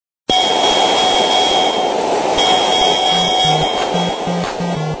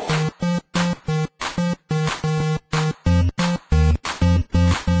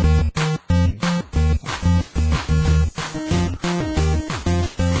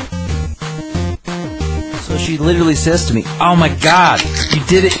So she literally says to me, "Oh my God, you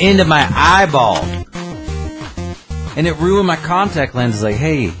did it into my eyeball." And it ruined my contact lens. Like,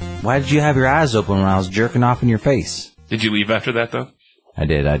 hey, why did you have your eyes open when I was jerking off in your face? Did you leave after that, though? I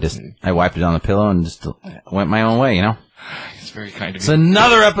did. I wiped it on the pillow and just went my own way, you know? It's very kind of you. It's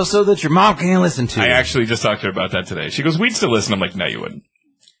another episode that your mom can't listen to. I actually just talked to her about that today. She goes, we'd still listen. I'm like, no, you wouldn't.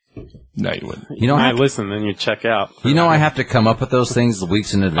 No, you wouldn't. You might listen, then you check out. You know I have to come up with those things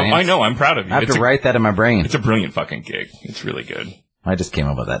weeks in advance. Oh, I know. I'm proud of you. I have to write that in my brain. It's a brilliant fucking gig. It's really good. I just came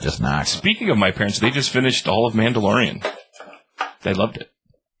up with that just now. Speaking of my parents, they just finished all of Mandalorian. They loved it.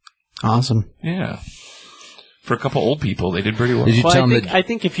 Awesome. Yeah. For a couple old people, they did pretty well. Did you tell them I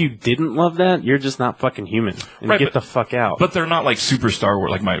think if you didn't love that, you're just not fucking human. And Right, get the fuck out. But they're not like super Star Wars.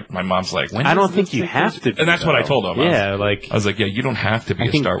 Like my mom's like, when I don't does think this you take have place? to. And that's what I told them. Yeah, I was like, yeah, you don't have to be I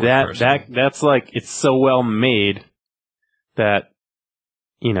a think Star Wars person. that's like, it's so well made that,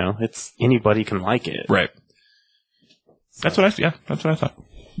 you know, it's anybody can like it. Right. That's what I thought.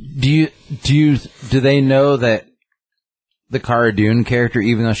 Do they know that the Cara Dune character,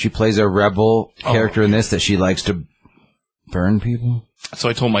 even though she plays a rebel character in this, that she likes to burn people? So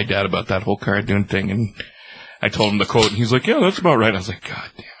I told my dad about that whole Cara Dune thing, and I told him the quote, and he's like, yeah, that's about right. I was like,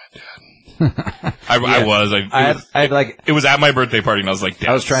 God damn it, Dad. It was at my birthday party, and I was like, Dad,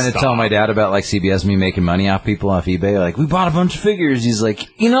 I was trying to tell my dad about like CBS me making money off people off eBay. Like, we bought a bunch of figures. He's like,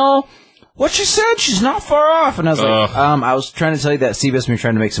 you know, what she said, she's not far off. And I was like, I was trying to tell you that CBS me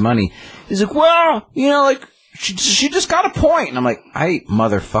trying to make some money. He's like, well, you know, like, she just got a point. And I'm like,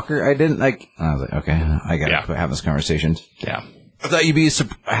 motherfucker, I didn't like. And I was like, okay, I gotta quit having this conversation. Yeah. I thought you'd be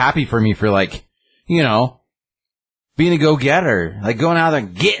happy for me for like, you know, being a go-getter, like going out there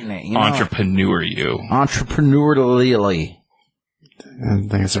and getting it. You know? Entrepreneurially. I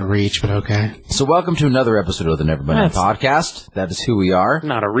think it's a reach, but okay. So welcome to another episode of the Never Been Done Podcast. That is who we are.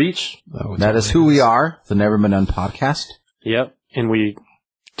 Not a reach. That is who we are, the Never Been Done Podcast. Yep. And we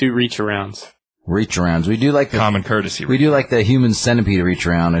do reach arounds. Reach arounds. We do like the common courtesy. We do like the human centipede reach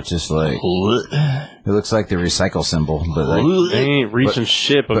around. It's just like it looks like the recycle symbol, but like they ain't reaching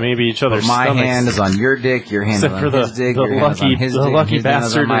shit, but maybe each other's my stomachs. hand is on your dick, your hand is on his dick, your hand is on his dick, lucky his hand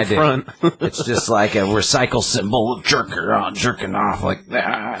is on bastard my in dick. front. It's just like a recycle symbol of jerking off like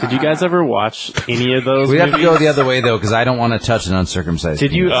that. Did you guys ever watch any of those? We have to movies? go the other way though, because I don't want to touch an uncircumcised.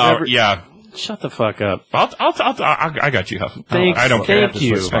 Did you ever? Yeah. Shut the fuck up. I got you. Thanks. I don't care. Thank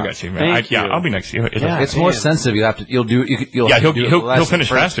you. I got you, man. Thank you. I'll be next to you. It's more sensitive. You'll he'll finish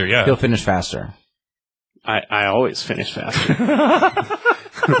faster. Yeah. He'll finish faster. I always finish faster.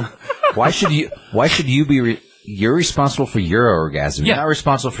 Why should you be? You're responsible for your orgasm. Yeah. You're not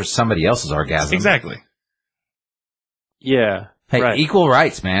responsible for somebody else's orgasm. Exactly. Yeah. Hey, right. equal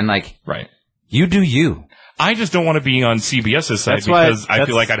rights, man. Like, right. You do you. I just don't want to be on CBS's side because I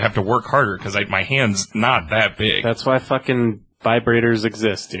feel like I'd have to work harder because my hand's not that big. That's why fucking vibrators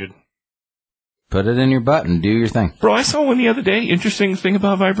exist, dude. Put it in your butt and do your thing. Bro, I saw one the other day. Interesting thing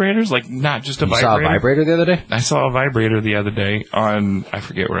about vibrators, like not just a vibrator. You saw a vibrator the other day? I saw a vibrator the other day on, I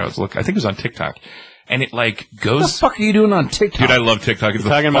forget where I was looking. I think it was on TikTok. And it like goes. What the fuck are you doing on TikTok? Dude, I love TikTok. It's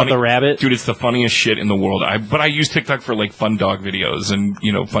talking about the rabbit? Dude, it's the funniest shit in the world. But I use TikTok for like fun dog videos and,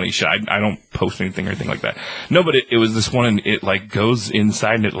 you know, funny shit. I don't post anything or anything like that. No, but it was this one and it like goes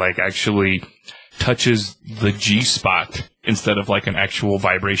inside and it like actually touches the G spot instead of like an actual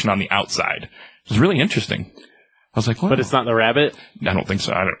vibration on the outside. It was really interesting. I was like, what? But it's not the rabbit? I don't think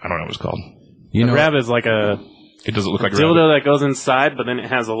so. I don't know what it's called. The rabbit is like it doesn't look like a dildo that goes inside, but then it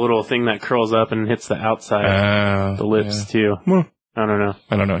has a little thing that curls up and hits the outside, the lips too. Well, I don't know.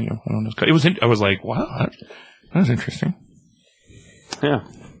 I don't know. It was. I was like, wow, that was interesting. Yeah.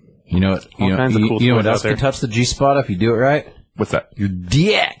 You know what? You know what else can touch the G spot if you do it right? What's that? Your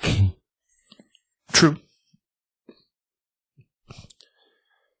dick. True.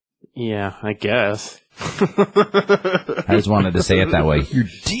 Yeah, I guess. I just wanted to say it that way. Your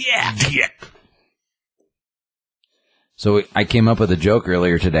dick. So I came up with a joke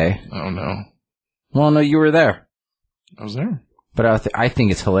earlier today. Oh, no. Well, no, you were there. I was there. But I think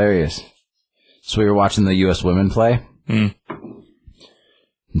it's hilarious. So we were watching the U.S. women play. Mm.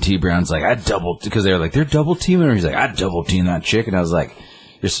 And T. Brown's like, because they were like, they're double teaming her. He's like, I'd double team that chick. And I was like,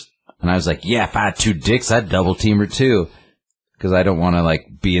 yeah, if I had two dicks, I'd double team her too. Because I don't want to like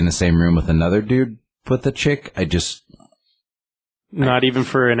be in the same room with another dude with a chick. Not even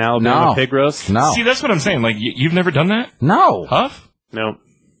for an Alabama pig roast? No. See, that's what I'm saying. Like, you've never done that? No. Huff? Nope.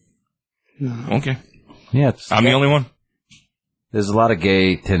 Okay. Yeah. I'm the only one. There's a lot of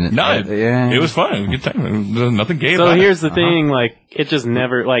gay tendencies. No, it was fun. Good time. There's nothing gay about it. So here's the thing, like, it just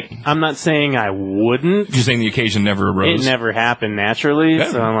never, like, I'm not saying I wouldn't. You're saying the occasion never arose? It never happened naturally,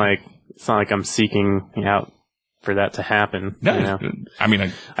 Yeah. so I'm like, It's not like I'm seeking out for that to happen. No, you know? I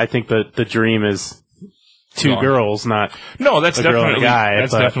mean, I think the dream is two girls, not that's a girl and a definitely guy.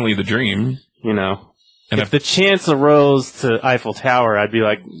 that's but, definitely the dream. you know, And if the chance arose to Eiffel Tower, I'd be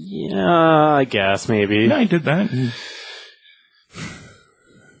like, yeah, I guess maybe. I did that.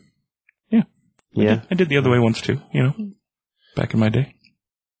 Yeah. I did the other way once too. You know, back in my day.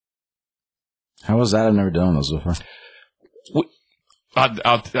 How was that? I've never done those before. I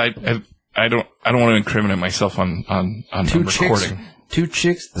don't want to incriminate myself on recording. Two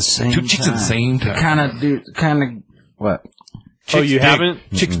chicks at the same Two chicks at the same time. Kind of, what? Oh, you haven't?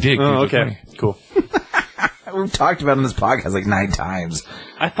 Chicks dig. Oh, dude, they're okay. Cool. We've talked about it on this podcast like 9 times.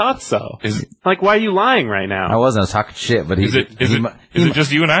 I thought so. Is- Like, why are you lying right I now? wasn't. I was talking shit, but Is it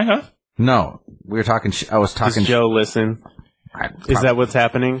just you and I, huh? No, we were talking. I was Does talking. Joe listen? Is that what's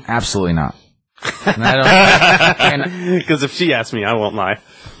happening? Absolutely not. And I don't. Because if she asks me, I won't lie.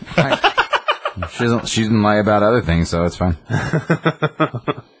 She doesn't. She didn't lie about other things, so it's fine.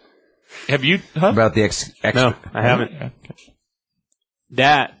 Have you? Huh? About the extra. No, I haven't. Yeah.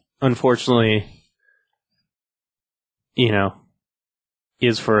 That, unfortunately,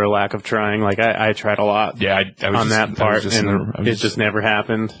 is for a lack of trying. Like, I tried a lot Yeah, I was on just, that part, and I was it just never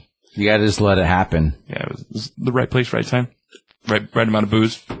happened. You gotta just let it happen. Yeah, it was the right place, right time, right amount of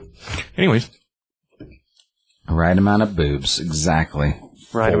booze. Anyways, Right amount of boobs, exactly.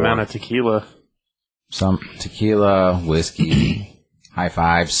 Right amount of tequila. Some tequila, whiskey, high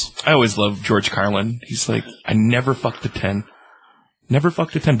fives. I always loved George Carlin. He's like, I never fucked a 10. Never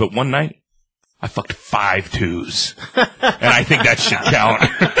fucked a 10, but one night, I fucked 5 2s. And I think that should count.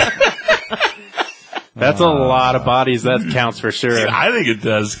 That's a lot of bodies. That counts for sure. I think it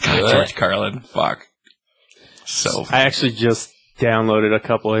does. God, George Carlin. Fuck. So. I actually just downloaded a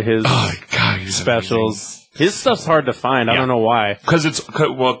couple of his Oh, God, he's specials. His stuff's hard to find. I don't know why. Because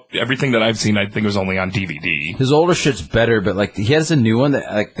everything that I've seen, I think was only on DVD. His older shit's better, but like he has a new one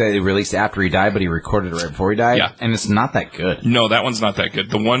that they released after he died, but he recorded it right before he died. Yeah. And it's not that good. No, that one's not that good.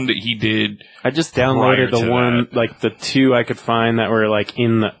 The one that he did. I just downloaded Prior the to one, that. like the 2 I could find that were like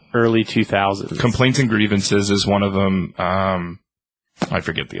in the early 2000s. Complaints and Grievances is one of them. I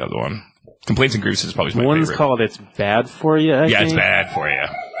forget the other one. Complaints and Grievances is probably my One's favorite. called It's Bad For You, I Yeah, think. it's bad for you.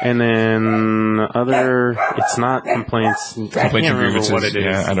 And then it's not Complaints. I can't and remember Grievances. what it is.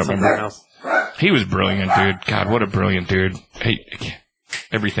 Yeah, I don't It's something remember. else. He was brilliant, dude. God, what a brilliant dude. Hey,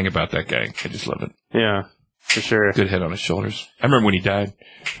 everything about that guy. I just love it. Yeah, for sure. Good head on his shoulders. I remember when he died.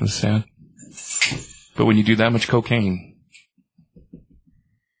 It was sad. But when you do that much cocaine,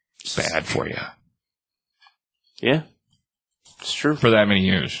 it's bad for you. Yeah, it's true. For that many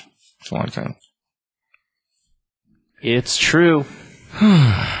years. It's a long time. It's true.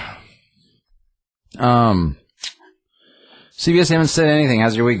 CBS haven't said anything.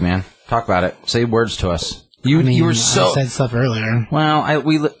 How's your week, man? Talk about it. Say words to us. You were so. I said stuff earlier. Well, I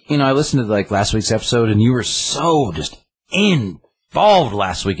listened to like last week's episode, and you were so just involved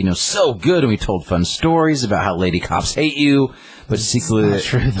last week. So good, and we told fun stories about how lady cops hate you, but secretly, not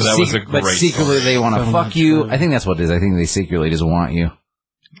true. That was a great secretly story. they want to So fuck not you. true. I think that's what it is. I think they secretly just want you.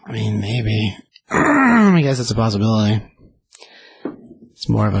 I mean, maybe. I guess it's a possibility. It's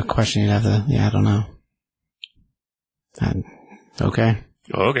more of a question you'd have to... Yeah, I don't know. Okay.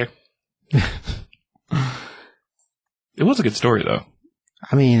 Oh, okay. It was a good story, though.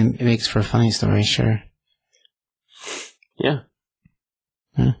 I mean, it makes for a funny story, sure. Yeah.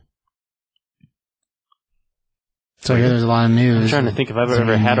 So I hear there's a lot of news. I'm trying to think if I've Is there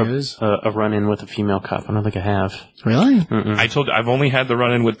ever any had news? a run-in with a female cop. I don't think I have. Really? Mm-mm. I've only had the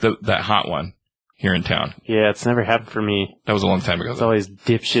run-in with that hot one here in town. Yeah, it's never happened for me. That was a long time ago. It's always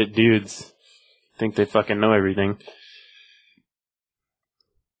dipshit dudes. Think they fucking know everything.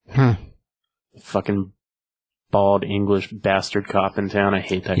 Fucking bald English bastard cop in town. I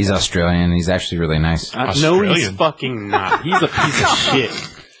hate that He's guy. Australian. He's actually really nice. No, he's Australian. fucking not. He's a piece of shit.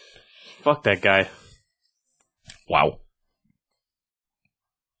 Fuck that guy. Wow.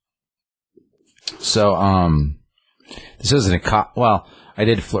 So, this isn't a cop. Well, I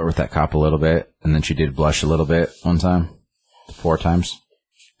did flirt with that cop a little bit, and then she did blush a little bit one time. 4 times.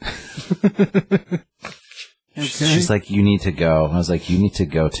 She's like, you need to go. I was like, you need to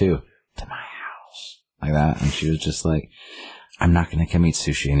go too. To my house. Like that. And she was just like, I'm not going to come eat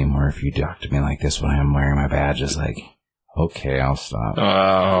sushi anymore if you talk to me like this when I'm wearing my badge. It's like, okay, I'll stop.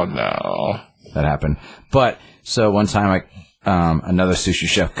 Oh, no. That happened. But, so one time another sushi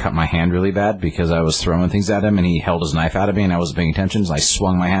chef cut my hand really bad because I was throwing things at him and he held his knife out at me and I wasn't paying attention. So I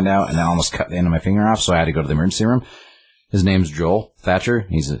swung my hand out and then almost cut the end of my finger off. So I had to go to the emergency room. His name's Joel Thatcher.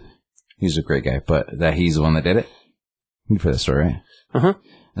 He's a great guy, but he's the one that did it. You've heard that story, right? Uh-huh.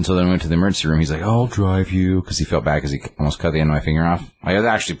 And so then we went to the emergency room. He's like, "Oh, I'll drive you," because he felt bad because he almost cut the end of my finger off.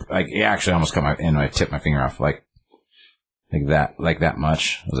 He actually almost cut my end. I tipped my finger off like that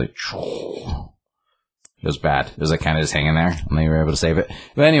much. I was like, it was bad. It was like kind of just hanging there, and they were able to save it.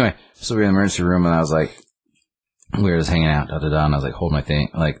 But anyway, so we were in the emergency room, and I was like, we were just hanging out, and I was like, hold my thing.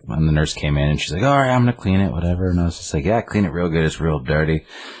 Like, when the nurse came in, and she's like, all right, I'm gonna clean it, whatever. And I was just like, yeah, clean it real good. It's real dirty.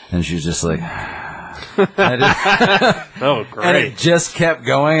 And she was just like. Oh, great. And it just kept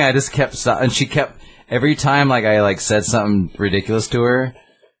going. I just kept and she kept every time like I like said something ridiculous to her,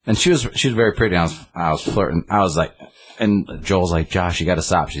 and she was very pretty. I was flirting. I was like, and Joel's like, Josh, you got to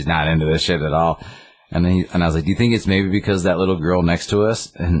stop. She's not into this shit at all. And I was like, do you think it's maybe because that little girl next to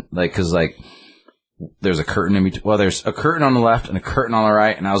us, and like, cause like there's a curtain in between. Well, there's a curtain on the left and a curtain on the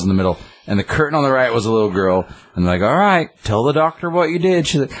right, and I was in the middle. And the curtain on the right was a little girl. And they're like, all right, tell the doctor what you did.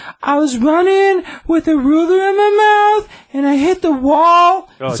 She's like, I was running with a ruler in my mouth, and I hit the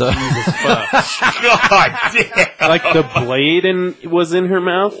wall. Oh, Jesus fuck. God damn. Like the blade was in her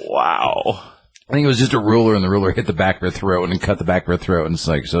mouth? Wow. I think it was just a ruler, and the ruler hit the back of her throat and cut the back of her throat. And it's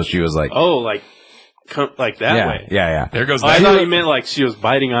like, so she was like, Oh, like that way. Yeah. There goes I that. thought you meant like she was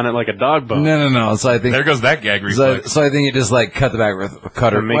biting on it like a dog bone. No. So I think There goes that gag reflex. So I think it just like cut the back with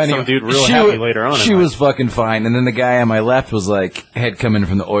cut her. Or make Well, some anyway, dude real she happy wa- later on in She life. was fucking fine. And then the guy on my left was like had come in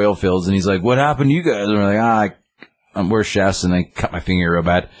from the oil fields, and he's like, "What happened to you guys?" And we're like, we're chefs, and I cut my finger real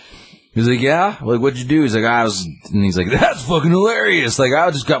bad. He's like, "Yeah, like what'd you do?" He's like, and he's like, "That's fucking hilarious." Like I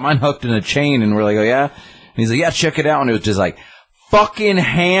just got mine hooked in a chain, and we're like, "Oh yeah." And he's like, "Yeah, check it out." And it was just like fucking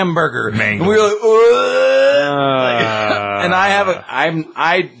hamburger. Mango. And we were like, "Ugh." And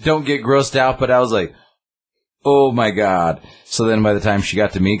I don't get grossed out, but I was like, oh my God. So then by the time she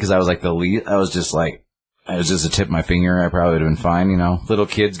got to me, because I was like the lead, I was just a tip of my finger. I probably would have been fine, you know. Little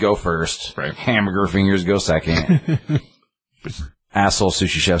kids go first. Right. Hamburger fingers go second. Asshole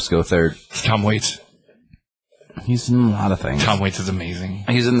sushi chefs go third. It's Tom Waits. He's in a lot of things. Tom Waits is amazing.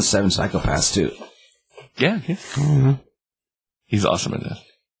 He's in the 7 Psychopaths too. Yeah. He's awesome in this.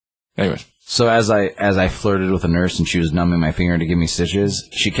 Anyways. So as I flirted with a nurse and she was numbing my finger to give me stitches,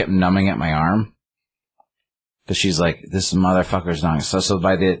 she kept numbing at my arm. Cause she's like, this motherfucker's not. So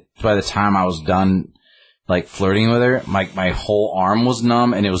by the time I was done, like flirting with her, my whole arm was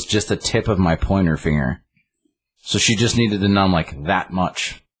numb, and it was just the tip of my pointer finger. So she just needed to numb like that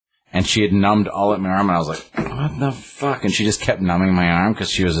much. And she had numbed all at my arm, and I was like, what the fuck? And she just kept numbing my arm, cause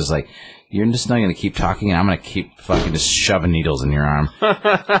she was just like, you're just not gonna keep talking, and I'm gonna keep fucking just shoving needles in your arm.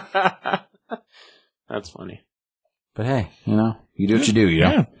 That's funny. But hey, you know, you do what you do, you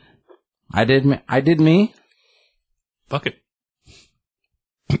know? Yeah. I did me. Fuck it.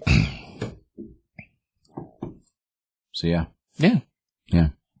 So yeah. Yeah.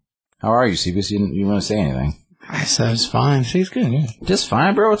 How are you, CBS? You didn't want to say anything. I said it's fine. She's good, yeah. Just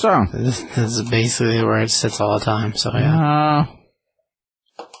fine, bro. What's wrong? This is basically where it sits all the time. So yeah,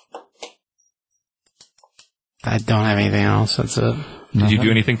 I don't have anything else. That's it. Did you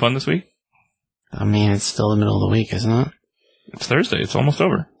do anything fun this week? I mean, it's still the middle of the week, isn't it? It's Thursday. It's almost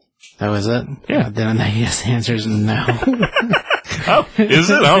over. That was it. Yeah. Then the yes answer is no. Oh, is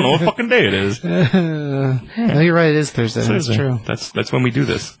it? I don't know what fucking day it is. No, you're right. It is Thursday. That's Thursday. true. That's when we do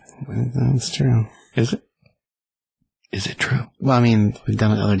this. That's true. Is it? Is it true? Well, I mean, we've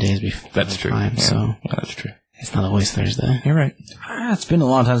done it other days before. That's true. Time, Yeah. So Yeah, that's true. it's not always Thursday. You're right. It's been a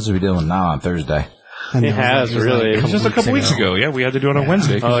long time since we've been doing Now on Thursday. I know, It has, it was really. It was just a couple weeks ago. Yeah, we had to do it on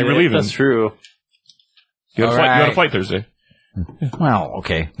Wednesday because you were leaving. That's true. You had, All you had a right. flight Thursday. Well,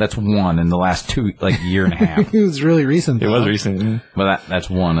 okay, that's one in the last year and a half. It was really recent. It though. was recent. But that's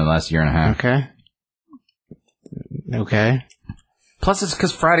one in the last year and a half. Okay. Plus, it's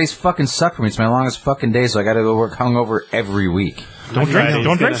because Fridays fucking suck for me. It's my longest fucking day, so I got to go work hungover every week. Don't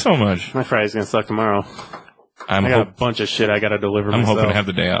drink so much. My Friday's gonna suck tomorrow. I got a bunch of shit I gotta deliver I'm myself. hoping to have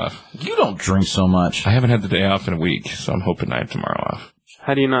the day off. You don't drink so much. I haven't had the day off in a week, so I'm hoping I have tomorrow off.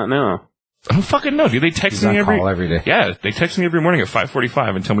 How do you not know? I don't fucking know, dude. They text He's on me call every day. Yeah, they text me every morning at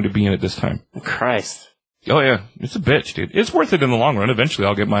 5:45 and tell me to be in at this time. Christ. Oh yeah, it's a bitch, dude. It's worth it in the long run. Eventually,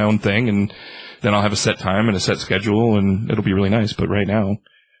 I'll get my own thing, and then I'll have a set time and a set schedule, and it'll be really nice. But right now,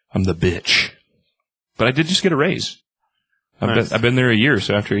 I'm the bitch. But I did just get a raise. Nice. I've been there a year,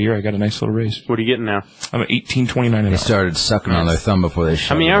 so after a year, I got a nice little raise. What are you getting now? I'm at $18.29 an They hour. started sucking on their thumb before they shut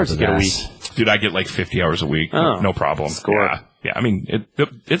How many it up hours the you get a ass. week? Dude, I get like 50 hours a week. Oh. No problem. Score. Yeah. I mean,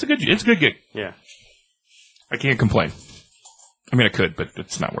 it's a good gig. Yeah. I can't complain. I mean, I could, but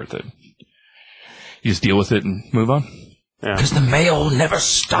it's not worth it. You just deal with it and move on. Yeah. Because the mail never The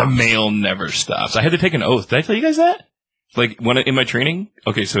stops. mail never stops. I had to take an oath. Did I tell you guys that? Like, in my training?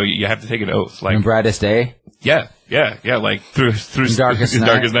 Okay, so you have to take an oath. Like, And brightest day? yeah. Yeah, like through Darkest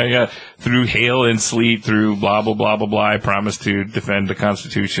Night. yeah, through hail and sleet, through blah blah blah blah blah. I promise to defend the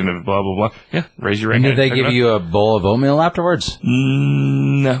Constitution of blah blah blah. Yeah, raise your right And hand. did they give you a bowl of oatmeal afterwards?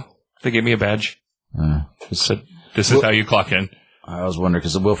 No, they gave me a badge. Said, "This is how you clock in." I was wondering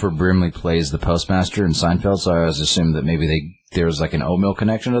because Wilford Brimley plays the postmaster in Seinfeld, so I was assuming that maybe there was like an oatmeal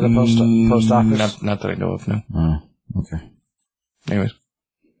connection to the post office. Not that I know of. No. Oh, okay. Anyways.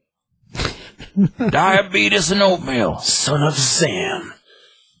 Diabetes and oatmeal. Son of Sam.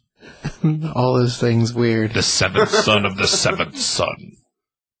 All those things weird. The seventh son of the seventh son.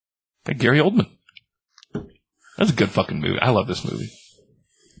 By Gary Oldman. That's a good fucking movie. I love this movie.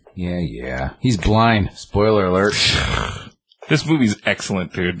 Yeah. He's blind. Spoiler alert. This movie's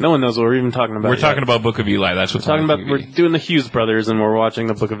excellent, dude. No one knows what we're even talking about. We're talking about Book of Eli. That's what's We're talking on about. TV. We're doing the Hughes brothers, and we're watching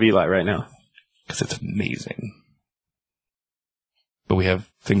the Book of Eli right now. Because it's amazing. But we have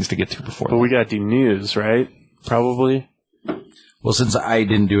things to get to before But that. we got to do news, right? Probably. Well, since I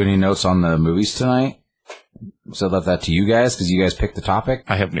didn't do any notes on the movies tonight, so I left that to you guys because you guys picked the topic.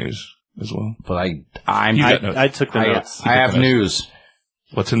 I have news as well. But You got notes. I took the notes. I have news.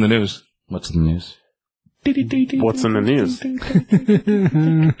 What's in the news? What's in the news? What's in the news?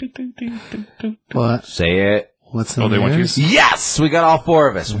 What? Say it. What's in Oh, the they want you? news? Yes, we got all four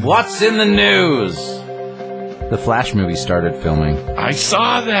of us. What's in the news? The Flash movie started filming. I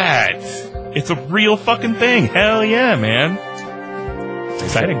saw that. It's a real fucking thing. Hell yeah, man. It's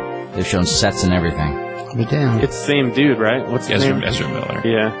exciting. They've shown sets and everything. I'll be damned. It's the same dude, right? What's his name? Ezra Miller.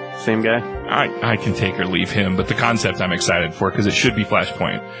 Yeah, same guy. I can take or leave him, but the concept I'm excited for because it should be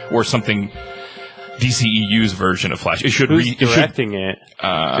Flashpoint or something DCEU's version of Flash. It should Who's directing it?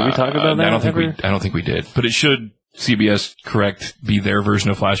 Did we talk about that? I don't think we did, but it should CBS be their version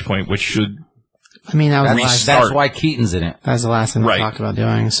of Flashpoint, which should. I mean, that was the last, That's why Keaton's in it. that was the last thing Right. we talked about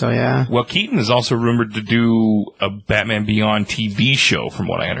doing, so yeah. Well, Keaton is also rumored to do a Batman Beyond TV show, from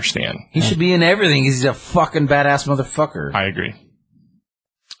what I understand. He should be in everything. He's a fucking badass motherfucker. I agree.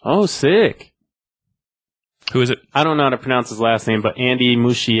 Oh, sick. Who is it? I don't know how to pronounce his last name, but Andy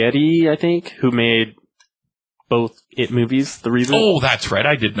Muschietti, I think, who made both It movies, the reboot. Oh, that's right.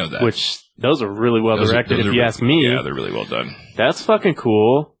 I did know that. Which, those are really well directed, if you ask me. Yeah, they're really well done. That's fucking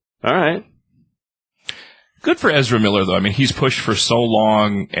cool. All right. Good for Ezra Miller, though. I mean, he's pushed for so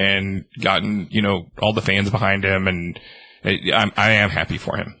long and gotten, all the fans behind him, and I am happy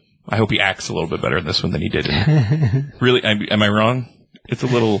for him. I hope he acts a little bit better in this one than he did in Really, am I wrong? It's a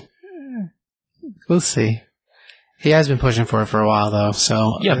little... We'll see. He has been pushing for it for a while, though,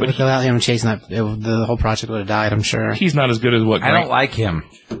 so Yeah, but without him chasing that, the whole project would have died, I'm sure. He's not as good as what I don't like him.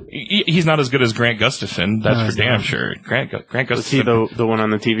 He's not as good as Grant Gustafson. That's No, for he's damn not. sure. Grant Gustafson. Was he the one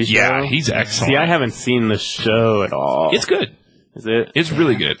on the TV show? Yeah, he's excellent. See, I haven't seen the show at all. It's good. Is it? It's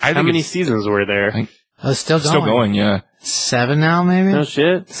really good. I How think many it's seasons were there? Oh, it's still going. still going. Yeah, 7 now, maybe? No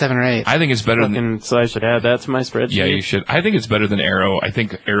shit. 7 or 8. I think it's better than. Fucking, so I should add that to my spreadsheet. Yeah, you should. I think it's better than Arrow. I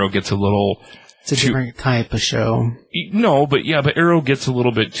think Arrow gets a little. It's a different type of show. No, but Arrow gets a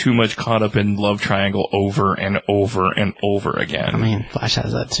little bit too much caught up in love triangle over and over and over again. I mean, Flash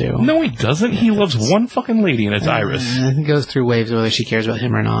has that too. No, he doesn't. He loves one fucking lady, and it's Iris. He goes through waves whether she cares about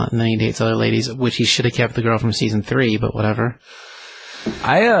him or not, and then he dates other ladies, which he should have kept the girl from season 3, but whatever.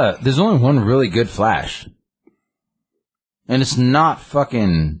 There's only one really good Flash. And it's not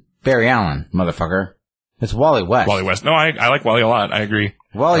fucking Barry Allen, motherfucker. It's Wally West. Wally West. No, I like Wally a lot. I agree.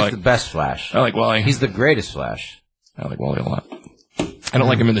 Wally's the best Flash. I like Wally. He's the greatest Flash. I like Wally a lot. I don't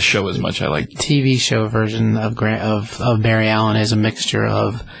like him in the show as much. I like. TV show version of Barry Allen is a mixture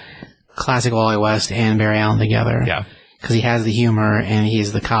of classic Wally West and Barry Allen together. Yeah. Because he has the humor and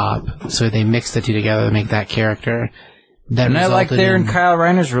he's the cop, so they mix the two together to make that character. That And I like resulted their in- and Kyle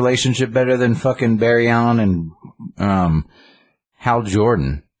Reiner's relationship better than fucking Barry Allen and Hal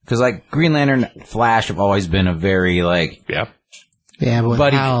Jordan. Because, like, Green Lantern, Flash have always been a very, like, Yeah. Yeah, but with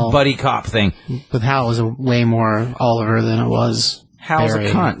buddy cop thing. with Hal, it was a way more Oliver than it was Hal's Barry.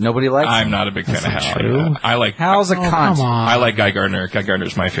 a cunt. Nobody likes him. I'm not a big fan of That's Hal. not true. Yeah. I like. Hal's a Oh, cunt. come on. I like Guy Gardner. Guy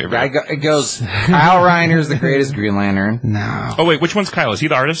Gardner's my favorite. It goes, Kyle Reiner's the greatest Green Lantern. No. Oh wait, which one's Kyle? Is he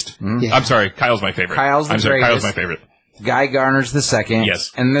the artist? Yeah. I'm sorry, Kyle's my favorite. Kyle's the I'm sorry, Kyle's greatest. my favorite. Guy Garner's the second.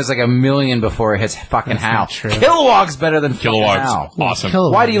 Yes. And there's like a million before it hits fucking That's Hal. not true. Kilowog's better than fucking Kilowog's Hal. awesome.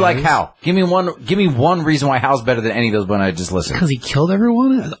 Kilowog Why do you like is. Hal? Give me one reason why Hal's better than any of those when I just listened. Because he killed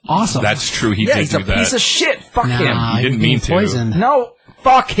everyone? That's awesome. That's true. He Yeah, did he's do a that. piece of shit. Fuck Nah, him. He didn't he's being mean to. poisoned. No,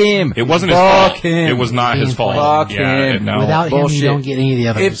 fuck him. It wasn't his Fuck fault. him. It was not his fault. Fuck yeah, him. no. Without bullshit. him, you don't get any of the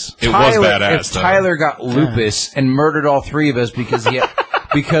others. It was badass, If though. Tyler got lupus and murdered all three of us because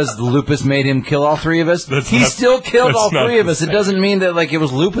because lupus made him kill all three of us, he still killed that's all not three of the us. It same. doesn't mean that like it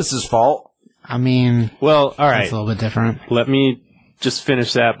was lupus's fault. I mean, Well, all right. it's a little bit different. Let me just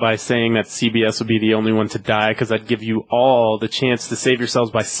finish that by saying that CBS would be the only one to die because I'd give you all the chance to save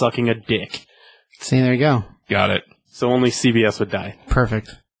yourselves by sucking a dick. See, there you go. Got it. So only CBS would die.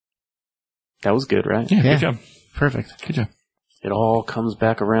 Perfect. That was good, right? Yeah, Yeah. good job. Perfect. Good job. It all comes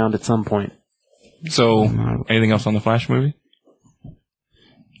back around at some point. So, anything else on the Flash movie?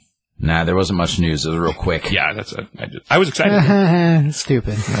 Nah, there wasn't much news. It was real quick. Yeah, that's it. I was excited.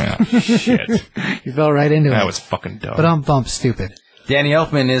 Stupid. Yeah, shit. You fell right into That it. was fucking dumb. But bump stupid. Danny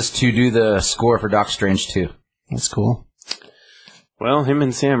Elfman is to do the score for Doctor Strange 2. That's cool. Well, him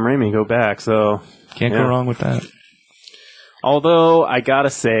and Sam Raimi go back, so... Can't Yeah. go wrong with that. Although, I gotta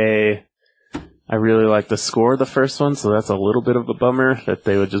say, I really like the score of the first one, so that's a little bit of a bummer that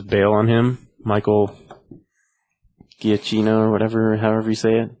they would just bail on him. Michael Giacchino, or whatever, however you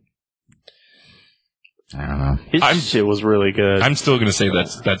say it. I don't know. His shit was really good. I'm still gonna say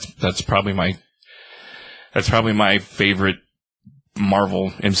that's probably my favorite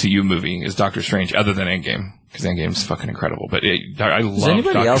Marvel MCU movie is Doctor Strange, other than Endgame, because Endgame's fucking incredible. But I Is love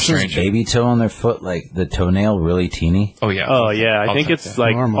anybody Doctor else's Strange. baby toe on their foot, like the toenail really teeny? Oh yeah. Oh, yeah, I I'll think take it's that.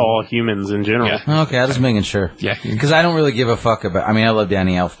 like Normal. all humans in general. Yeah. Okay, I was just making sure. Yeah. Because I don't really give a fuck about... I mean, I love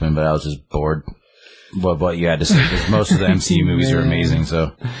Danny Elfman, but I was just bored what you had to say, because most of the MCU movies are amazing,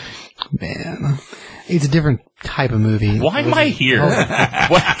 so... Man. It's a different type of movie. Why am I here?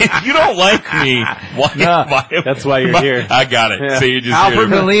 Why, if you don't like me, why? That's why you're here. I got it. Yeah. So you just Alfred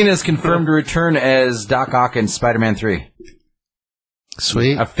here. Molina is confirmed to return as Doc Ock in Spider-Man 3.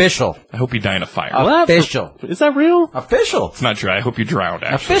 Sweet. Official. I hope you die in a fire. What? Official. Is that real? Official. It's not true. I hope you drowned,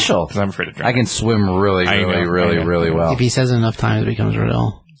 actually. Official. Because I'm afraid of drowning. I can swim really, I really, know, really, I know. really well. If he says it enough times, it becomes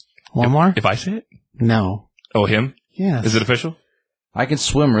real. One more? If I say it? No. Oh, him? Yes. Is it official? I can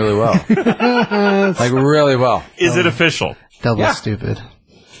swim really well. Like, really well. Is it official? Double Yeah. stupid.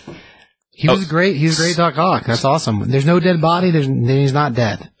 He was great. He's great Doc Ock. That's awesome. There's no dead body. Then he's not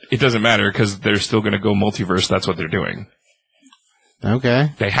dead. It doesn't matter because they're still going to go multiverse. That's what they're doing.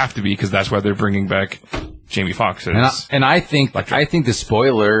 Okay. They have to be because that's why they're bringing back Jamie Foxx. And I think the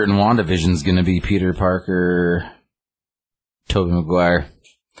spoiler in WandaVision is going to be Peter Parker, Tobey Maguire,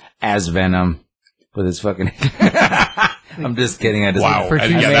 as Venom with his fucking... I'm just kidding. I just Wow. For I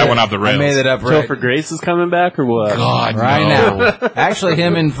two get minutes. that one off the rails. I made it up right, Topher Grace is coming back or what? God, right no. now. Actually,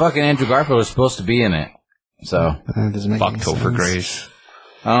 him and fucking Andrew Garfield was supposed to be in it. So, That doesn't make Fuck any Topher sense. Grace.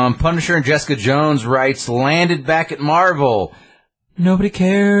 Punisher and Jessica Jones writes, landed back at Marvel. Nobody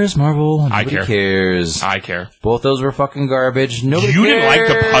cares, Marvel. I Nobody care. cares. I care. Both those were fucking garbage. Nobody You cares, didn't like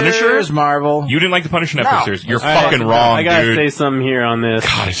The Punisher? Marvel. You didn't like the Punisher No. Netflix? You're I- fucking wrong, I gotta dude. say something here on this.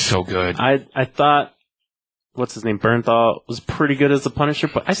 God, it's so good. I thought, what's his name, Bernthal was pretty good as the Punisher,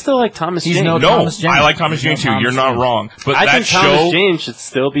 but I still like Thomas He's Jane. no- No, Thomas Jane. I like Thomas Jane He's too. no You're Thomas not Jane. wrong. But I that think show, Thomas Jane should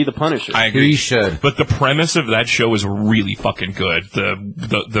still be the Punisher. I agree. He should. But the premise of that show is really fucking good.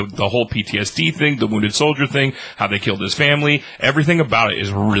 The whole PTSD thing, the wounded soldier thing, how they killed his family, everything about it is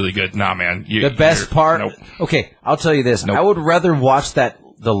really good. Nah, man. The best part. Nope. Okay, I'll tell you this. Nope. I would rather watch the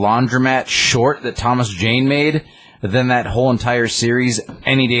laundromat short that Thomas Jane made than that whole entire series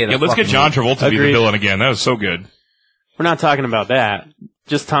any day of the Yeah, let's get fucking John week. Travolta to be the Agreed. villain again. That was so good. We're not talking about that.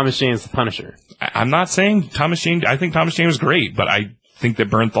 Just Thomas Jane's the Punisher. I'm not saying Thomas Jane. I think Thomas Jane was great, but I think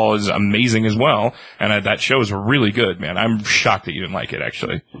that Bernthal is amazing as well, and that show is really good, man. I'm shocked that you didn't like it.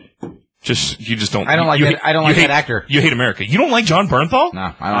 Actually, you just don't. I don't like you that- hate- I don't you like hate- that actor. You hate America. You don't like John Bernthal?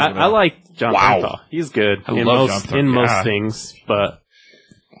 No, I don't. I like John Wow. Bernthal. He's good I in love most John in Bernthal. most Yeah. things, but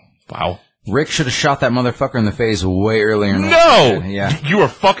Wow. Rick should have shot that motherfucker in the face way earlier. In No! Yeah. You are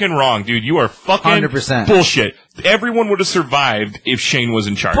fucking wrong, dude. You are fucking 100%. bullshit. Everyone would have survived if Shane was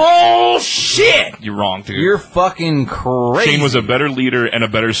in charge. Bullshit! You're wrong, dude. You're fucking crazy. Shane was a better leader and a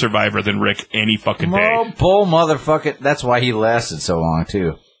better survivor than Rick any fucking day. Bull motherfucker. That's why he lasted so long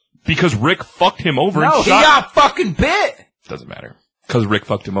too. Because Rick fucked him over No, and he shot. got fucking bit. Doesn't matter. Because Rick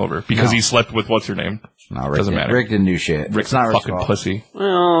fucked him over. Because No. he slept with what's her name. No, Rick Doesn't didn't- matter. Rick didn't do shit. Rick's It's not a Rick's fucking fault. pussy.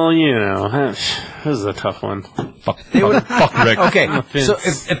 well, you know, this is a tough one. Fuck Rick. Okay, offense. so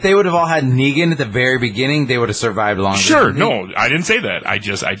if they would have all had Negan at the very beginning, they would have survived longer. Sure, no, I didn't say that. I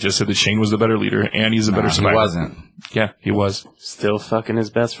just said that Shane was the better leader and he's a better he survivor. wasn't. Yeah, he was. Still fucking his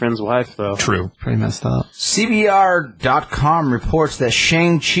best friend's wife, though. True. Pretty messed up. CBR.com reports that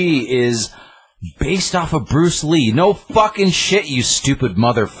Shang-Chi is based off of Bruce Lee. No fucking shit, you stupid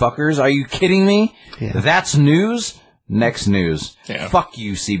motherfuckers. Are you kidding me? Yeah. That's news? Next news. Yeah. Fuck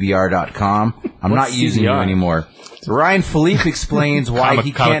you, CBR.com. I'm What's not using you CBR? anymore. Ryan Philippe explains why Comic-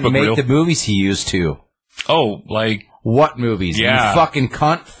 he comic can't book make reel. the movies he used to. Oh, like What movies? Yeah. You fucking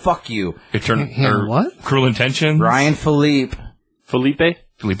cunt. Fuck you. Eternal Him what? Cruel Intentions. Ryan Philippe. Felipe?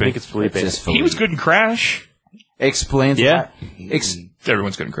 Felipe. I think it's Felipe. It's just He was good in Crash. Explains Yeah.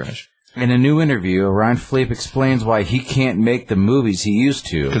 Everyone's good in Crash. in a new interview, Ryan Philippe explains why he can't make the movies he used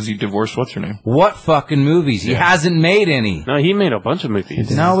to. Because he divorced what's her name? What fucking movies? He hasn't made any. No, he made a bunch of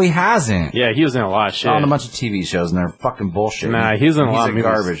movies. No, he hasn't. Yeah, he was in a lot of shit. On a bunch of TV shows, and they're fucking bullshit. Nah, he was in a lot of movies.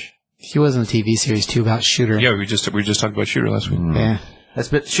 garbage. He was in a TV series too about Shooter. Yeah, we just talked about Shooter last week. Yeah.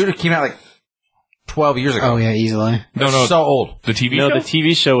 Shooter came out like 12 years ago. Oh yeah, easily. No, So old. the TV No, show? the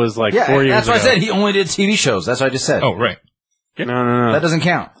TV show was like Yeah, 4 years that's ago. what I said. He only did TV shows. That's what I just said. Oh, right. No. That doesn't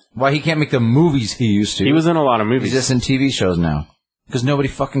count. Why he can't make the movies he used to. He was in a lot of He's movies. just in TV shows now. Because nobody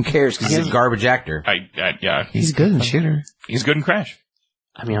fucking cares because he's a garbage actor. Yeah. He's good in Shooter. He's good in Crash.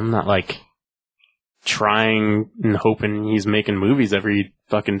 I mean, I'm not like trying and hoping he's making movies every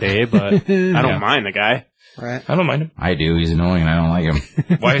fucking day, but I don't mind the guy. Right. I don't mind him. I do. He's annoying and I don't like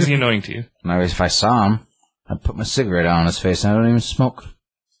him. Why is he annoying to you? And if I saw him, I'd put my cigarette out on his face and I don't even smoke.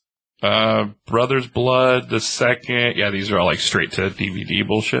 Brother's Blood, the second. Yeah, these are all like straight to DVD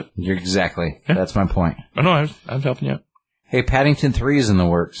bullshit. You're exactly. Yeah. That's my point. Oh, no, I'm helping you out. Hey, Paddington 3 is in the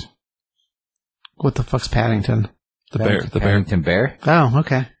works. What the fuck's Paddington? The bear. Paddington Bear? Oh,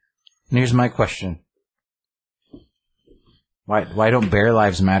 okay. And here's my question. Why don't bear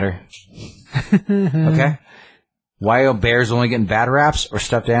lives matter? Okay? Why are bears only getting bad raps or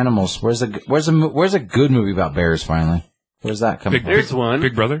stuffed animals? Where's a good movie about bears finally? Where's that coming from? There's one.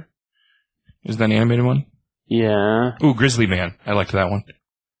 Big Brother? Is that an animated one? Yeah. Ooh, Grizzly Man. I liked that one.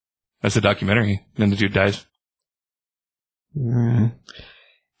 That's a documentary. Then the dude dies. Mm.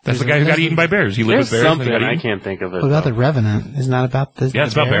 That's the guy who got eaten by bears. He lived There's with bears. something And then got I eaten. can't think of it. What about though. The Revenant? Isn't that about this? Yeah,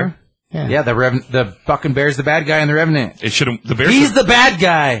 it's about bear. Yeah. Yeah, the fucking bear's the bad guy in The Revenant. It should have. The bear. He's the bad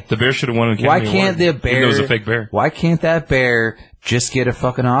guy! The bear should have won an Academy Why Award, can't the even though bear... it was a fake bear. Why can't that bear just get a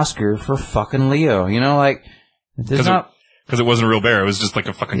fucking Oscar for fucking Leo? You know, like... There's not... Because it wasn't a real bear. It was just like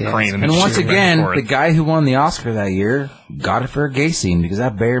a fucking crane. And once again, the guy who won the Oscar that year got it for a gay scene because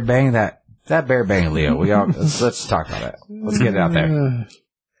that bear banged Leo. Let's talk about that. Let's get it out there.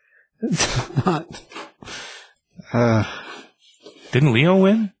 It's not. Didn't Leo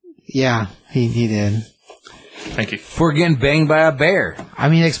win? Yeah, he did. Thank you. For getting banged by a bear. I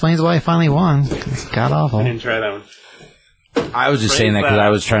mean, it explains why he finally won. It's god awful. I didn't try that one. I was just saying that because I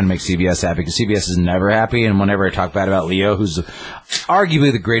was trying to make CBS happy because CBS is never happy. And whenever I talk bad about Leo, who's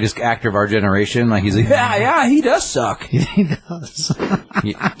arguably the greatest actor of our generation, like he's like, yeah, he does suck. He does.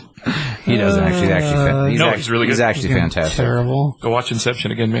 He doesn't actually. He's really good. He's actually fantastic. Terrible. Go watch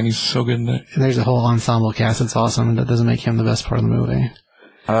Inception again, man. He's so good in that. And there's a whole ensemble cast that's awesome. That doesn't make him the best part of the movie.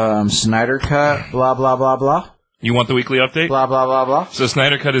 Snyder Cut, blah, blah, blah, blah. You want the weekly update? Blah, blah, blah, blah. So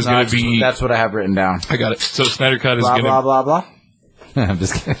Snyder Cut is going to be... That's what I have written down. I got it. So Snyder Cut is Blah, going to... blah, blah, blah. I'm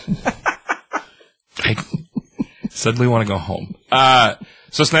just kidding. I suddenly want to go home.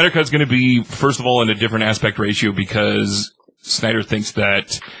 So Snyder Cut is going to be, first of all, in a different aspect ratio because Snyder thinks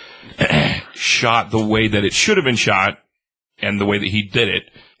that shot the way that it should have been shot and the way that he did it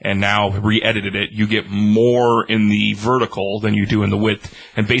and now re-edited it, you get more in the vertical than you do in the width.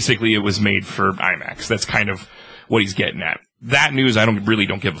 And basically it was made for IMAX. That's kind of what he's getting at. That news I don't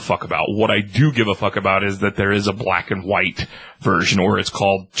give a fuck about. What I do give a fuck about is that there is a black and white version, or it's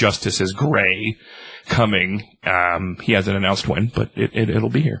called Justice is Gray, coming. He hasn't announced when, but it'll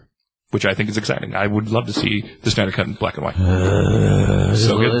be here, which I think is exciting. I would love to see the Snyder Cut in black and white.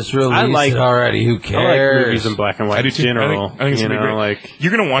 So good. Let's release I like it already. Who I like cares? movies in black and white I do in too. general. I think it's gonna be great. Like,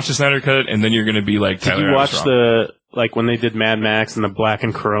 You're gonna watch the Snyder Cut, and then you're gonna be like, did Tyler you watch Armstrong. when they did Mad Max and the black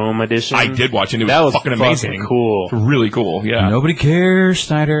and chrome edition? I did watch it. It was, That was fucking amazing. cool. Really cool. Yeah. Nobody cares,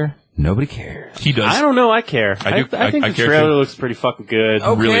 Snyder. Nobody cares. He does. I don't know. I care. I do- I think I the care trailer too. looks pretty fucking good.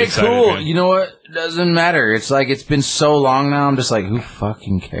 Okay, really excited, cool. man. You know what? Doesn't matter. It's like it's been so long now. I'm just like, who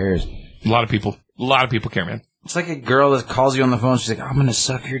fucking cares? A lot of people care, man. It's like a girl that calls you on the phone. She's like, I'm going to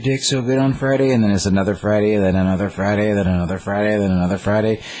suck your dick so good on Friday. And then it's another Friday, then another Friday, then another Friday, then another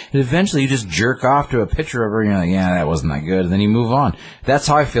Friday. And eventually you just jerk off to a picture of her and you're like, yeah, that wasn't that good. And then you move on. That's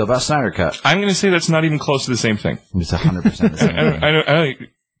how I feel about Snyder Cut. I'm going to say that's not even close to the same thing. It's 100% the same thing. I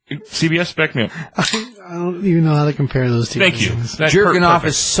CBS, back me up. I don't even know how to compare those two. Thank you. things. That's Jerking off perfect.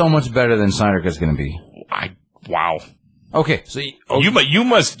 is so much better than Snyder Cut's going to be. Wow. Okay, so You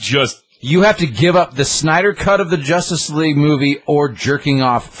must just... you have to give up the Snyder Cut of the Justice League movie or jerking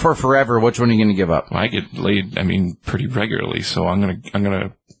off for forever. Which one are you going to give up? I get laid, pretty regularly, so I'm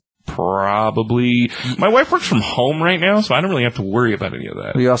gonna probably... My wife works from home right now, so I don't really have to worry about any of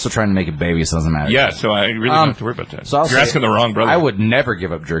that. You're also trying to make a baby, so it doesn't matter. Yeah, so I really don't have to worry about that. So I'll You're say asking the wrong brother. I would never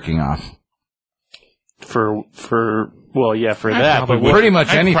give up jerking off. For Well, yeah, for that, but pretty much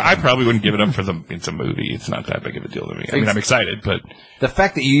anything. I probably wouldn't give it up for it's a movie. It's not that big of a deal to me. I mean, I'm excited, but the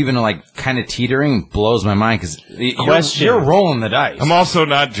fact that you even like kind of teetering blows my mind because you're rolling the dice. I'm also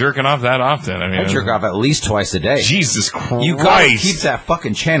not jerking off that often. I mean, I jerk off at least twice a day. Jesus Christ! You gotta keep that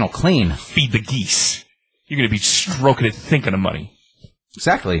fucking channel clean. Feed the geese. You're gonna be stroking it, thinking of money.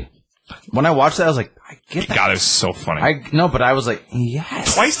 Exactly. When I watched that, I was like, I get that. God, it was so funny. But I was like,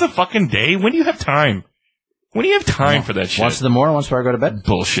 yes. Twice the fucking day? When do you have time? When do you have time for that shit? Once in the morning, once before I go to bed.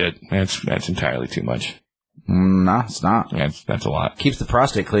 Bullshit. That's entirely too much. No, it's not. That's a lot. Keeps the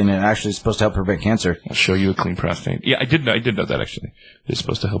prostate clean, and it actually is supposed to help prevent cancer. I'll show you a clean prostate. Yeah, I did know that, actually. It's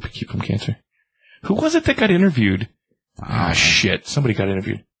supposed to help you keep from cancer. Who was it that got interviewed? Shit. Somebody got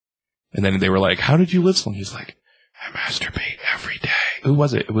interviewed. And then they were like, how did you live so long? He's like, I masturbate every day. Who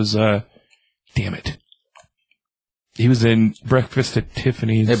was it? It was, damn it. He was in Breakfast at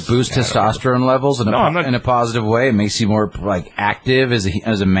Tiffany's. It boosts testosterone levels in a positive way. It makes you more like active as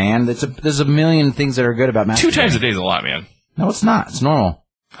a man. There's a million things that are good about masturbating. 2 times a day is a lot, man. No, it's not. It's normal.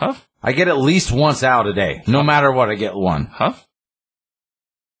 Huh? I get at least once out a day. No matter what, I get one. Huh?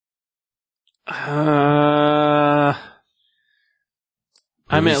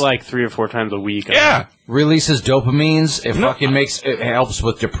 I'm at like 3 or 4 times a week. Yeah. Releases dopamines. It helps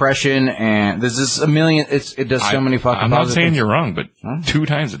with depression, and there's just a million. It does so many fucking. I'm not saying things. You're wrong, but 2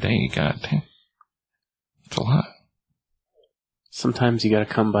 times a day, God damn, it's a lot. Sometimes you gotta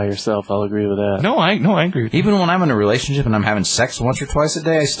come by yourself. I'll agree with that. No, I agree with Even when I'm in a relationship and I'm having sex once or twice a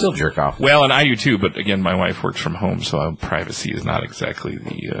day, I still jerk off. Well, and I do too, but again, my wife works from home, so privacy is not exactly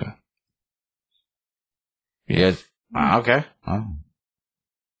the. Yeah. Okay. Oh.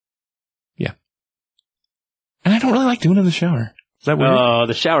 And I don't really like doing it in the shower. Is that weird? Oh,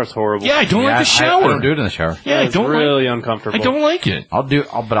 the shower's horrible. Yeah, I don't like the shower. I don't do it in the shower. Yeah, it's really uncomfortable. I don't like it. I'll do.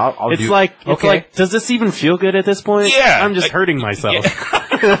 It's like, does this even feel good at this point? Yeah. I'm just hurting myself.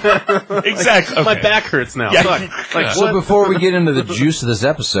 Yeah. Exactly. Okay. My back hurts now. Yeah. Like, so before we get into the juice of this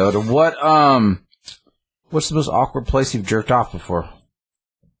episode, what's the most awkward place you've jerked off before?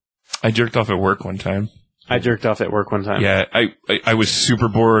 I jerked off at work one time. I jerked off at work one time. Yeah, I was super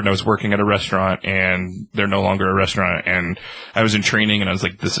bored, and I was working at a restaurant, and they're no longer a restaurant, and I was in training, and I was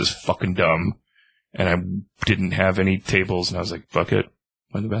like, this is fucking dumb. And I didn't have any tables, and I was like, fuck it.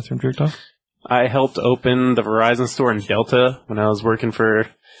 Went in the bathroom, jerked off. I helped open the Verizon store in Delta when I was working for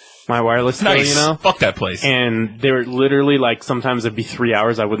my wireless store, Nice. you know? Fuck that place. And they were literally like, sometimes it'd be 3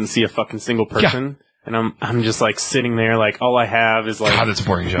 hours, I wouldn't see a fucking single person. Yeah. And I'm just like sitting there, like all I have is like God, that's a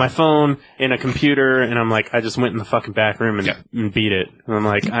boring job. my phone and a computer, and I'm like, I just went in the fucking back room and beat it. And I'm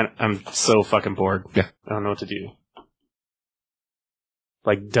like, I'm so fucking bored. Yeah. I don't know what to do.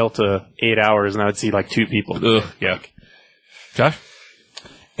 Like Delta, 8 hours, and I would see like 2 people. Ugh, yeah. Josh?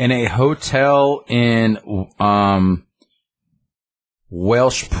 In a hotel in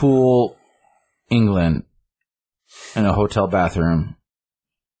Welshpool, England, in a hotel bathroom.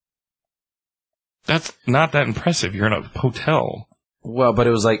 That's not that impressive. You're in a hotel. Well, but it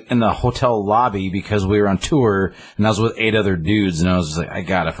was like in the hotel lobby because we were on tour, and I was with 8 other dudes, and I was just like, I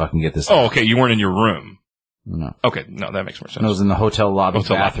gotta fucking get this. Oh, okay. You weren't in your room. No. Okay. No, that makes more sense. And I was in the hotel lobby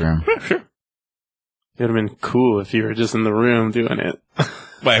bathroom. Yeah, sure. It would have been cool if you were just in the room doing it.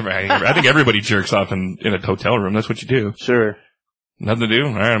 Well, I think everybody jerks off in a hotel room. That's what you do. Sure. Nothing to do?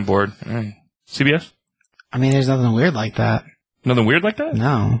 All right, I'm bored. All right. CBS? I mean, there's nothing weird like that. Nothing weird like that?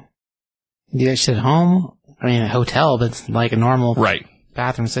 No. You do that shit at home? I mean, a hotel, but it's like a normal right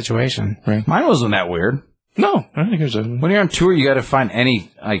bathroom situation. Right. Mine wasn't that weird. No, I don't think there's a... When you're on tour, you got to find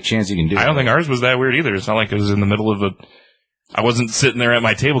any chance you can do it. I don't think ours was that weird either. It's not like it was in the middle of a... I wasn't sitting there at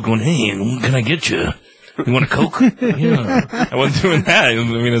my table going, hey, what can I get you? You want a Coke? Yeah. I wasn't doing that. I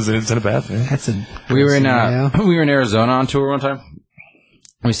mean, it's in a bathroom. We were in Arizona on tour one time.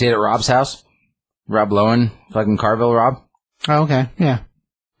 We stayed at Rob's house. Rob Lowen, fucking Carville Rob. Oh, okay. Yeah.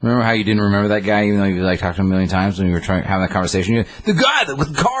 Remember how you didn't remember that guy, even though you talked to him a million times when you were having that conversation? The guy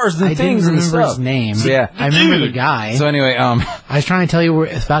with cars and things and stuff. I didn't remember his name. So, yeah. I remember the guy. So anyway, I was trying to tell you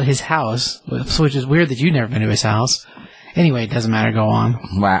about his house, which is weird that you've never been to his house. Anyway, it doesn't matter. Go on.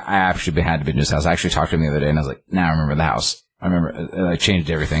 Well, I actually had to be to his house. I actually talked to him the other day, and I was like, now I remember the house. I remember, I changed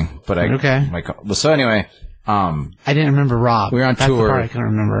everything. But okay. So anyway, I didn't remember Rob. We were on That's tour. The part I couldn't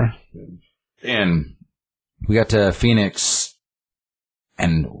remember. And we got to Phoenix.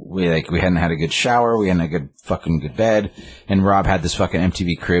 And we hadn't had a good shower, we hadn't had a good bed, and Rob had this fucking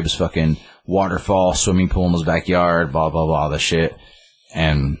MTV Cribs fucking waterfall, swimming pool in his backyard, blah, blah, blah, the shit.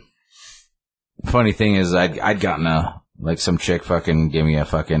 And funny thing is, I'd gotten some chick fucking give me a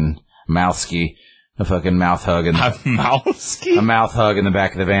fucking mouth ski a fucking mouth hug and A mouse? a mouth hug in the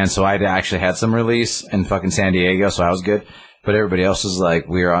back of the van. So I actually had some release in fucking San Diego, so I was good. But everybody else was like,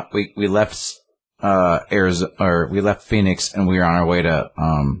 we left Arizona, or we left Phoenix, and we were on our way to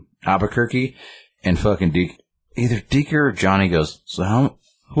Albuquerque, and fucking either Deaker or Johnny goes, so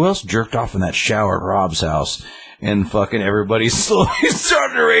who else jerked off in that shower at Rob's house? And fucking everybody slowly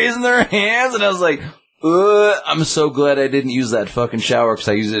started raising their hands, and I was like, I'm so glad I didn't use that fucking shower, because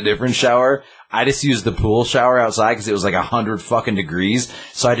I used a different shower. I just used the pool shower outside because it was like 100 fucking degrees.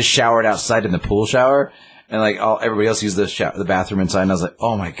 So I just showered outside in the pool shower, and like everybody else used the bathroom inside. And I was like,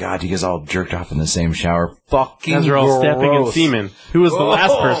 oh my god, you guys all jerked off in the same shower. Fucking Guys are all gross. stepping in semen. Who was the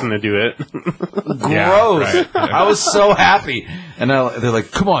last person to do it? Gross. Yeah, right. I was so happy. And they're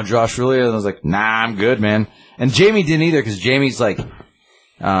like, come on, Josh, really? And I was like, nah, I'm good, man. And Jamie didn't either, because Jamie's like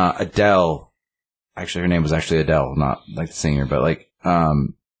Adele. Actually, her name was actually Adele, not like the singer, but like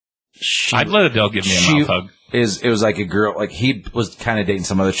I'd let Adele give me a mouth hug. It was like a girl, like he was kind of dating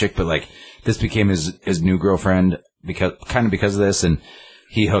some other chick, but like this became his new girlfriend because of this, and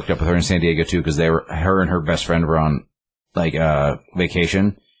he hooked up with her in San Diego too, because her and her best friend were on like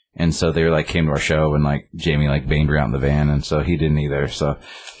vacation, and so they were like came to our show, and like Jamie like banged her out in the van, and so he didn't either. So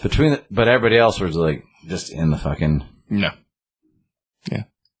but everybody else was like just in the fucking No. Yeah.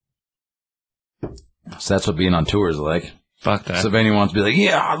 So that's what being on tour is like. Fuck that. So if anyone wants to be like,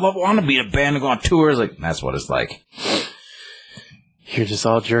 yeah, I want to be in a band and go on tours, like that's what it's like. You're just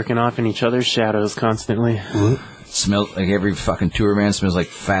all jerking off in each other's shadows constantly. Smells like every fucking tour man smells like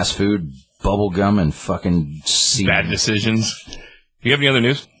fast food, bubble gum, and fucking seed. Bad decisions. You have any other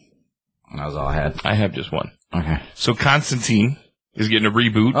news? That was all I had. I have just one. Okay. So Constantine is getting a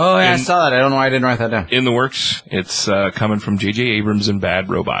reboot. Oh, yeah, I saw that. I don't know why I didn't write that down. In the works. It's coming from J.J. Abrams and Bad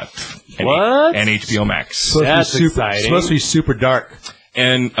Robot. What? And HBO Max. That's exciting. Supposed to be super dark.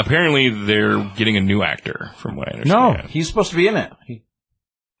 And apparently they're getting a new actor, from what I No, understand. he's supposed to be in it.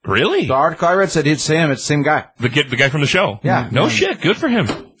 Really? The article I read said it's him. It's the same guy. The guy from the show? Yeah. No shit. Good for him.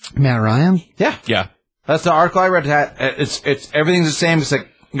 Matt Ryan? Yeah. Yeah. That's the article I read. It's everything's the same. It's like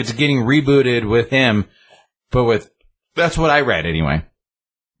it's getting rebooted with him, but that's what I read anyway.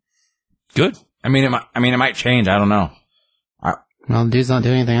 Good. I mean, it might change. I don't know. Well, the dude's not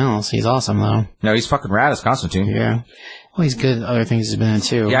doing anything else. He's awesome, though. No, he's fucking rad as Constantine. Yeah. Well, he's good at other things he's been in,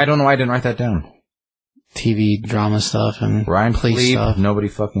 too. Yeah, I don't know why I didn't write that down. TV drama stuff and Ryan police Fleet, stuff. nobody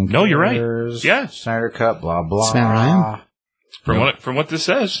fucking cares. No, you're right. Yeah. Snyder Cut, blah, blah. It's Matt Ryan? From what this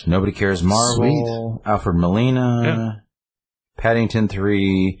says. Nobody cares. Marvel, Alfred Molina, Paddington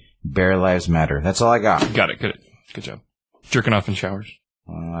 3, Bear Lives Matter. That's all I got. Got it. Good job. Jerking off in showers.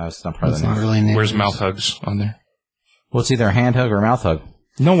 That's not part That's of the not news. really news. Where's mouth hugs on there? Well, it's either a hand hug or a mouth hug.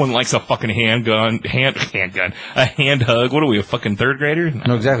 No one likes a fucking handgun. A hand hug. What are we, a fucking third grader?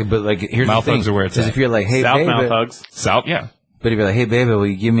 No, exactly. But like, here's Mouth the thing. hugs are where it's is at. if you're like, hey, South baby, mouth hugs. South, yeah. but if you're like, hey, baby, will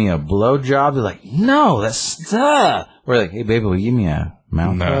you give me a blow job? They're like, no, that's duh. We're like, hey, baby, will you give me a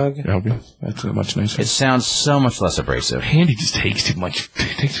mouth hug? That's much nicer. It sounds so much less abrasive. Handy just takes too much.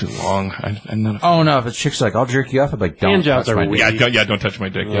 It takes too long. I'm not. Oh no, if a chick's like, I'll jerk you off, I'm like, don't Hand jobs touch are my weird. dick. Yeah, don't touch my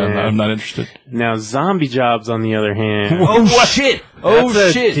dick. Yeah, Yeah. I'm not interested. Now, zombie jobs, on the other hand. Oh shit! That's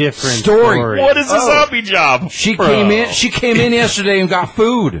a shit! different story. story. What is a zombie job? She came in yesterday and got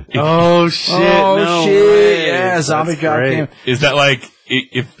food. Oh, shit. Oh no shit! way. Yeah, zombie That's job great. came. Is that like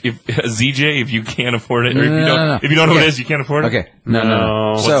if a ZJ, if you can't afford it, or No. if you don't know what Okay. it is, you can't afford it? Okay,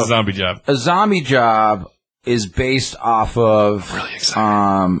 no. What's So a zombie job? a zombie job is based off of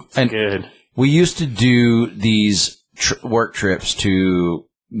and Good. we used to do these work trips to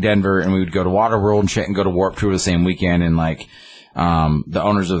Denver, and we would go to Waterworld and shit, and go to Warped Tour the same weekend, and like the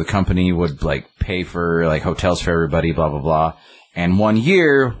owners of the company would like pay for like hotels for everybody, blah blah blah. And one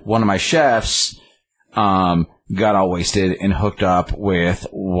year, one of my chefs got all wasted and hooked up with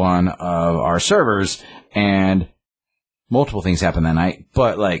one of our servers, and multiple things happened that night.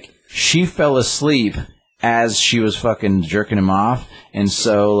 But like, she fell asleep as she was fucking jerking him off, and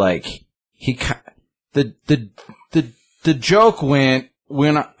so like the joke went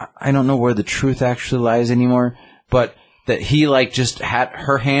when I don't know where the truth actually lies anymore, but that he like just had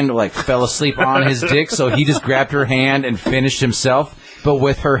her hand like fell asleep on his dick, so he just grabbed her hand and finished himself, but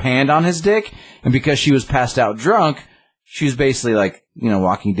with her hand on his dick. And because she was passed out drunk, she was basically like,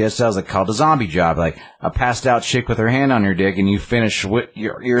 Walking Dead style, like called a zombie job, like a passed out chick with her hand on your dick, and you finish with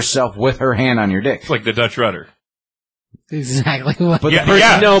yourself with her hand on your dick. It's like the Dutch rudder. Exactly what. But Yeah, the person,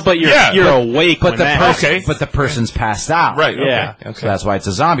 yeah. No, but you're awake but when the that person, Okay. but the person's passed out. Right. Yeah. Okay. So that's why it's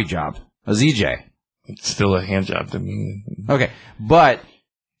a zombie job, a ZJ. It's still a hand job to me. Okay, but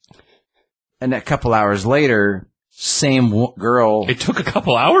and a couple hours later, same girl. It took a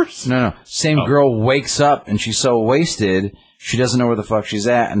couple hours? No. Same girl wakes up and she's so wasted, she doesn't know where the fuck she's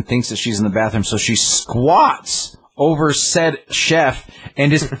at and thinks that she's in the bathroom. So she squats over said chef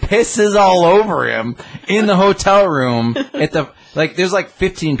and just pisses all over him in the hotel room there's like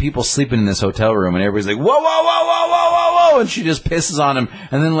 15 people sleeping in this hotel room and everybody's like, whoa, whoa, whoa, whoa, whoa, whoa, whoa. And she just pisses on him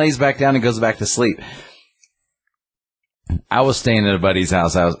and then lays back down and goes back to sleep. I was staying at a buddy's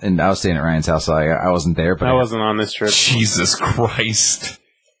house. I was staying at Ryan's house, so I wasn't there. But I wasn't on this trip. Jesus Christ.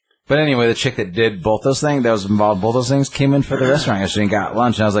 But anyway, the chick that did both those things, that was involved in both those things, came in for the restaurant yesterday and got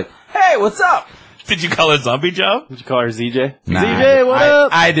lunch. And I was like, hey, what's up? Did you call it zombie job? Did you call her ZJ? Nah, ZJ, what up?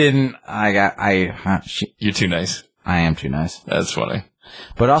 I didn't. You're too nice. I am too nice. That's funny.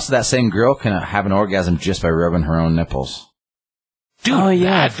 But also, that same girl can have an orgasm just by rubbing her own nipples. Dude, oh,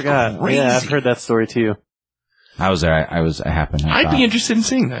 yeah, I that's forgot. crazy. Yeah, I've heard that story, too. I was there. It happened. I'd be interested in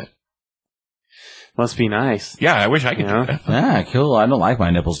seeing that. Must be nice. Yeah, I wish I could do that. Yeah, cool. I don't like my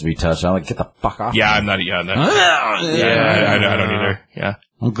nipples to be touched. I like, get the fuck off. Yeah, I'm not. Yeah, no. Yeah, I don't either. Yeah.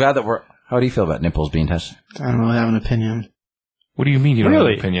 I'm glad that how do you feel about nipples being touched? I don't really have an opinion. What do you mean you don't have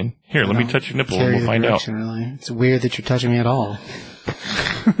Really? an opinion? Here, let me touch your nipple and Carry we'll the find out. direction, really. It's weird that you're touching me at all.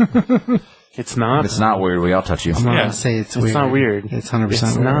 It's not. It's not weird. We all touch you. I'm not Yeah. going to say it's weird. It's not weird. It's 100%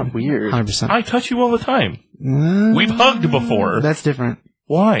 It's weird. not weird. 100%. I touch you all the time. We've hugged before. That's different.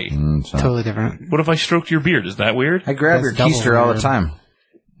 Why? So. Totally different. What if I stroked your beard? Is that weird? I grab That's your keister all the double time.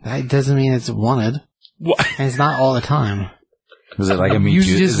 That doesn't mean it's wanted. What? And it's not all the time. Is it like a Me Too?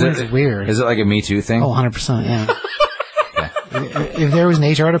 Usually just when it's weird. Is it like a Me Too thing? Oh, 100%, yeah. If there was an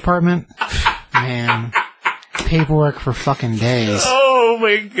HR department, man, paperwork for fucking days. Oh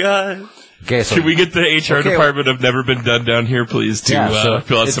my god. Okay, so Should we get the HR department of Never Been Done down here, please, to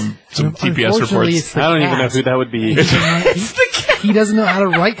fill out some TPS Unfortunately, reports? it's the I don't even know cat. who that would be. He doesn't know how to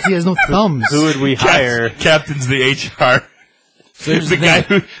write because he has no thumbs. Who would we hire? Captain's the HR. here's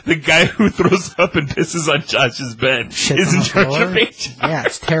the the guy who throws up and pisses on Josh's bed Shits is on in the charge floor. of HR. Yeah,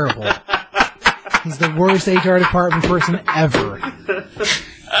 it's terrible. He's the worst HR department person ever.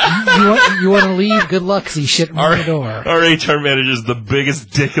 You want to leave? Good luck, because he shit right the door. Our HR manager is the biggest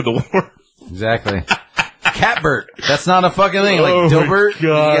dick in the world. Exactly. Catbert. That's not a fucking thing. Like Oh my Dilbert.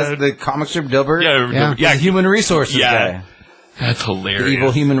 God. You guys, the comic strip Dilbert. Yeah. The human resources Yeah. guy. That's The hilarious.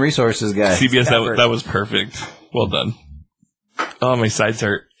 evil human resources guy. CBS, Catbert. that was perfect. Well done. Oh, my sides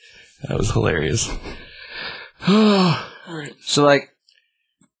hurt. That was hilarious. So, like,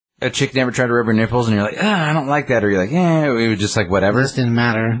 a chick never tried to rub her nipples, and you're like, I don't like that, or you're like, it was just like whatever. This didn't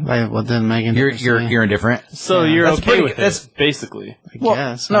matter. Like, what didn't make a difference to me. You're indifferent. So Yeah. you're That's okay pretty- with that's- it, basically. I Well,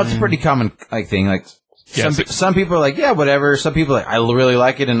 guess. no, I it's a mean, pretty common like thing. Like Yeah, some people are like, yeah, whatever. Some people are like, I really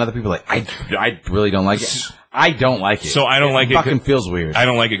like it, and other people are like, I really don't like it. I don't like it. So I don't like it. Fucking feels weird. I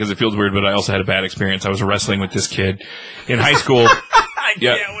don't like it because it feels weird, but I also had a bad experience. I was wrestling with this kid in high school. I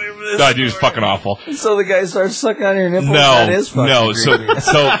Yeah. can't wait for this. No, dude, it's fucking awful. So the guy starts sucking on your nipples. No, That is fucking no. creepy.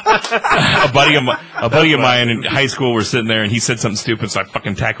 So a buddy of mine in high school, we're sitting there, and he said something stupid, so I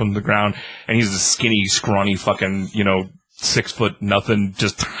fucking tackled him to the ground, and he's a skinny, scrawny, fucking 6 foot nothing,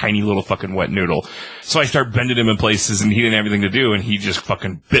 just tiny little fucking wet noodle. So I start bending him in places, and he didn't have anything to do, and he just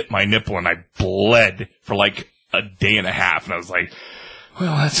fucking bit my nipple, and I bled for like a day and a half, and I was like,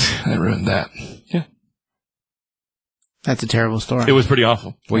 well, that ruined that. Yeah, That's a terrible story. it was pretty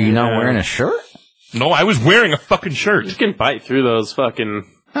awful. Were you not wearing a shirt? No, I was wearing a fucking You shirt. can bite through those fucking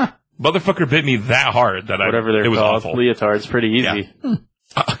Motherfucker bit me that hard that whatever they're it was called. awful. Leotards, pretty easy. Yeah.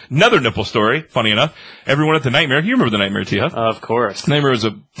 Another nipple story, funny enough. Everyone at the Nightmare, you remember the Nightmare, TF? Of course. Nightmare was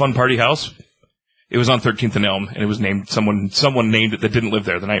a fun party house. It was on 13th and Elm, and it was named, someone named it that didn't live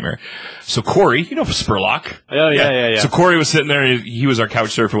there, the Nightmare. So Corey, Spurlock. Oh, yeah. So Corey was sitting there, he was our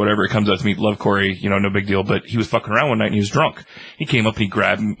couch surfer, whatever. It comes up to me, love Corey, no big deal, but he was fucking around one night and he was drunk. He came up and he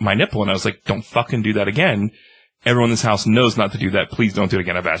grabbed my nipple, and I was like, don't fucking do that again. Everyone in this house knows not to do that. Please don't do it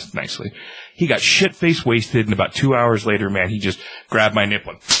again. I've asked nicely. He got shit-faced wasted, and about 2 hours later, man, he just grabbed my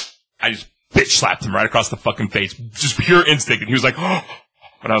nipple. I just bitch slapped him right across the fucking face. Just pure instinct. And he was like, oh.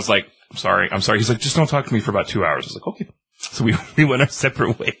 And I was like, I'm sorry. He's like, just don't talk to me for about 2 hours. I was like, okay. So we went our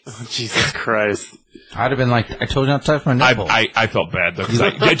separate ways. Jesus Christ. I'd have been like, I told you not to touch my nipple. I felt bad, though,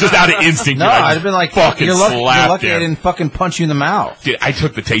 because just out of instinct. No, I'd have been like, fucking you're lucky slapped I him. didn't fucking punch you in the mouth. Dude, I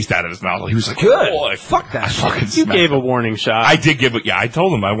took the taste out of his mouth. He was like, Good. oh, Fuck that shit. fucking You smacked gave a him. warning shot. I did give it. Yeah, I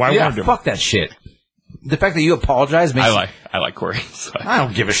told him. I Yeah, warned him. fuck that shit. The fact that you apologize makes I like Corey. So I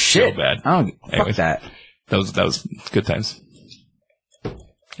don't give a shit. So bad. I don't. Anyways. Fuck that. That was good times.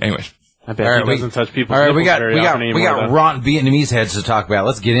 Anyways. I bet All right, he doesn't touch people's All right, we nipples got very often anymore, though. rotten Vietnamese heads to talk about.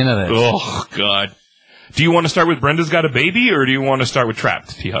 Let's get into this. Oh, God. Do you want to start with Brenda's Got a Baby, or do you want to start with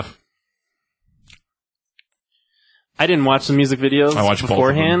Trapped, T-Huff? I didn't watch the music videos I watched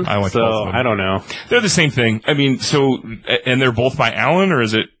beforehand, both of them. I watched so both of them. I don't know. They're the same thing. I mean, and they're both by Alan, or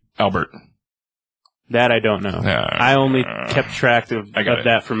is it Albert? That I don't know. I only kept track of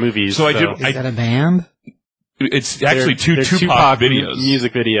that for movies. So I did. Is that a band? It's actually they're two Tupac videos.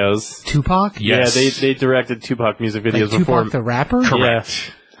 Music videos. Tupac? Yes. Yeah, they directed Tupac music videos Like before. Tupac the rapper?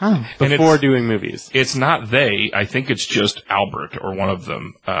 Correct. Oh. Before doing movies. It's not they. I think it's just Albert or one of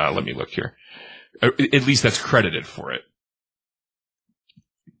them. Let me look here. At least that's credited for it.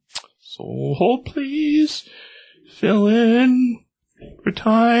 So hold please. Fill in for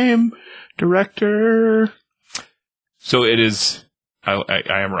time. Director. So it is. I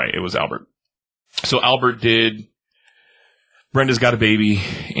am right. It was Albert. So Albert did Brenda's Got a Baby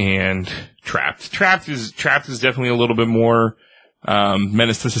and Trapped. Trapped is definitely a little bit more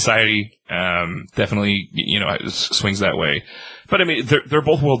menace to society. Definitely, it swings that way. But I mean, they're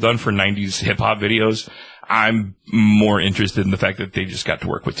both well done for 90s hip hop videos. I'm more interested in the fact that they just got to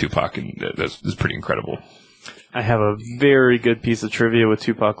work with Tupac, and that's pretty incredible. I have a very good piece of trivia with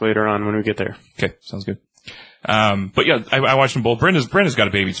Tupac later on when we get there. Okay, sounds good. But yeah, I watched them both. Brenda's Got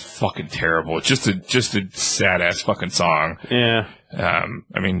a Baby's fucking terrible. It's just a sad ass fucking song. Yeah.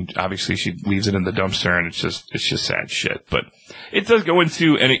 I mean, obviously she leaves it in the dumpster and it's just sad shit, but it does go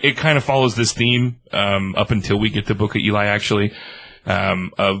into, and it kind of follows this theme, up until we get to Book of Eli actually,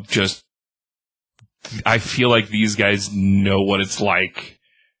 of just, I feel like these guys know what it's like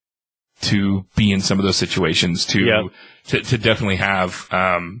to be in some of those situations, to definitely have,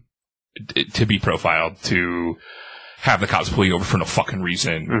 to be profiled, to have the cops pull you over for no fucking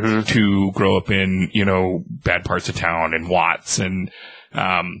reason, to grow up in, bad parts of town and Watts. And,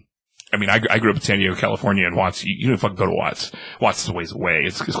 I mean, I grew up in San Diego, California, and Watts, you don't fucking go to Watts. Watts is a ways away.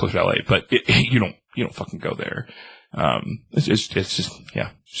 It's close to LA, but you don't fucking go there. It's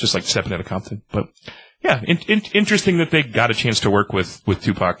just like stepping into Compton. But yeah, interesting that they got a chance to work with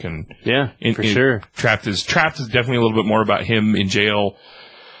Tupac, and for sure. Trapped is definitely a little bit more about him in jail.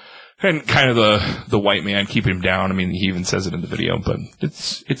 And kind of the white man keeping him down. I mean, he even says it in the video, but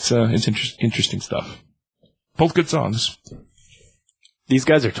it's interesting stuff. Both good songs. These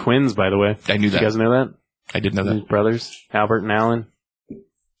guys are twins, by the way. I knew that. You guys know that? I did know that. These brothers, Albert and Alan.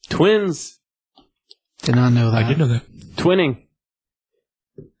 Twins. Did not know that. I did know that. Twinning.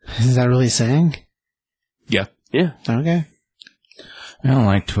 Is that really saying? Yeah. Yeah. Okay. I don't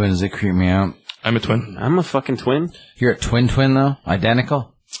like twins. They creep me out. I'm a twin. I'm a fucking twin. You're a twin though? Identical?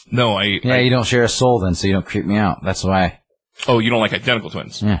 No, you don't share a soul then, so you don't creep me out. That's why. Oh, you don't like identical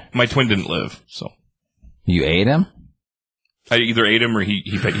twins? Yeah. My twin didn't live, so. You ate him? I either ate him or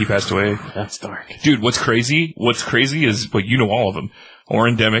he passed away. That's dark. Dude, what's crazy is, well, you know all of them.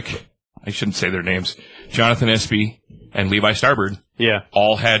 Oren Demick, I shouldn't say their names, Jonathan Espy, and Levi Starbird. Yeah.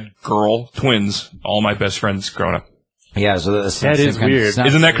 All had girl twins, all my best friends growing up. Yeah, so that is weird.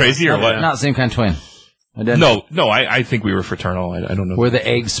 Isn't that crazy or what? Not the same kind of twin. No, I think we were fraternal. I don't know. Where the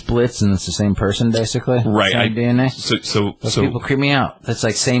egg splits and it's the same person, basically? Right. Same DNA? So people creep me out. That's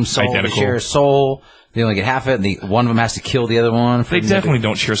like same soul. Identical. They share a soul. They only get half of it, and one of them has to kill the other one. They definitely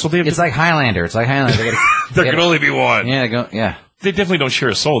don't share a soul. It's like Highlander. There can only be one. Yeah, They definitely don't share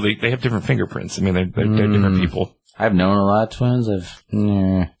a soul. They have different fingerprints. I mean, they're different people. I've known a lot of twins.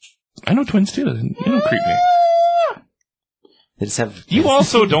 I know twins too. You don't creep me. They just have. You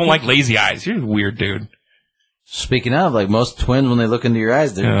also don't like lazy eyes. You're a weird dude. Speaking of, like most twins, when they look into your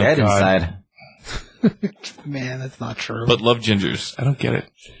eyes, they're dead inside. Man, that's not true. But love gingers. I don't get it.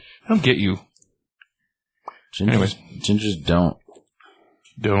 I don't get you. Gingers don't.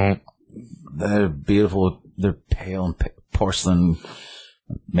 They're beautiful. They're pale and porcelain.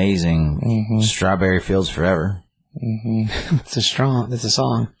 Amazing. Mm-hmm. Strawberry Fields Forever. Mm-hmm. It's a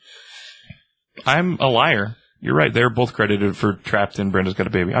song. I'm a liar. You're right. They're both credited for Trapped and Brenda's Got a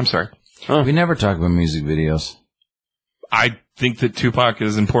Baby. I'm sorry. Oh. We never talk about music videos. I think that Tupac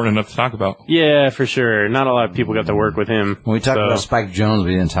is important enough to talk about. Yeah, for sure. Not a lot of people got to work with him. When we talked about Spike Jonze,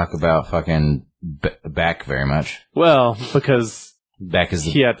 we didn't talk about fucking Beck very much. Well, because Beck is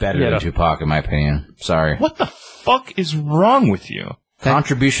better than Tupac, in my opinion. Sorry. What the fuck is wrong with you?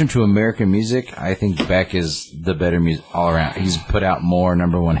 Contribution to American music, I think Beck is the better music all around. He's put out more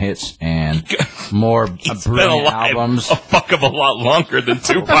 #1 hits and more brilliant albums. A fuck of a lot longer than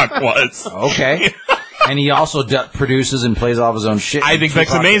Tupac was. Okay. And he also produces and plays all of his own shit. I think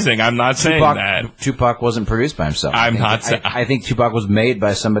Beck's amazing. I'm not saying that. Tupac wasn't produced by himself. I'm not saying. I think Tupac was made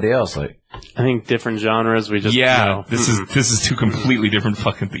by somebody else. Like, I think different genres. We just this is two completely different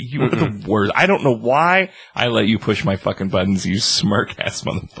fucking things. You are the worst. I don't know why I let you push my fucking buttons. You smirk ass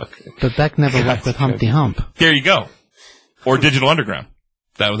motherfucker. But Beck never worked with Humpty Hump. There you go. Or Digital Underground.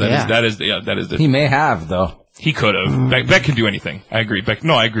 That is. He may have though. He could have. Beck can do anything. I agree.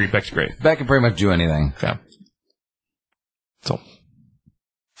 I agree. Beck's great. Beck can pretty much do anything. Yeah. So,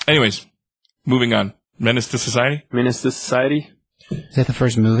 anyways, moving on. Menace to Society? Menace to Society? Is that the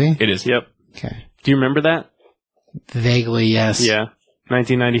first movie? It is. Yep. Okay. Do you remember that? Vaguely, yes. Yeah.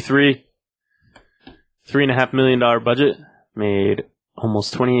 1993. $3.5 million budget. Made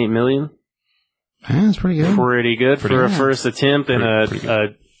almost $28 million. Yeah, that's pretty good. Pretty good for a first attempt and Pretty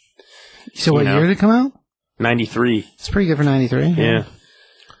a So what year did it come out? 93. It's pretty good for 93. Yeah.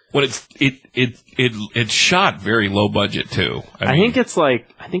 Well, it's shot very low budget too. I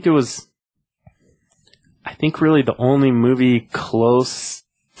think really the only movie close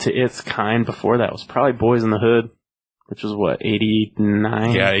to its kind before that was probably Boys in the Hood, which was what,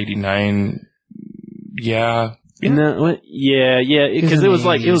 89? Yeah, 89. Yeah. Because it was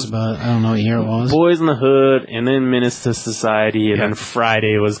but I don't know what year it was. Boys in the Hood, and then Menace to Society, and then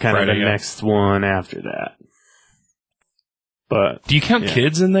Friday was kind of the Friday, next one after that. But Do you count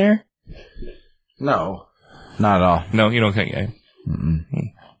kids in there? No. Not at all. No, you don't count. Yeah.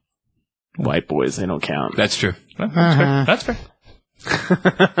 white boys, they don't count. That's true. No, that's fair.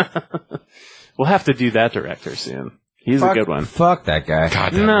 We'll have to do that director soon. He's a good one. Fuck that guy.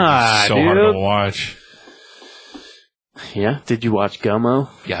 God, that was so hard to watch. Yeah. Did you watch Gummo?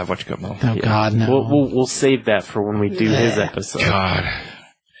 Yeah, I've watched Gummo. Oh, Yeah. God, no. We'll save that for when we do his episode. God.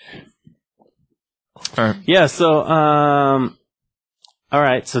 All right. Yeah. So all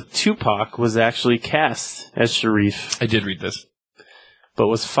right. So Tupac was actually cast as Sharif, I did read this. but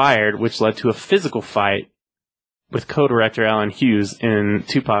was fired, which led to a physical fight with co-director Alan Hughes, and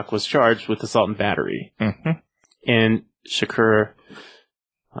Tupac was charged with assault and battery. Mm-hmm. And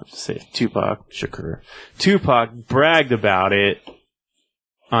I'll just say Tupac bragged about it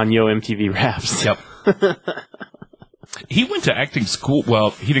on Yo MTV Raps. Yep. He went to acting school. Well,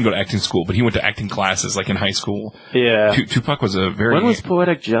 he didn't go to acting school, but he went to acting classes, like in high school. Yeah. Tupac was a very... When was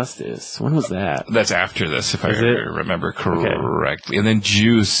Poetic Justice? When was that? That's after this, if I Is it? remember correctly. And then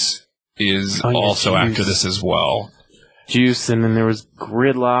Juice is also Juice. after this as well. Juice, and then there was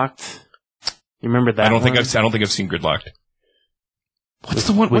Gridlocked. You remember that? I don't think one? I've seen Gridlocked. What's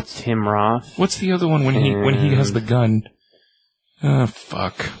the one? With Tim Roth? What's the other one when he has the gun? Oh,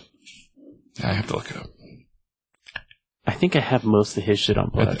 fuck. I have to look it up. I think I have most of his shit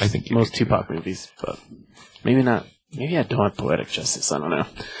on Plex. I think you most do. Tupac movies, but maybe not. Maybe I don't have Poetic Justice. I don't know.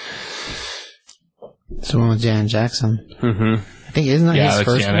 It's the one with Janet Jackson. Mm-hmm. I think, isn't that his that's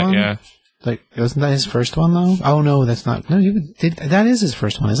first Janet, one? yeah. Like, wasn't that his first one, though? Oh, no, that's not. No, that is his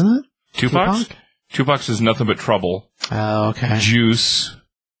first one, isn't it? Tupac's? Tupac's is Nothing But Trouble. Oh, okay. Juice.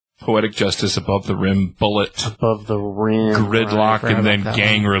 Poetic Justice, Above the Rim, Bullet, Above the Rim. Gridlock, Right, and then about that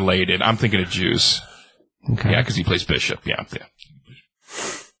Gang Related. I'm thinking of Juice. Okay. Yeah, because he plays Bishop. Yeah.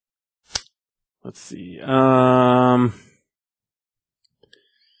 Let's see.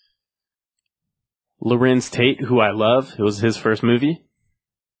 Lorenz Tate, who I love. It was his first movie.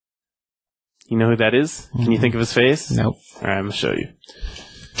 You know who that is? Can you think of his face? Nope. All right, I'm going to show you.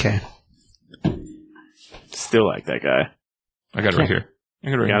 Okay. Still like that guy. I got it right here.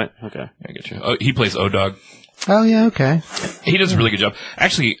 Got it? Okay. I get you. Oh, he plays O-Dog. Oh, yeah, okay. He does a really good job.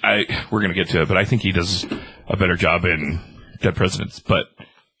 Actually, we're going to get to it, but I think he does a better job in Dead Presidents. But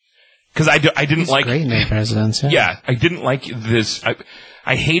because I didn't like Great Dead Presidents, yeah. Yeah, I didn't like this.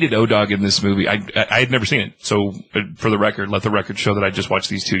 I hated O-Dog in this movie. I had never seen it. So for the record, let the record show that I just watched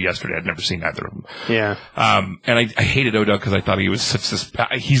these two yesterday. I'd never seen either of them. Yeah. And I hated O-Dog because I thought he was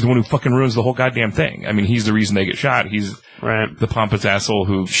he's the one who fucking ruins the whole goddamn thing. I mean, he's the reason they get shot. He's Right. the pompous asshole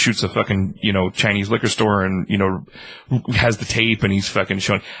who shoots a fucking, Chinese liquor store and, has the tape and he's fucking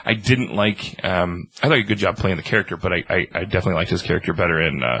showing. I didn't like, I thought he did a good job playing the character, but I definitely liked his character better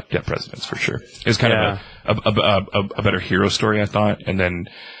in, Dead Presidents for sure. It was kind of a better hero story, I thought. And then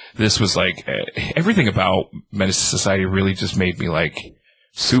this was like, everything about Menace to Society really just made me like,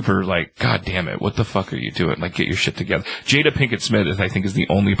 super like, God damn it, what the fuck are you doing? Like, get your shit together. Jada Pinkett Smith, I think, is the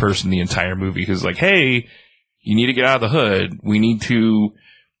only person in the entire movie who's like, hey, you need to get out of the hood. We need to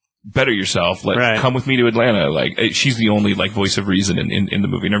better yourself. Come with me to Atlanta. Like, she's the only like voice of reason in the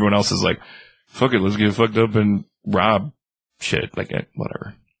movie, and everyone else is like, fuck it, let's get fucked up and rob shit. Like,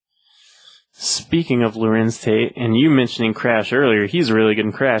 whatever. Speaking of Lorenz Tate, and you mentioning Crash earlier, he's really good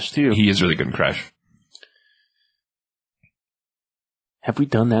in Crash too. He is really good in Crash. Have we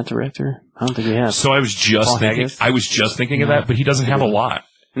done that director? I don't think we have. So I was just thinking of that, but he doesn't have a lot.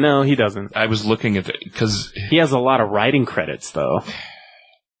 No, he doesn't. I was looking at it because He has a lot of writing credits, though.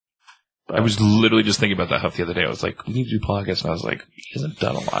 I was literally just thinking about that Huff the other day. I was like, we need to do podcasts, and I was like, he hasn't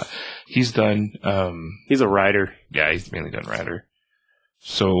done a lot. He's done, He's a writer. yeah, he's mainly done writer.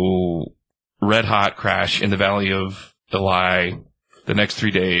 So, Red Hot crash in the Valley of Eli, The Next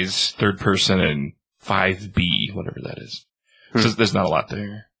 3 Days, Third Person, and 5B, whatever that is. So there's not a lot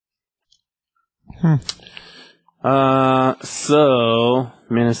there. So,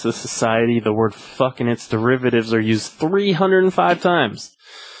 Menace to Society, the word fuck and its derivatives are used 305 times.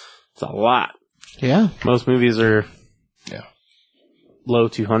 It's a lot. Yeah. Most movies are Yeah. low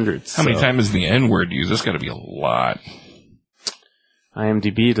 200s. How many times is the N-word used? That's got to be a lot.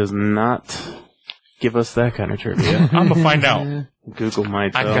 IMDb does not give us that kind of trivia. I'm going to find out. Google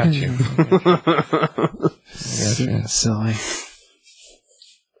might, I though. got you. Silly.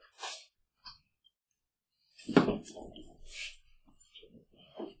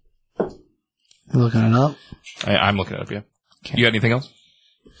 You looking it up? I'm looking it up, yeah. Okay. You got anything else?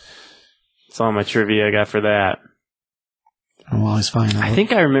 That's all my trivia I got for that. I'm always fine. I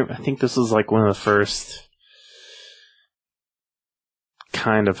think this was like one of the first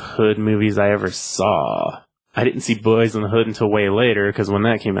kind of hood movies I ever saw. I didn't see Boys in the Hood until way later, because when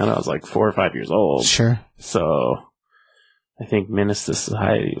that came out, I was like 4 or 5 years old. Sure. So, I think Menace to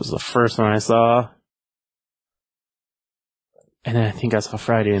Society was the first one I saw. And then I think I saw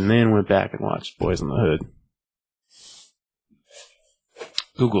Friday, and then went back and watched Boys in the Hood.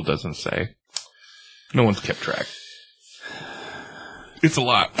 Google doesn't say. No one's kept track. It's a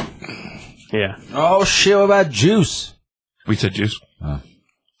lot. Yeah. Oh, shit, what about Juice? We said Juice. Oh.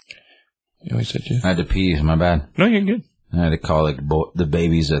 Yeah, we said Juice. I had to pee. My bad. No, you're good. I had to call the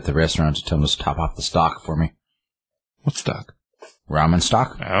babies at the restaurant to tell them to top off the stock for me. What stock? Ramen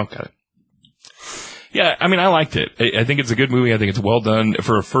stock. Oh, got it. Yeah, I mean, I liked it. I think it's a good movie. I think it's well done.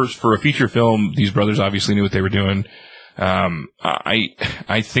 For a feature film, these brothers obviously knew what they were doing.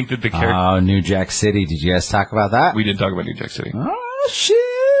 I think that the character... Oh, New Jack City. Did you guys talk about that? We didn't talk about New Jack City. Oh, shit.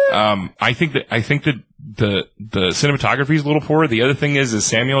 I think that the cinematography is a little poor. The other thing is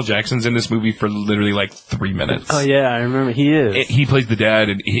Samuel Jackson's in this movie for literally like 3 minutes. Oh, yeah, I remember. He is. He plays the dad,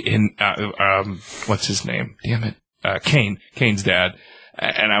 and what's his name? Damn it. Kane's dad.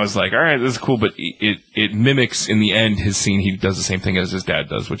 And I was like, all right, this is cool, but it mimics in the end his scene. He does the same thing as his dad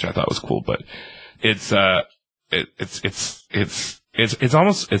does, which I thought was cool, but it's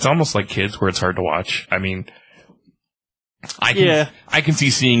almost like Kids, where it's hard to watch. I mean, I can see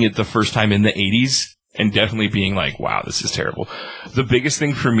seeing it the first time in the 80s and definitely being like, wow, this is terrible. The biggest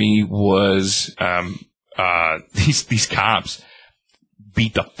thing for me was, these cops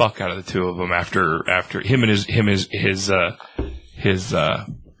beat the fuck out of the two of them after him and his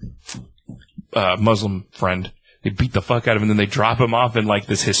Muslim friend. They beat the fuck out of him, and then they drop him off in like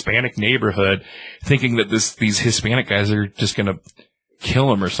this Hispanic neighborhood, thinking that these Hispanic guys are just gonna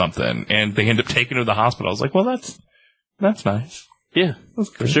kill him or something, and they end up taking him to the hospital. I was like, well, that's nice. Yeah, That's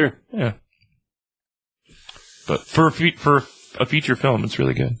good. for sure. Yeah. But for a feature film, it's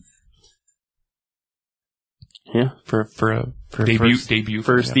really good. Yeah. For debut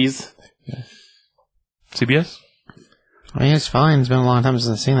firsties. Yeah. CBS? I mean, it's fine. It's been a long time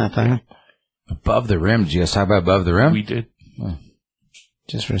since I've seen that thing. Above the Rim. Did you guys talk about Above the Rim? We did.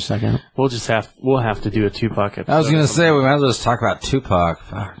 Just for a second. We'll have to do a Tupac episode. I was going to say, we might as well just talk about Tupac.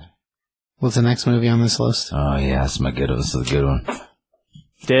 Fuck. What's the next movie on this list? Oh, yeah, this is my good one. This is a good one.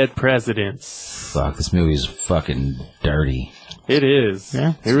 Dead Presidents. Fuck, this movie is fucking dirty. It is.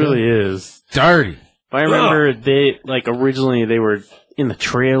 Yeah, it really is. Dirty. I remember originally they were in the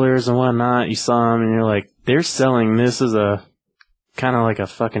trailers and whatnot. You saw them and you're like, they're selling this as a kind of like a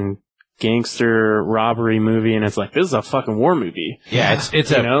fucking gangster robbery movie, and it's like, this is a fucking war movie. Yeah, it's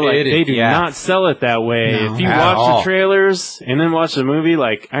they do not sell it that way. No. If you At watch all. the trailers and then watch the movie,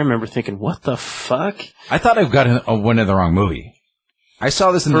 like, I remember thinking, what the fuck? I thought I went in the wrong movie. I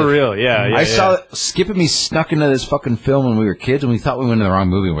saw this in For real, yeah. I saw Skip and me snuck into this fucking film when we were kids, and we thought we went in the wrong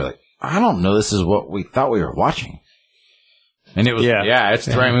movie, and we're like, I don't know, this is what we thought we were watching. And it was, it's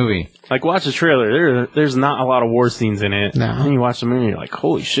the right movie. Like, watch the trailer. There's not a lot of war scenes in it. No. And then you watch the movie, and you're like,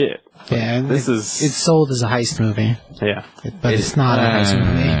 holy shit. Yeah, it's sold as a heist movie, Yeah. but it's not a heist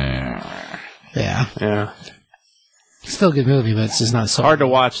movie. Yeah, Yeah. still a good movie, but it's just not sold. Hard to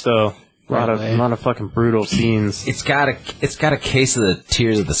watch, though. A lot Right. of fucking brutal scenes. It's got a case of the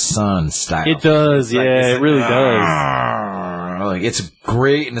Tears of the Sun style. It does, yeah. It really does. Like, it's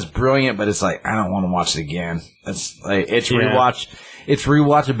great and it's brilliant, but it's like, I don't want to watch it again. It's like, its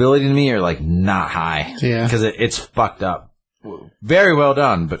rewatchability to me are like not high. Yeah. Because it's fucked up. Very well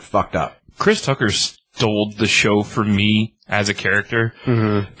done, but fucked up. Chris Tucker stole the show for me as a character.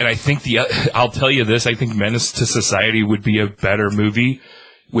 Mm-hmm. And I think I'll tell you this, I think Menace to Society would be a better movie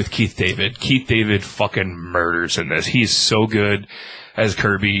with Keith David. Keith David fucking murders in this. He's so good. as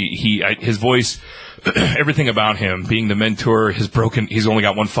Kirby. His voice, everything about him, being the mentor, he's only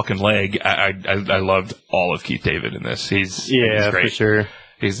got one fucking leg. I loved all of Keith David in this. He's great. For sure.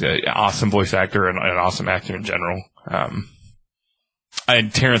 He's an awesome voice actor and an awesome actor in general.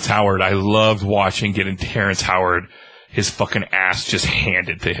 And Terrence Howard, I loved getting Terrence Howard, his fucking ass just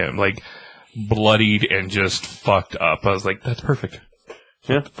handed to him, like bloodied and just fucked up. I was like, that's perfect.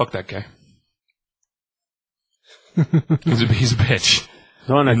 Yeah. Fuck that guy. He's a bitch.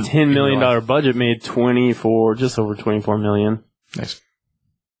 So on a $10 million budget, made just over $24 million. Nice.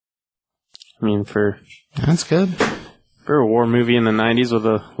 I mean, That's good. for a war movie in the 90s with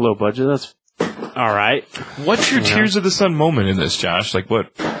a low budget, that's all right. What's your Tears of the Sun moment in this, Josh? Like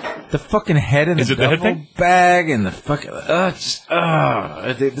what? The fucking head in Is the it the head duffel thing? bag and the fucking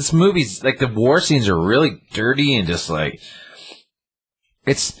this movie's like the war scenes are really dirty and just like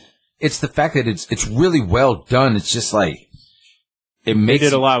it's the fact that it's really well done. It's just like it They makes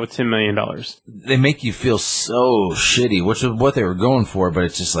did a lot with $10 million. they make you feel so shitty, which is what they were going for. But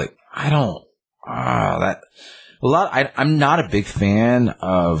it's just like I'm not a big fan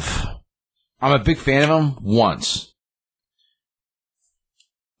of. I'm a big fan of them once.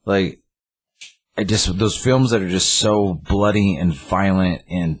 Like, those films that are just so bloody and violent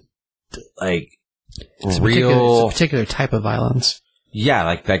and, like, It's a real. particular type of violence. Yeah,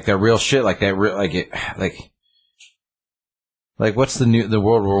 like that real shit, like that real, like what's the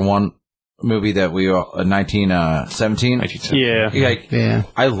World War I movie that we, 1917? Yeah. Yeah.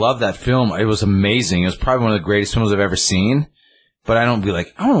 I love that film. It was amazing. It was probably one of the greatest films I've ever seen. But I don't be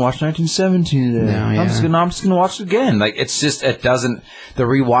like, I want to watch 1917 today. No, yeah. I'm just gonna watch it again. Like, it's just, it doesn't, the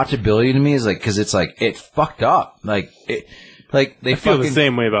rewatchability to me is like, cause it's like, it fucked up. Like, they I feel the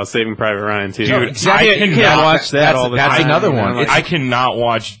same way about Saving Private Ryan, too. Dude, exactly. I cannot- You can't watch that all the time. That's another one. Like, I cannot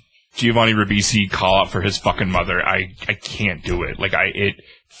watch Giovanni Ribisi call out for his fucking mother. I can't do it. Like it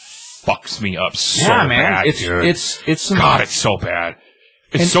fucks me up so bad. Dude. It's God, it's so bad.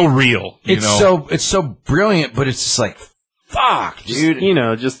 It's so real. It's so brilliant, but it's just like, fuck, dude.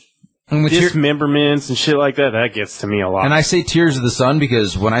 Just And with dismemberments and shit like that, that gets to me a lot. And I say Tears of the Sun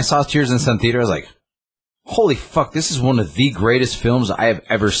because when I saw Tears in the Sun Theater, I was like, holy fuck, this is one of the greatest films I have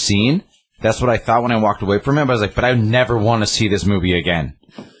ever seen. That's what I thought when I walked away from it. But I was like, but I never want to see this movie again.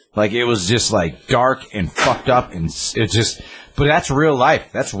 Like, it was just like dark and fucked up, and it's just. But that's real life.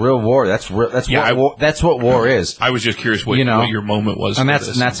 That's real war. That's what war is. I was just curious what your moment was. And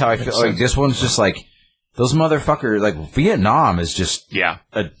that's how I feel. Like, this one's just like those motherfuckers. Like, Vietnam is just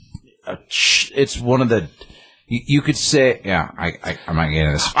it's one of the. You could say, I'm not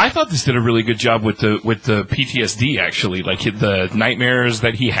getting this. I thought this did a really good job with the PTSD, actually. Like, the nightmares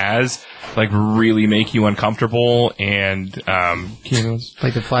that he has, like, really make you uncomfortable, and,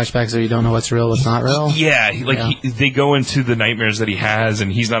 Like the flashbacks so you don't know what's real, what's not real? yeah, they go into the nightmares that he has,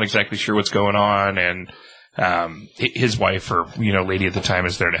 and he's not exactly sure what's going on, and, his wife or, lady at the time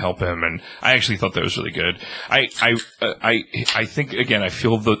is there to help him, and I actually thought that was really good. I think, again, I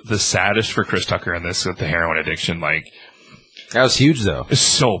feel the saddest for Chris Tucker in this with the heroin addiction, like. That was huge, though.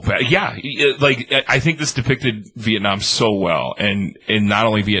 So bad. Yeah. Like, I think this depicted Vietnam so well, and not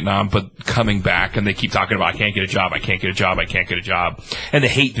only Vietnam, but coming back, and they keep talking about, I can't get a job, I can't get a job, I can't get a job. And the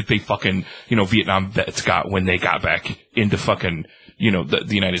hate that they fucking, Vietnam vets got when they got back into fucking, the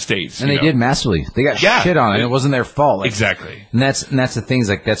United States. And they did massively. They got shit on it. It wasn't their fault. Like, exactly. And that's the things,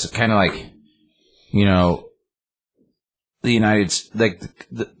 like, that's kind of like,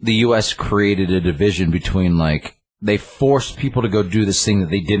 the U.S. created a division between, like, they forced people to go do this thing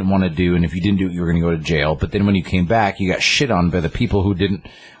that they didn't want to do, and if you didn't do it, you were going to go to jail. But then when you came back, you got shit on by the people who didn't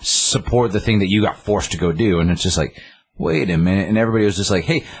support the thing that you got forced to go do. And it's just like, wait a minute. And everybody was just like,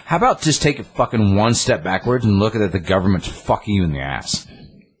 hey, how about just take it fucking one step backwards and look at that the government's fucking you in the ass.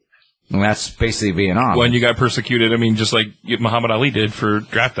 And that's basically Vietnam. When you got persecuted, I mean, just like Muhammad Ali did for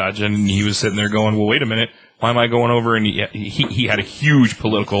draft dodge, and he was sitting there going, well, wait a minute, why am I going over? And he had a huge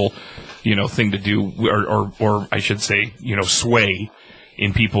political, thing to do, or I should say, sway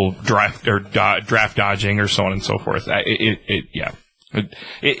in people draft dodging or so on and so forth. I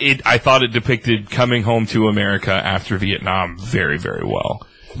thought it depicted coming home to America after Vietnam very, very well.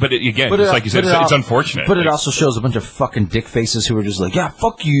 But like you said, it's unfortunate. But it also shows a bunch of fucking dick faces who were just like, yeah,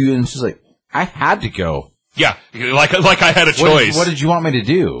 fuck you. And it's just like, I had to go. Yeah, like I had a choice. What did you want me to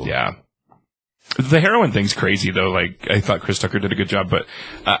do? Yeah. The heroin thing's crazy, though. Like, I thought Chris Tucker did a good job, but,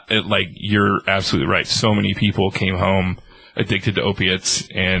 you're absolutely right. So many people came home addicted to opiates,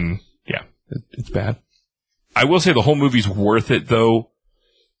 and, yeah, it's bad. I will say the whole movie's worth it, though.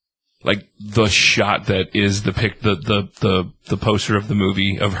 Like, the shot that is the poster of the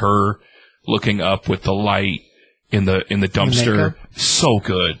movie of her looking up with the light in the dumpster. So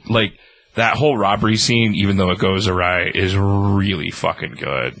good. Like, that whole robbery scene, even though it goes awry, is really fucking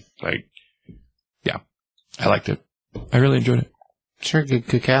good. Like, yeah. I liked it. I really enjoyed it. Sure,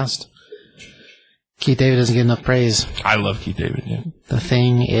 good cast. Keith David doesn't get enough praise. I love Keith David, yeah. The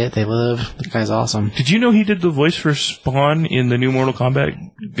Thing, They Live. The guy's awesome. Did you know he did the voice for Spawn in the new Mortal Kombat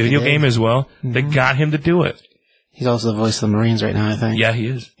video game as well? Mm-hmm. They got him to do it. He's also the voice of the Marines right now, I think. Yeah, he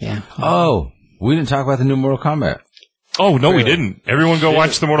is. Yeah. Oh, we didn't talk about the new Mortal Kombat. Oh, no, we didn't. Everyone go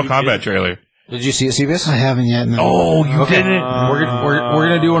watch the Mortal Kombat trailer. Did you see it, CBS? I haven't yet. No. Oh, you didn't? We're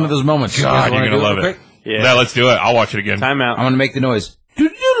gonna do one of those moments. God, you're gonna love it. Yeah, let's do it. I'll watch it again. Time out. I'm gonna make the noise.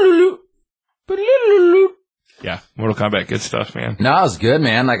 Yeah, Mortal Kombat, good stuff, man. No, it was good,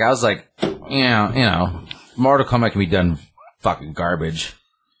 man. Like, I was like, Mortal Kombat can be done fucking garbage.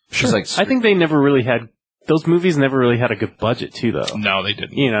 Sure. Like, I think they never really had, those movies never really had a good budget, too, though. No, they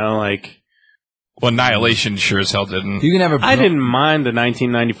didn't. You know, like... Well, Annihilation sure as hell didn't. You can have I didn't mind the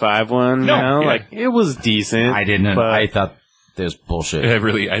 1995 one, No, you know? yeah. Like, it was decent. I didn't. But I thought it was bullshit. It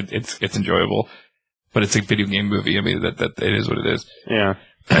really, it's enjoyable. But it's a video game movie. I mean, that it is what it is. Yeah.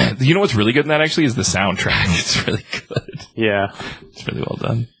 You know what's really good in that, actually, is the soundtrack. It's really good. Yeah. It's really well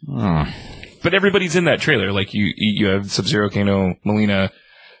done. But everybody's in that trailer. Like, you have Sub-Zero, Kano, Melina,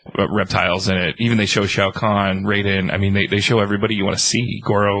 reptiles in it. Even they show Shao Kahn, Raiden. I mean, they show everybody you want to see.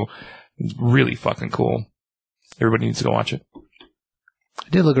 Goro. It's really fucking cool. Everybody needs to go watch it.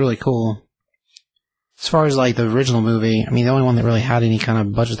 It did look really cool. As far as, like, the original movie, I mean, the only one that really had any kind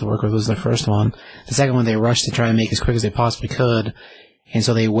of budget to work with was the first one. The second one, they rushed to try and make as quick as they possibly could. And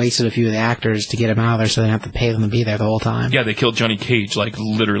so they wasted a few of the actors to get them out of there so they didn't have to pay them to be there the whole time. Yeah, they killed Johnny Cage, like,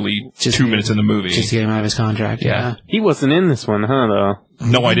 literally 2 minutes in the movie. Just to get him out of his contract, yeah. He wasn't in this one, huh, though?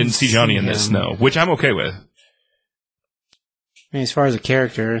 No, I didn't see Johnny in this, no. Which I'm okay with. I mean, as far as a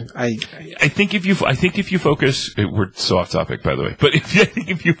character, I think if you focus, we're so off topic, by the way, but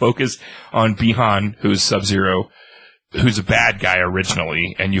if you focus on Bi-Han, who's Sub-Zero, who's a bad guy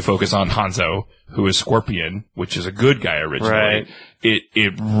originally, and you focus on Hanzo, who is Scorpion, which is a good guy originally, right.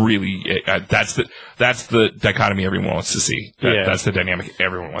 it really, that's the dichotomy everyone wants to see. That's the dynamic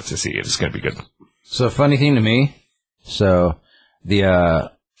everyone wants to see. It's going to be good. So, funny thing to me, the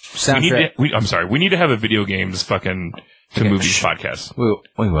soundtrack... We need to have a video games fucking to movies podcast.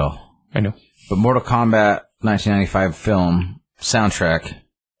 We will. I know. But Mortal Kombat 1995 film soundtrack.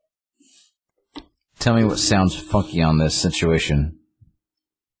 Tell me what sounds funky on this situation.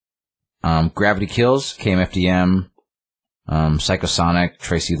 Gravity Kills, KMFDM, Psychosonic,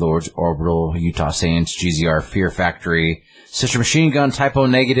 Tracy Lords, Orbital, Utah Saints, GZR, Fear Factory, Sister Machine Gun, Typo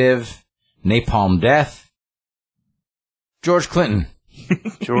Negative, Napalm Death, George Clinton.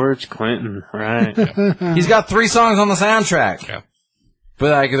 George Clinton, right. He's got 3 songs on the soundtrack. Yeah.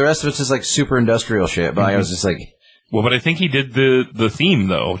 But like the rest of it's just like super industrial shit. But I was just like... Well, but I think he did the theme,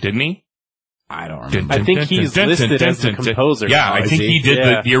 though, didn't he? I don't remember. I think he's listed as the composer. Yeah, I think he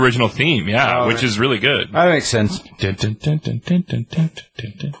did the original theme, which is really good. That makes sense. And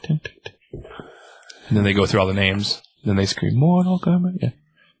then they go through all the names. Then they scream, Mortal Kombat. Yeah.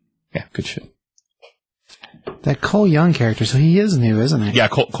 Yeah, good shit. That Cole Young character, so he is new, isn't he? Yeah,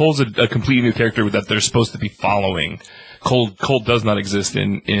 Cole's a completely new character that they're supposed to be following. Cole does not exist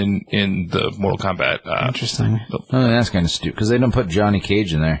in the Mortal Kombat. Interesting. Oh, that's kind of stupid, because they don't put Johnny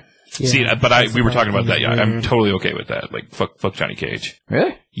Cage in there. Yeah, see, but we were talking about that. Yeah, I'm totally okay with that. Like, fuck Johnny Cage.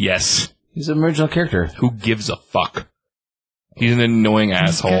 Really? Yes. He's an original character. Who gives a fuck? He's an annoying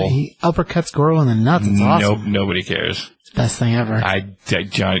asshole. He uppercuts Goro in the nuts. It's awesome. Nobody cares. It's the best thing ever.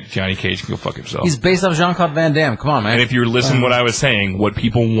 Johnny Cage can go fuck himself. He's based off Jean-Claude Van Damme. Come on, man. And if you're listening to what I was saying, what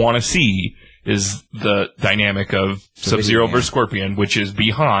people want to see is the dynamic of Sub-Zero versus Scorpion, which is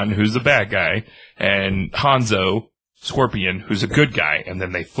Bi-Han, who's the bad guy, and Hanzo, Scorpion, who's a good guy, and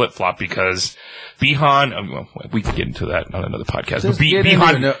then they flip-flop because Bi-Han, well, we can get into that on another podcast, but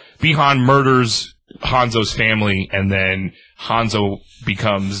Bi-Han murders Hanzo's family, and then Hanzo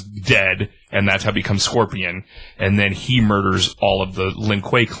becomes dead, and that's how he becomes Scorpion, and then he murders all of the Lin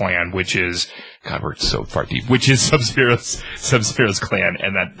Kuei clan, which is, God, we're so far deep, which is Sub-Zero's clan,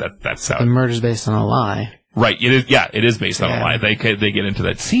 and that's how. The murder's based on a lie. Right, it is based on a lie. They get into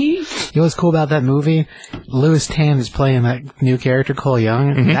that. See? You know what's cool about that movie? Louis Tan is playing that new character, Cole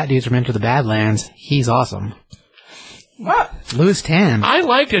Young. Mm-hmm. That dude's from Enter the Badlands. He's awesome. What? Louis Tan. I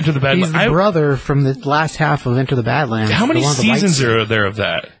liked Enter the Badlands. He's the brother from the last half of Enter the Badlands. How many seasons are there of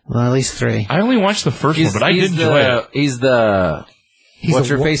that? Well, at least 3. I only watched the first one, but I did enjoy it. He's what's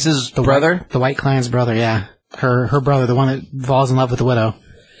her face's brother? The White Clan's brother, yeah. Her brother, the one that falls in love with the widow.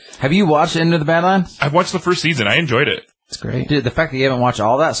 Have you watched Into the Badlands? I watched the first season. I enjoyed it. It's great. Dude, the fact that you haven't watched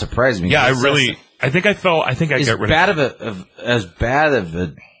all that surprised me. Yeah, I think I got rid of as bad of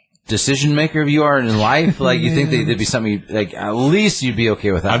a decision maker you are in life. Like, you think there'd be something like at least you'd be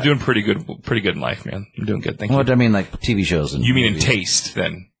okay with that. I'm doing pretty good in life, man. I'm doing good. Thank you. What do I mean, like TV shows? And You mean movies. in taste,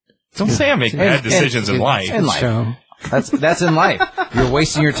 then? Don't say I make bad decisions in life. In life. Show. That's in life. You're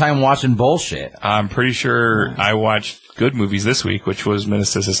wasting your time watching bullshit. I'm pretty sure I watched good movies this week, which was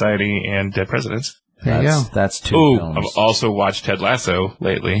Menace to Society and Dead Presidents. There you go. That's 2 Ooh, films. I've also watched Ted Lasso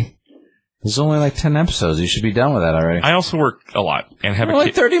lately. There's only like 10 episodes. You should be done with that already. I also work a lot and have a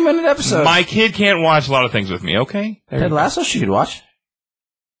Like kid. 30-minute episodes. My kid can't watch a lot of things with me, okay? Ted Lasso she could watch.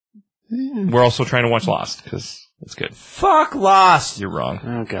 We're also trying to watch Lost, because it's good. Fuck Lost. You're wrong.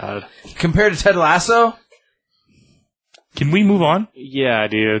 Oh God. Compared to Ted Lasso? Can we move on? Yeah,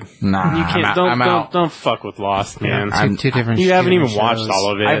 dude. Nah, You can't. I'm out. Don't fuck with Lost, man. Two different. You haven't even different watched shows.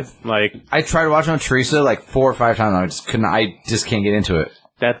 all of it. I tried watching with Teresa like 4 or 5 times. I just can't get into it.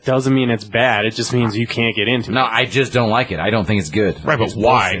 That doesn't mean it's bad. It just means you can't get into No, it. I just don't like it. I don't think it's good. Right, but It's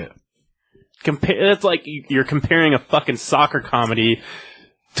why? bullshit. It's like you're comparing a fucking soccer comedy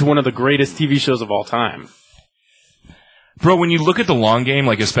to one of the greatest TV shows of all time. Bro, when you look at the long game,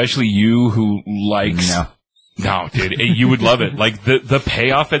 like especially you who likes... No, dude, you would love it. Like, the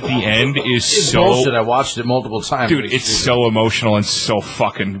payoff at the end is It's so... bullshit. I watched it multiple times. Dude, it's so emotional and so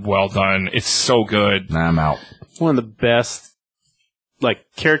fucking well done. It's so good. Nah, I'm out. One of the best, like,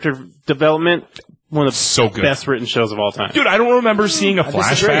 character development. One of the So good. best written shows of all time. Dude, I don't remember seeing a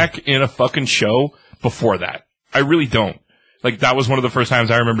disagree. flashback in a fucking show before that. I really don't. Like, that was one of the first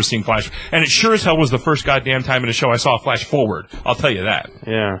times I remember seeing flash. And it sure as hell was the first goddamn time in a show I saw a flash forward. I'll tell you that.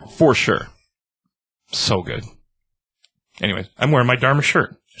 Yeah. For sure. So good. Anyways, I'm wearing my Dharma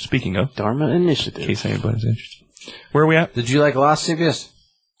shirt. Speaking of, Dharma in Initiative. case anybody's interested. Where are we at? Did you like Lost, CBS?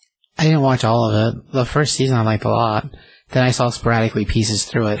 I didn't watch all of it. The first season I liked a lot. Then I saw sporadically pieces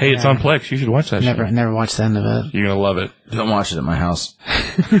through it. Hey, it's on Plex. You should watch that show. Never watched the end of it. You're gonna love it. Don't watch it at my house.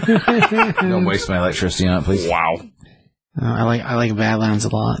 Don't waste my electricity on it, please. Wow. I like Badlands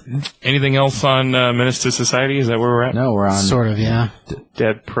a lot. Anything else on Menace to Society? Is that where we're at? No, we're on. Sort of, yeah.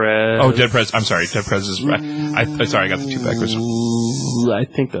 Dead Prez. Oh, Dead Prez. I'm sorry. Dead Prez is right. Sorry, I got the two backwards. I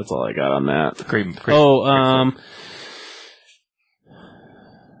think that's all I got on that. Great. Oh,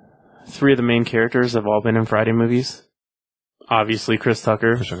 3 of the main characters have all been in Friday movies. Obviously, Chris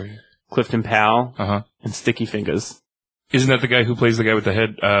Tucker, Clifton Powell, and Sticky Fingers. Isn't that the guy who plays the guy with the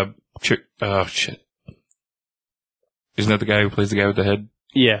head? Oh shit. Isn't that the guy who plays the guy with the head?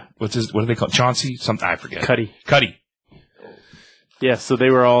 Yeah. What do they call it? Chauncey? Something, I forget. Cuddy. Yeah, so they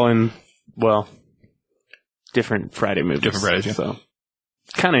were all in, well, different Friday movies. Different Fridays, yeah. So,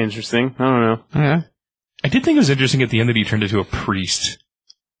 kind of interesting. I don't know. Yeah. I did think it was interesting at the end that he turned into a priest.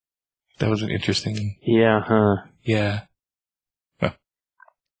 That was an interesting... Yeah, huh. Yeah. Well.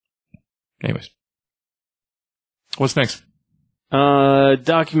 Anyways. What's next?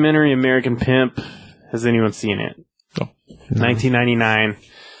 Documentary American Pimp. Has anyone seen it? No. 1999.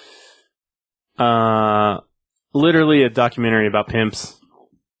 Literally a documentary about pimps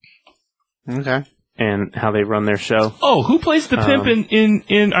Okay. and how they run their show. Oh, who plays the pimp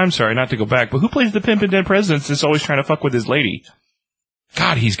in I'm sorry, not to go back, but who plays the pimp in Dead Presidents that's always trying to fuck with his lady?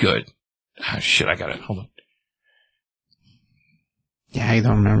 God, he's good. Ah, shit, I got it. Hold on. Yeah, I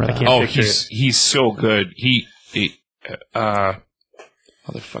don't remember that. can't Oh, picture he's so good.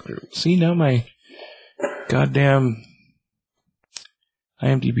 Motherfucker. See, now my goddamn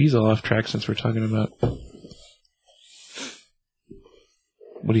IMDb's all off track since we're talking about...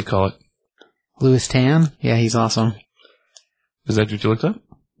 What do you call it? Louis Tan? Yeah, he's awesome. Is that what you looked up?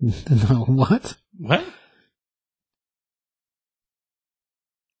 No, what? What?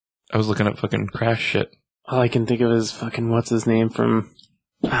 I was looking up fucking Crash shit. All I can think of is fucking what's his name from...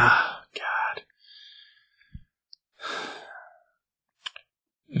 God.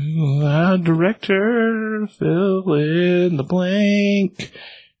 Director, fill in the blank.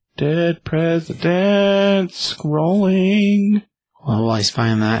 Dead President, scrolling. Well, while he's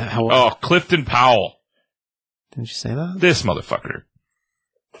finding that, Oh, Clifton Powell. didn't you say that? This motherfucker.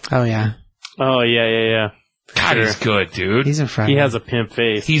 Oh, yeah. Oh, yeah. God, Sure. he's good, dude. He's in Friday. He has a pimp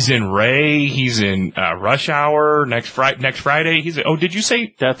face. He's in Ray. He's in Rush Hour next Friday. Did you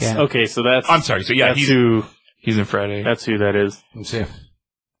say? That's Yeah. okay. So that's I'm sorry. So yeah, that's he's who in Friday. that's who that is. Let's see.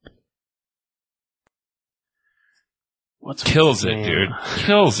 Kills his it, name? dude.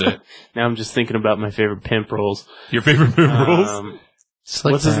 Kills it. Now I'm just thinking about my favorite pimp roles. Your favorite rules?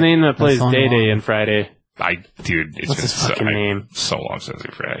 What's his name that plays That's Day long. in Friday? Dude, it's What's been his fucking name? so long since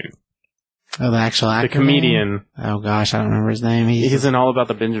we Friday. Oh, the actual actor. The comedian. name? Oh gosh, I don't remember his name. He's in All About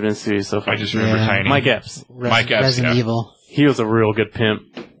the Benjamins too. He's so I funny. just remember Yeah. Tiny. Mike Epps. Mike Epps, Resident yeah. Evil. He was a real good pimp.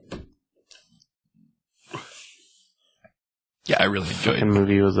 Yeah, I really enjoyed What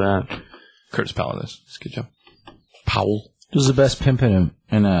movie was that? Curtis Powell in this. It's a good job. Powell. Who's the best pimp in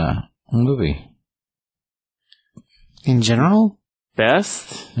a movie? In general?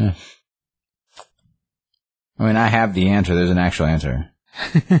 Best? I mean, I have the answer. There's an actual answer.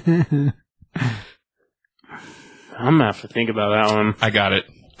 I'm gonna have to think about that one. I got it.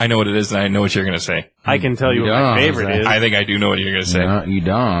 I know what it is, and I know what you're going to say. I can tell you You what my don't, favorite is. I think I do know what you're going to say. No, you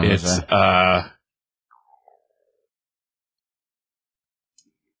don't. It's,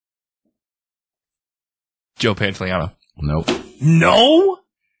 Joe Pantoliano. Nope. No?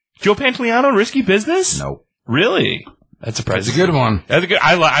 Joe Pantoliano, Risky Business? Nope. Really? That's surprising. That's a good one. That's a good.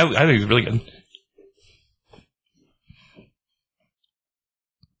 I think it's really good.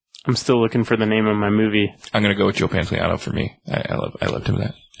 I'm still looking for the name of my movie. I'm gonna go with Joe Pantoliano for me. I loved him in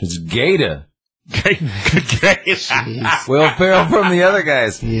that. It's Gator. Okay, good guess. Jeez. Will Ferrell from the other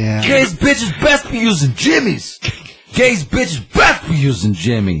guys. Yeah. Gay's bitches best be using Jimmy's. Gay's bitches best be using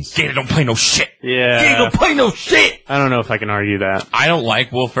Jimmy's. Gator don't play no shit. Gay Yeah. don't play no shit. I don't know if I can argue that. I don't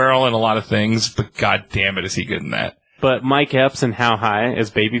like Will Ferrell in a lot of things, but god damn it, is he good in that? But Mike Epps and How High as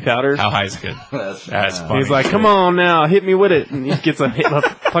Baby Powder. How high is good? That's funny. He's like, come on now, hit me with it. And he gets a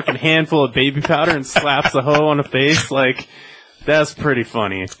fucking handful of baby powder and slaps the hoe on the face. Like, that's pretty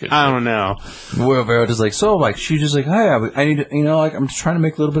funny. I don't know. Will Ferrell just like, so like, she's just like, hey, I need to, you know, like, I'm just trying to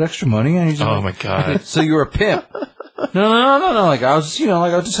make a little bit extra money. And he's just Oh like, my god. so you were a pimp? No. Like, I was, you know,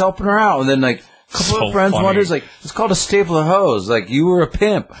 like, I was just helping her out. And then, like, a couple So of friends funny. wonders, like, it's called a staple of hose. Like, you were a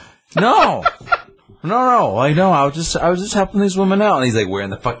pimp. No. No. I know. I was just helping these women out. And he's like wearing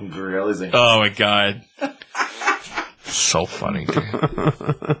the fucking grill. He's like, Oh my god. So funny. Dude.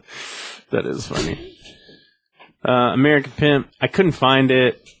 That is funny. American Pimp. I couldn't find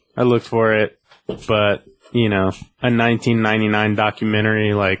it. I looked for it. But, you know, a 1999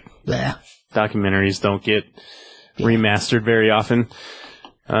 documentary, like, Bleh. documentaries don't get remastered very often.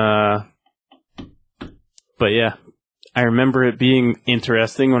 But yeah, I remember it being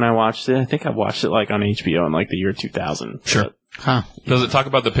interesting when I watched it. I think I watched it like on HBO in like the year 2000. Sure. But Huh. Does it talk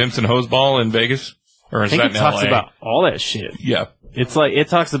about the pimps and hose ball in Vegas? Or I is think that it in talks LA? about all that shit. Yeah. It's like, it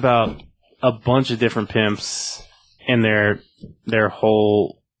talks about a bunch of different pimps and their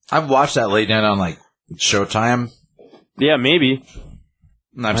whole, I've watched that late night on like Showtime. yeah, maybe.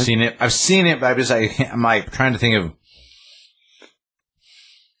 And I've seen it, but I'm like trying to think of.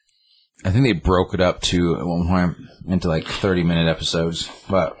 I think they broke it up to at one point into like 30-minute episodes,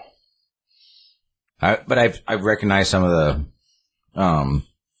 but I've recognized some of the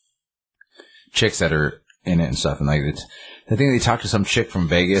chicks that are in it and stuff, and like it's, I think they talked to some chick from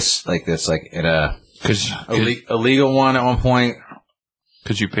Vegas, like that's like at a illegal one at one point.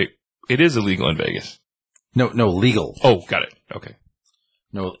 Because you pay. It is illegal in Vegas. No, legal. Oh, got it. Okay.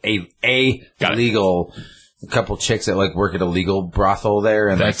 No, Got it. legal. A couple chicks that like work at a legal brothel there,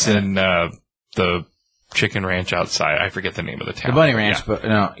 and That's like, in the chicken ranch outside. I forget the name of the town. the Bunny Ranch. Yeah. But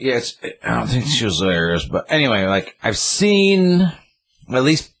no, yeah, I don't think she was there. But anyway, like I've seen at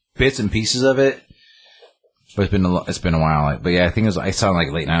least bits and pieces of it, but it's been a while. Like, but yeah, I think I saw it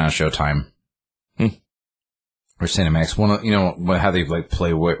like late night on Showtime or Cinemax. One, of, you know how they like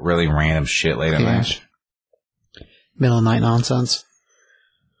play really random shit late at night. Middle of the night nonsense.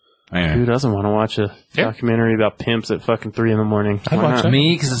 Anyway. Who doesn't want to watch a Yeah. documentary about pimps at fucking 3 a.m? I'd Why watch not? that.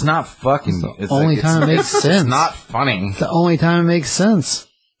 Me, because it's not fucking. It's Only time it makes sense. It's not funny. The only time it makes sense.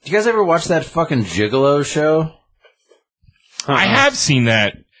 Do you guys ever watch that fucking Gigolo show? I have seen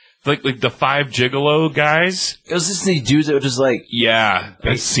that. Like the 5 Gigolo guys. It was just these dudes that were just like Yeah,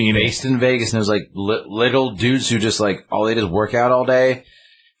 I've seen it. based in Vegas, and it was like little dudes who just like all they did was work out all day,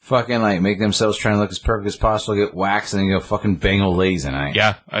 fucking like make themselves trying to look as perfect as possible, get waxed, and then go fucking bang old ladies at night.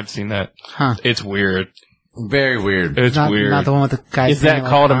 Yeah, I've seen that. Huh. It's weird. Very weird. It's Not weird. the one with the guys. Is that singing like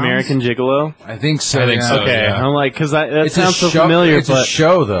called clowns? American Gigolo? I think so. I think yeah. so. Okay, yeah. I'm like, because that It's sounds a so show, familiar, It's a but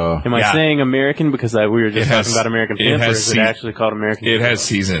show though. am I Yeah. saying American because we were just It has- talking about American it Pimp, or has is it se- actually called American It Gigolo? has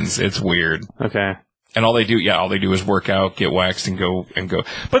seasons. It's weird. Okay. And all they do is work out, get waxed, and go.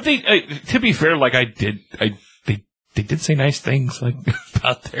 But they, to be fair, like they did say nice things like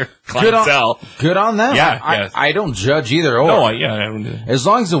about their clientele. Good on them. Yeah, I, yeah. I don't judge either or. No, yeah, I don't, As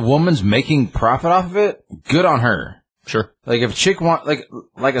long as the woman's making profit off of it, good on her. sure. Like if a chick want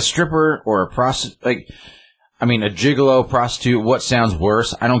like a stripper or a prostitute, a gigolo, prostitute, what sounds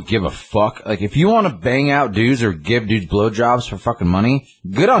worse? I don't give a fuck. Like if you want to bang out dudes or give dudes blowjobs for fucking money,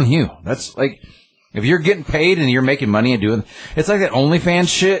 good on you. That's like if you're getting paid and you're making money and doing, it's like that OnlyFans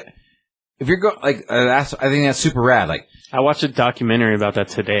shit. if you're going, like, I think that's super rad. Like, I watched a documentary about that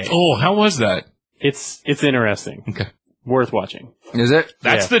today. Oh, how was that? It's interesting. Okay. Worth watching. is it?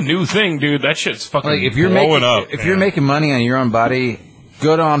 That's the new thing, dude. That shit's fucking Like, if you're blowing making, up. if you're making money on your own body,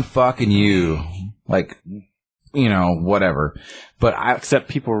 good on fucking you. Like, you know, whatever. But Except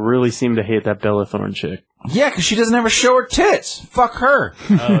people really seem to hate that Bella Thorne chick. yeah, because she doesn't ever show her tits. Fuck her.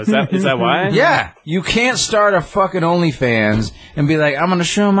 Oh, is that why? Yeah, you can't start a fucking OnlyFans and be like, I'm gonna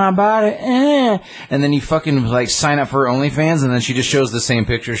show my body, and then you fucking like sign up for her OnlyFans, and then she just shows the same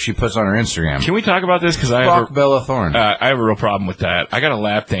picture she puts on her Instagram. Can we talk about this? Because Fuck Bella Thorne. I have a real problem with that. I got a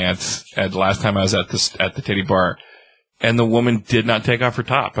lap dance at the last time I was at the titty bar, and the woman did not take off her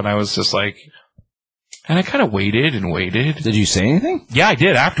top, and I was just like, and I kind of waited and waited. Did you say anything? Yeah, I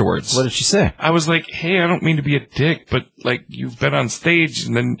did afterwards. What did she say? I was like, hey, I don't mean to be a dick, but like you've been on stage,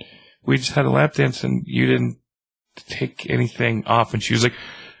 and then we just had a lap dance, and you didn't take anything off. And she was like,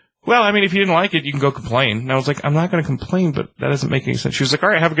 well, I mean, if you didn't like it, you can go complain. And I was like, I'm not going to complain, but that doesn't make any sense. She was like, all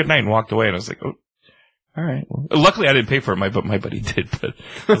right, have a good night, and walked away. And I was like, oh, all right. Well, luckily, I didn't pay for it. My buddy did. But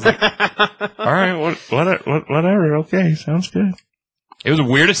I was like, all right, whatever. Okay, sounds good. It was the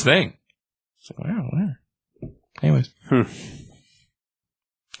weirdest thing. It's like, wow, whatever. Anyways.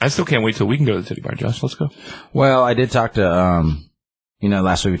 I still can't wait till we can go to the titty bar, Josh. Let's go. Well, I did talk to, you know,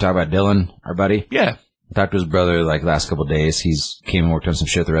 last week we talked about Dylan, our buddy. Yeah. I talked to his brother like last couple of days. He's came and worked on some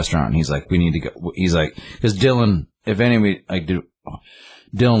shit at the restaurant, and he's like, we need to go. He's like, because Dylan, if anybody, like,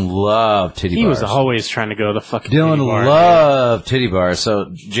 Dylan loved titty bars. He was always trying to go to the fucking Dylan titty bar. loved titty bars. So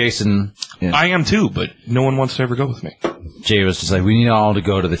Jason, I am too, but no one wants to ever go with me. Jay was just like, we need all to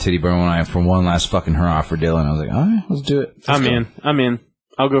go to the titty bar for one last fucking hurrah for Dylan. I was like, all right, let's do it. I'm in.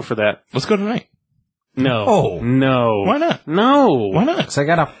 I'll go for that. Let's go tonight. No. Oh. No. Why not? No. Why not? Because I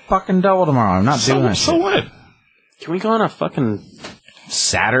got a fucking double tomorrow. I'm not doing that So shit. what? Can we go on a fucking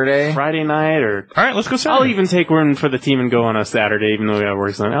Saturday? Friday night or... All right, let's go Saturday. I'll even take one for the team and go on a Saturday, even though we got to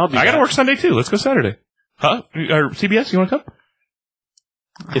work Sunday. I got to work Sunday too. Let's go Saturday. Huh? Or CBS, you want to come?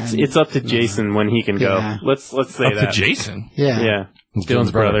 It's up to Jason when he can go. Yeah. Let's say Up that. to Jason. Yeah. Yeah. It's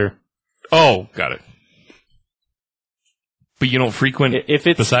Dylan's brother. Oh, got it. But you don't frequent If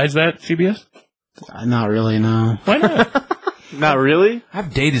it's besides that CBS? Not really, no. Why not? not really,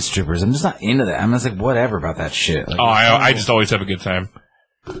 I've dated strippers. I'm just not into that. I'm just like, whatever about that shit. Like, I just always have a good time.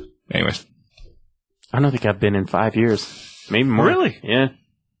 Anyways. I don't think I've been in 5 years, maybe more. Really? Yeah.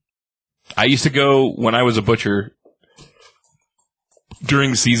 I used to go when I was a butcher.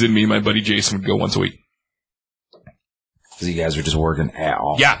 During the season, me and my buddy Jason would go once a week. because you guys are just working at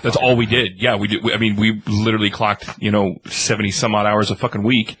all. Yeah, that's all we did. Yeah, we did. We literally clocked, 70 some odd hours a fucking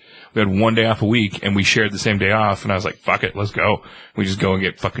week. We had one day off a week, and we shared the same day off. And I was like, "Fuck it, let's go." We just go and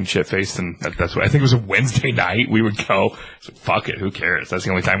get fucking shit faced, and that's what I think it was a Wednesday night. We would go. So fuck it, who cares? That's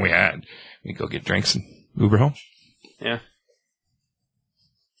the only time we had. We'd go get drinks and Uber home. Yeah.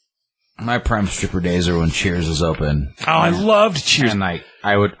 My prime stripper days are when Cheers was open. Oh, I loved Cheers. And I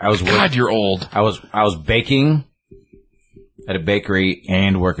was God, you're old. I was baking at a bakery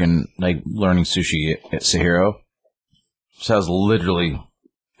and working, learning sushi at Sahiro. So I was literally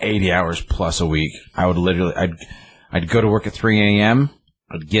 80 hours plus a week. I'd go to work at 3 a.m.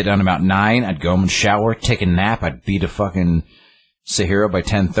 I'd get done about 9. I'd go home and shower, take a nap. I'd be to fucking Sahiro by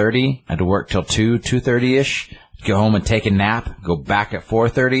 10:30. I'd work till 2:30ish. Go home and take a nap. Go back at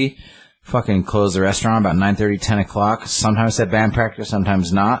 4:30. Fucking close the restaurant about 9:30, 10 o'clock. Sometimes at band practice,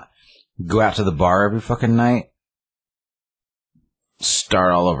 sometimes not. Go out to the bar every fucking night.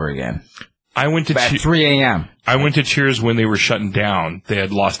 Start all over again. I went to At 3 a.m. I went to Cheers when they were shutting down. They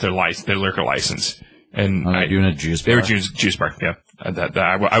had lost their liquor license, and I'm doing a juice they bar. were juice bar. Yeah,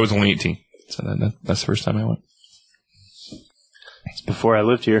 I was only 18, so that's the first time I went. It's before I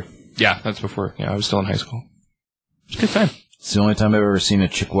lived here. Yeah, that's before. Yeah, I was still in high school. It's a good time. It's the only time I've ever seen a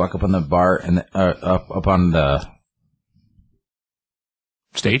chick walk up on the bar and up on the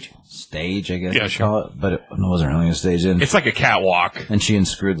Stage? stage, I guess Yeah, you sure. call it. But it wasn't really a stage in. It's like a catwalk. And she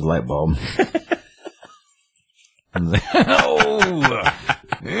unscrewed the light bulb. I was like, oh!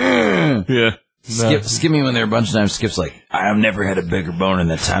 Yeah. Skip me when there a bunch of times. Skip's like, I've never had a bigger boner than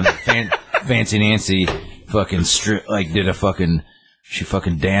that time that Fancy Nancy fucking she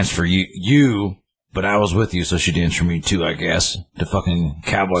fucking danced for you, but I was with you, so she danced for me too, I guess. The fucking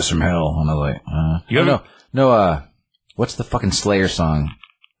Cowboys from Hell. And I was like, what's the fucking Slayer song?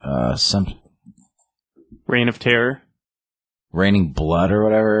 Reign of Terror. Raining Blood or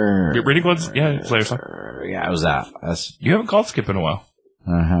whatever. Raining Blood's, yeah, Slayer song. Yeah, it was that. That's, You haven't called Skip in a while.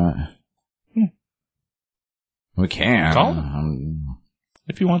 We can. Call him.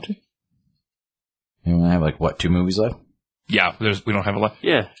 If you want to. You only have 2 movies left? Yeah, we don't have a lot.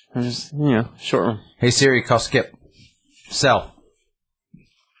 Yeah, just short one. Hey Siri, call Skip. Sell.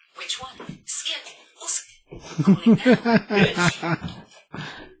 Which one? Skip. Calling now. Bitch.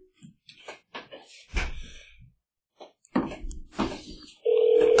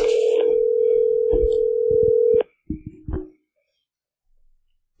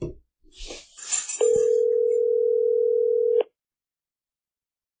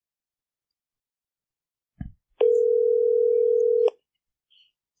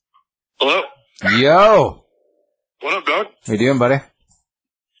 Hello? Yo! What up, dog? How you doing, buddy?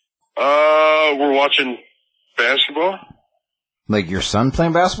 We're watching basketball. Like your son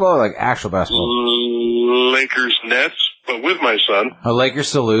playing basketball or like actual basketball? Lakers Nets, but with my son. Oh, Lakers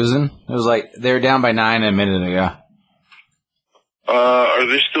still losing? It was like, they were down by 9 a minute ago. Are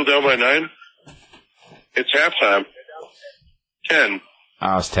they still down by 9? It's halftime. 10.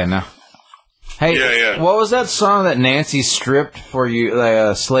 Oh, it's 10 now. Hey, Yeah. What was that song that Nancy stripped for you, like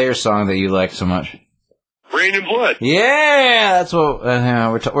a Slayer song that you liked so much? Rain and Blood. Yeah, that's what,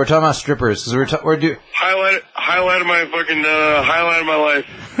 we're talking about strippers, because we're doing... Highlight of my fucking, highlight of my life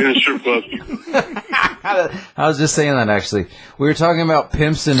in a strip club. I was just saying that, actually. We were talking about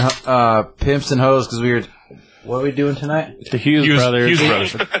pimps and hoes, because we were... What are we doing tonight? The Hughes brothers.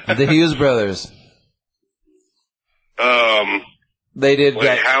 The Hughes brothers. They did Like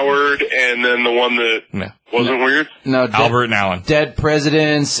that. Howard, and then the one that wasn't weird. No, Albert and Allen. Dead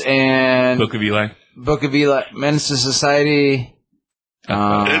Presidents and Book of Eli. Book of Eli, Menace to Society.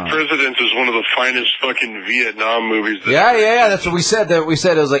 Dead Presidents is one of the finest fucking Vietnam movies. Yeah. That's what we said. That we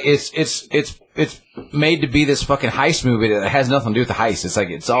said it was like it's made to be this fucking heist movie that has nothing to do with the heist. It's like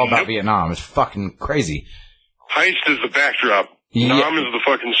it's all about Vietnam. It's fucking crazy. Heist is the backdrop. Nam is the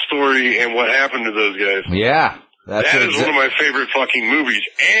fucking story and what happened to those guys. Yeah. That is one of my favorite fucking movies,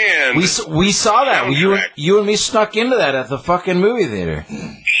 and we saw that. You and me snuck into that at the fucking movie theater.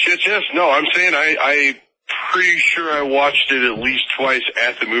 Shit, yes. No, I'm saying I pretty sure I watched it at least twice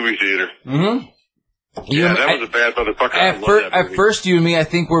at the movie theater. Mm-hmm. Yeah, that was a bad motherfucker. At first, you and me, I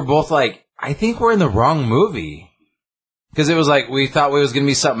think we're both like, I think we're in the wrong movie. Because it was like, we thought it was going to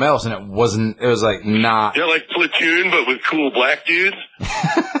be something else, and it wasn't, it was like, not. Yeah, like Platoon, but with cool black dudes.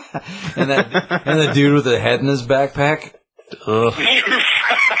 and the dude with the head in his backpack.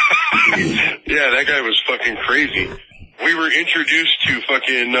 Yeah, that guy was fucking crazy. We were introduced to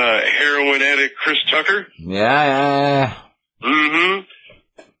fucking heroin addict Chris Tucker. Yeah. Mm-hmm.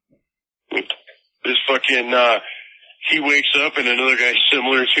 This fucking, he wakes up and another guy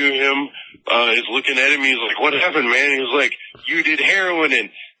similar to him is looking at him. He's like, "What happened, man?" He was like, "You did heroin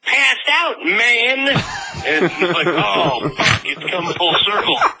and passed out, man." And he's like, "Oh, fuck, it's come full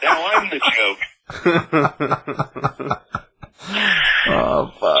circle. Now I'm the joke."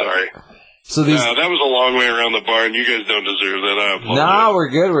 Oh, fuck. Sorry. So these... that was a long way around the barn. You guys don't deserve that. I apologize. No, we're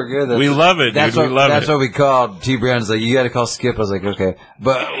good. We love it, dude. We love it. That's what we called. T. Brown's like, you got to call Skip. I was like, okay.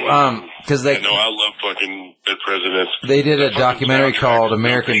 But, because they... I know, I love fucking Dead Presidents. They did a documentary called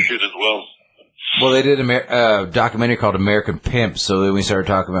American... Shit as well. Well, they did a documentary called American Pimp, so then we started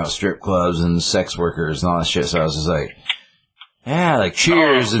talking about strip clubs and sex workers and all that shit, so I was just like, yeah, like,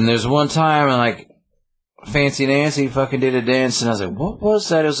 cheers, and there's one time, and like, Fancy Nancy fucking did a dance, and I was like, what was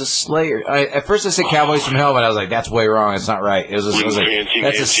that? It was a Slayer. At first I said Cowboys from Hell, but I was like, that's way wrong, it's not right. I was like,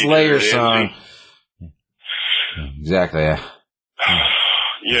 that's a Slayer song. Exactly, yeah.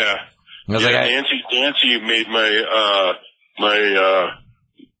 Yeah. I was like, Nancy made my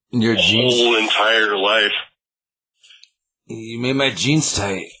your jeans. whole entire life. You made my jeans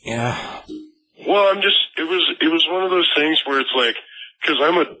tight, yeah. Well, it was one of those things where it's like, cause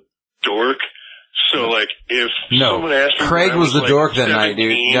I'm a dork, so like, if someone asked me Craig was the like dork that 17, night,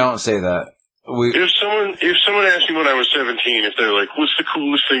 dude. Don't say that. If someone asked me when I was 17, if they're like, what's the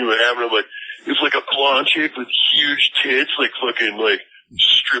coolest thing that happened? I'm like, it's like a blonde chick with huge tits, like fucking like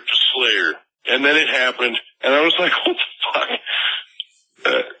stripped Slayer. And then it happened, and I was like, what the fuck?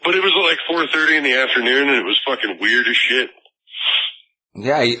 But it was like 4:30 in the afternoon, and it was fucking weird as shit.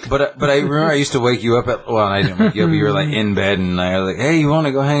 Yeah, but I remember I used to wake you up I didn't wake you up, you were like in bed, and I was like, hey, you want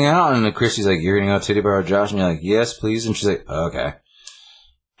to go hang out? And Christy's like, you're going to go titty bar with Josh? And you're like, yes, please. And she's like, okay.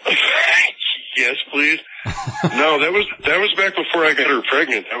 Yes, please. No, that was back before I got her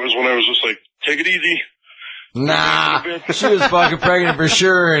pregnant. That was when I was just like, take it easy. Nah, she was fucking pregnant for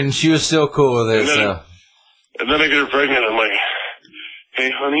sure, and she was still cool with it, And then I get her pregnant, and I'm like,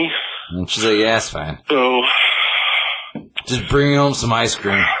 hey, honey. And she's like, yeah, it's fine. So, just bring home some ice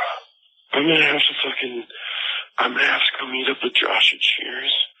cream. I'm gonna have to go meet up with Josh at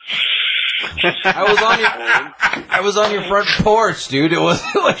Cheers. I was on your front porch, dude. It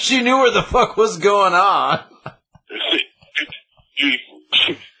wasn't like she knew where the fuck was going on.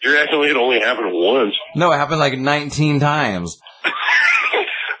 You're acting like it only happened once. No, it happened like 19 times.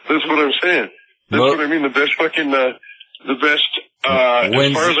 That's what I'm saying. That's what I mean. The best fucking, as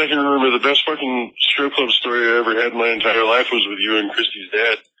far as I can remember, the best fucking strip club story I ever had in my entire life was with you and Christy's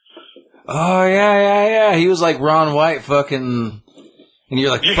dad. Oh, yeah. He was like Ron White fucking, and you're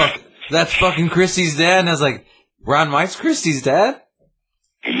like, fuck, that's fucking Christy's dad. And I was like, Ron White's Christy's dad?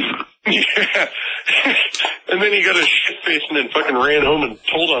 Yeah. And then he got a shit face and then fucking ran home and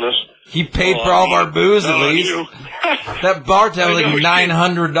told on us. He paid for all of our booze at least. That bartender was like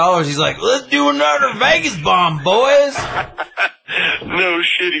 $900. He's like, let's do another Vegas bomb, boys. No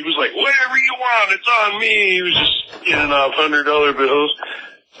shit. He was like, whatever you want, it's on me. He was just getting off $100 bills.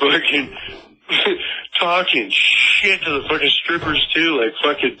 Fucking talking shit to the fucking strippers too, like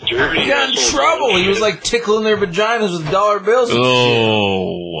fucking dirty. He got in trouble. He was like tickling their vaginas with dollar bills.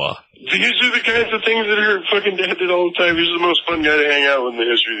 Oh. These are the kinds of things that her fucking dad did all the time. He's the most fun guy to hang out with in the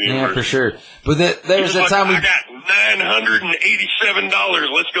history of the universe. Yeah, for sure. But there was that time I got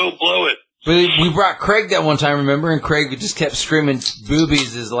 $987. Let's go blow it. But we brought Craig that one time, remember? And Craig just kept screaming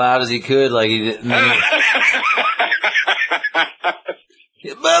boobies as loud as he could, like he didn't.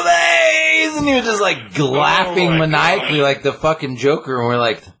 Boobies! And he was just like laughing maniacally like the fucking Joker. And we're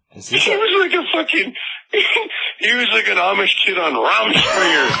like, is this he was like a fucking. He was like an Amish kid on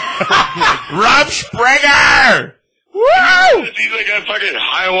Rumspringa. Rumspringa! Woo! He's like got fucking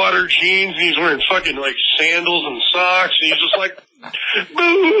high water jeans and he's wearing fucking like sandals and socks and he's just like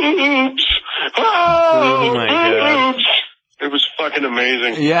boobs. Oh my boobs. God. It was fucking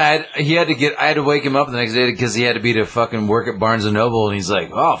amazing. Yeah, I had to wake him up the next day because he had to be to fucking work at Barnes & Noble, and he's like,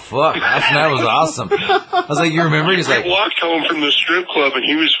 oh, fuck, last night was awesome. I was like, you remember? He's like, I walked home from the strip club, and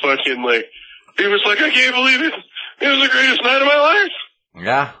he was fucking like, I can't believe it. It was the greatest night of my life.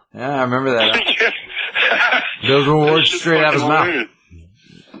 Yeah, I remember that. Those were words straight out of his mouth.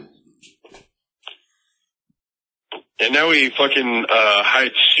 And now he fucking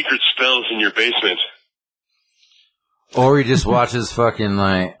hides secret spells in your basement. Or he just watches fucking,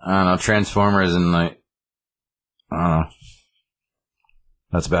 like, I don't know, Transformers and, like, I don't know.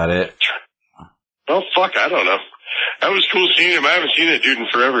 That's about it. Oh, fuck, I don't know. That was cool seeing him. I haven't seen that dude in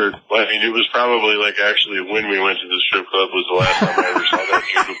forever. I mean, it was probably, like, actually when we went to the strip club was the last time I ever saw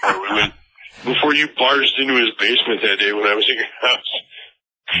that dude before you barged into his basement that day when I was in your house.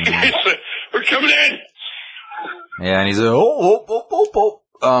 It's like, we're coming in! Yeah, and he's like, oh.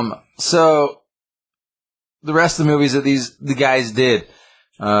 So... the rest of the movies that the guys did.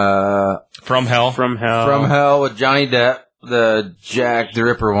 From Hell. From From Hell with Johnny Depp, the Jack the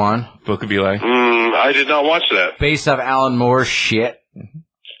Ripper one. Book of Eli. I did not watch that. Based off Alan Moore's shit. And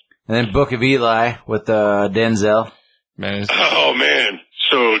then Book of Eli with Denzel. Oh man.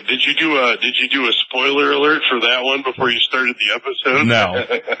 So did you do a spoiler alert for that one before you started the episode? No.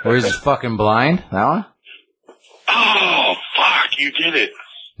 Where he's fucking blind? That one? Oh fuck, you did it.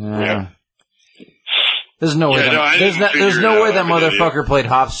 Yeah. There's no way. Yeah, there's no way that motherfucker played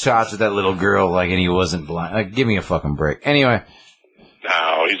hopscotch with that little girl, like, and he wasn't blind. Like, give me a fucking break. Anyway.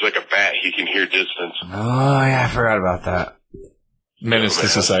 No, he's like a bat. He can hear distance. Oh yeah, I forgot about that. Menace to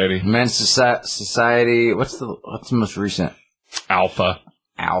Society. Menace to Society. What's the most recent? Alpha.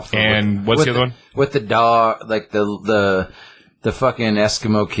 And what's the other one? With the dog, like the fucking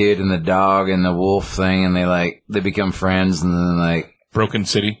Eskimo kid and the dog and the wolf thing, and they become friends, and then like Broken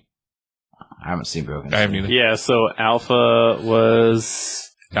City. I haven't seen Broken City. I haven't either. Yeah, so Alpha was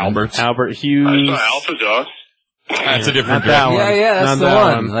Albert Hughes. I saw Alpha Dog. That's a different Not that one. one. Yeah, that's Not the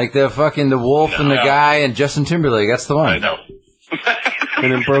that one. Like the wolf and the guy and Justin Timberlake. That's the one. I know.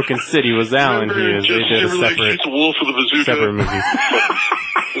 And then Broken City was Alan Hughes. They did a Timberlake separate shoots a wolf with a bazooka. separate movie.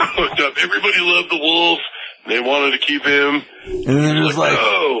 Fucked up. Everybody loved the wolf. They wanted to keep him. And then it was like,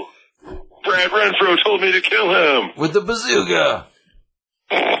 oh, Brad Renfro told me to kill him with the bazooka.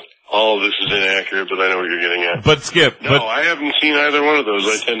 All of this is inaccurate, but I know what you're getting at. But Skip. No, I haven't seen either one of those.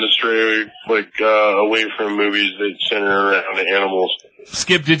 I tend to stray away from movies that center around animals.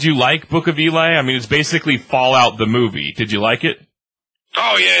 Skip, did you like Book of Eli? I mean, it's basically Fallout the movie. Did you like it?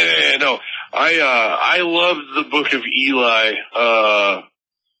 Oh yeah, no. I loved the Book of Eli.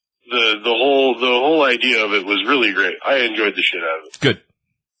 The whole idea of it was really great. I enjoyed the shit out of it. Good.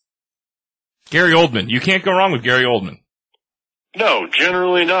 Gary Oldman. You can't go wrong with Gary Oldman. No,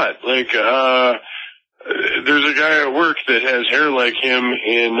 generally not. Like, there's a guy at work that has hair like him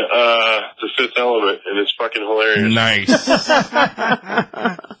in The Fifth Element, and it's fucking hilarious. Nice. There's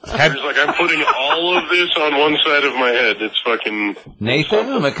like, I'm putting all of this on one side of my head. It's fucking...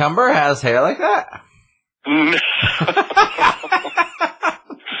 Nathan McCumber has hair like that?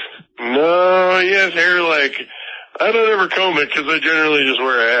 No, he has hair like... I don't ever comb it because I generally just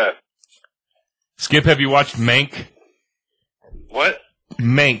wear a hat. Skip, have you watched Mank? What?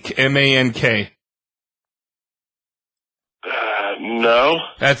 Mank, M-A-N-K. No.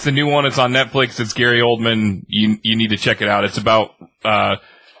 That's the new one. It's on Netflix. It's Gary Oldman. You need to check it out. It's about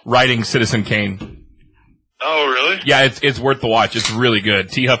writing Citizen Kane. Oh, really? Yeah, it's worth the watch. It's really good.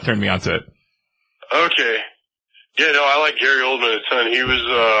 T. Huff turned me onto it. Okay. Yeah, no, I like Gary Oldman a ton. He was,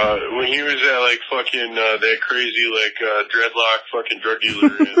 when he was at, like, fucking, that crazy, like, dreadlock fucking drug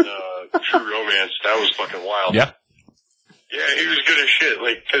dealer in, True Romance, that was fucking wild. Yeah. Yeah, he was good as shit,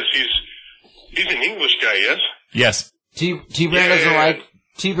 like, cause he's an English guy, yes? Yes. T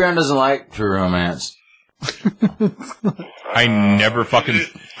Brown doesn't like True Romance. I never fucking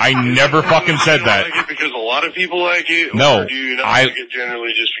said that. Like it because a lot of people like it? No, or do you not like it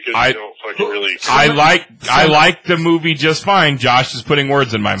generally just because you don't fucking really... I like the movie just fine. Josh is putting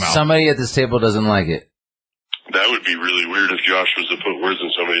words in my mouth. Somebody at this table doesn't like it. That would be really weird if Josh was to put words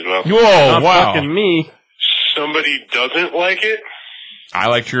in somebody's mouth. Whoa, Not wow. fucking me. Somebody doesn't like it? I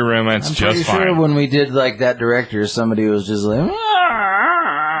like True Romance I'm just pretty fine. sure when we did like that director, somebody was just like,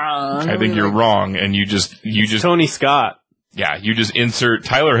 I think you're wrong, and you just Tony Scott. yeah, you just insert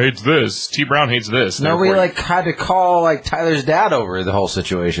Tyler hates this, T. Brown hates this. No, we Therefore- like had to call like Tyler's dad over the whole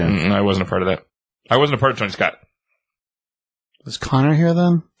situation. I wasn't a part of that. I wasn't a part of Tony Scott. Was Connor here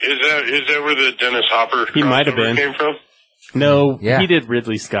then? Is that where the Dennis Hopper He might have crossover been. came from? No, Yeah. he did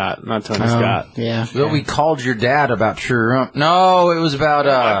Ridley Scott, not Tony Scott. Yeah. But we called your dad about True Romance. No, it was about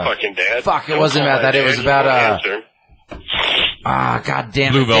My fucking dad. fuck, it Don't wasn't call about my that. It dad, was he about won't answer. god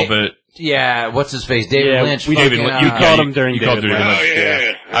damn Blue it. Velvet. Yeah, what's his face? David Yeah, Lynch. we David fucking, Lynch. You called him during you called David David Lynch. Oh,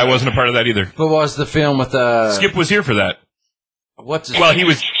 Lynch. yeah. I wasn't a part of that either. What was the film with Skip was here for that. what's his Well, he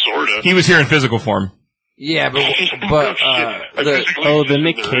was here in physical form. Yeah, but The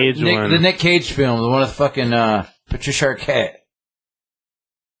Nick Cage one. the Nick Cage film, the one with fucking Patricia Arquette.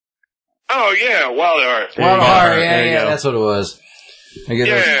 Oh, yeah, Wild Heart. There you Wild go. Heart, There you yeah, go. that's what it was. I get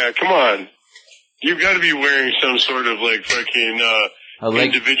those- Yeah, come on. You've got to be wearing some sort of, like, fucking, I like-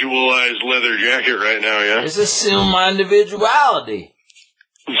 individualized leather jacket right now, yeah? It's assume my individuality.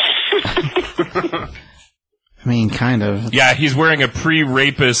 I mean, kind of. Yeah, he's wearing a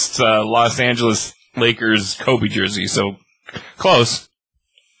pre-rapist Los Angeles Lakers Kobe jersey, so close.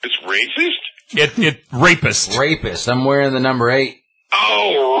 It's racist? It rapist. Rapist. I'm wearing the number 8.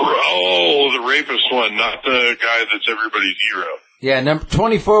 Oh, the rapist one, not the guy that's everybody's hero. Yeah, number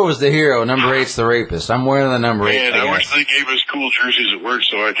 24 was the hero. Number 8's the rapist. I'm wearing the number 8. Man, I wish they gave us cool jerseys at work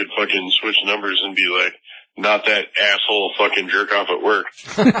so I could fucking switch numbers and be like, not that asshole fucking jerk off at work.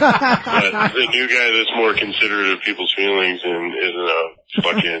 But the new guy that's more considerate of people's feelings and isn't a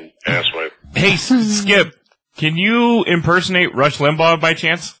fucking asswipe. Hey, Skip, can you impersonate Rush Limbaugh by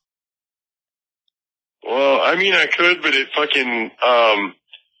chance? Well, I mean, I could, but it fucking,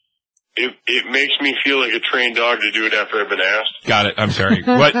 it makes me feel like a trained dog to do it after I've been asked. Got it. I'm sorry.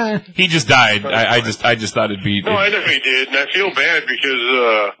 What? He just died. I just thought it'd be. No, I know he did, and I feel bad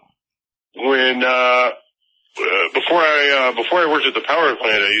because, when, before I worked at the power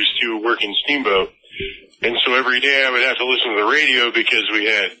plant, I used to work in Steamboat. And so every day I would have to listen to the radio because we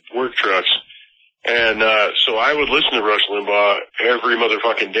had work trucks. And, so I would listen to Rush Limbaugh every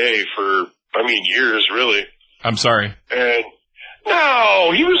motherfucking day for, years, really. I'm sorry. And,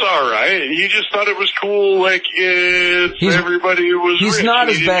 no, he was alright. He just thought it was cool, like, if everybody was he's rich. not And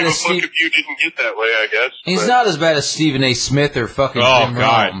as he bad didn't as give a fuck Steve- if you didn't get that way, I guess. He's But- not as bad as Stephen A. Smith or fucking Oh Jim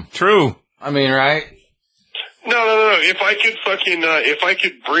God. Rome. True. I mean, right? No. If I could if I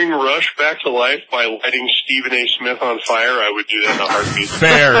could bring Rush back to life by lighting Stephen A. Smith on fire, I would do that in a heartbeat.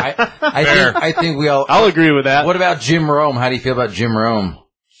 Fair. I think we all. I'll agree with that. What about Jim Rome? How do you feel about Jim Rome?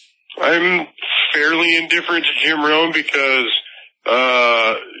 I'm fairly indifferent to Jim Rome because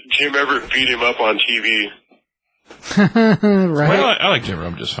Jim Everett beat him up on TV. Right? Well, I like Jim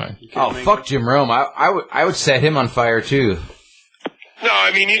Rome just fine. Oh, fuck Jim Rome. I would set him on fire too.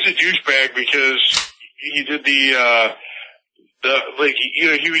 No, he's a douchebag because he did he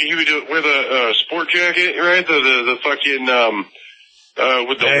would wear the sport jacket, right? The fucking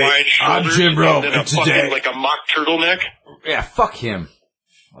with the wide I'm shoulders Jim Rome, and then a and today- fucking like a mock turtleneck. Yeah, fuck him.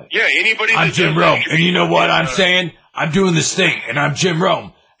 Yeah, anybody. I'm that Jim does that Rome, should and be you know what I'm fucking, saying? I'm doing this thing, and I'm Jim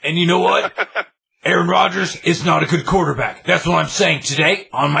Rome. And you know what? Aaron Rodgers is not a good quarterback. That's what I'm saying today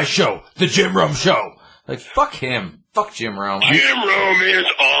on my show, The Jim Rome Show. Like, fuck him. Fuck Jim Rome. Jim Rome is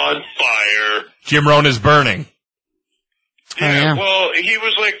on fire. Jim Rome is burning. Yeah, yeah. well, he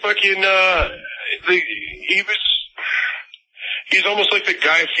was like fucking, he's almost like the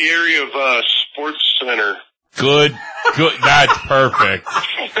Guy Fieri of, Sports Center. Good Good. That's perfect.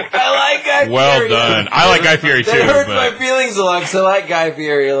 I like Guy Fieri. Well done. I like Guy Fieri too. That hurts but- my feelings a lot because I like Guy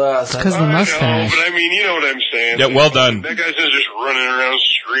Fieri a lot. So because of the I know, mustache. but I mean, you know what I'm saying. Yeah, well done. That guy's just running around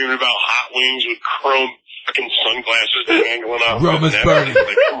screaming about hot wings with chrome fucking sunglasses dangling out. Rome is burning.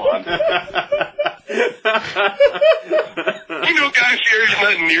 Like, come on. You know, Guy Fieri's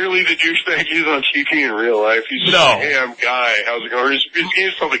not nearly the douchebag he is on TV in real life. He's just No. like, hey, I'm Guy. How's it going? His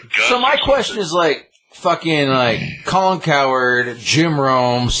name's probably Gus. So my question is like fucking like Colin Cowherd, Jim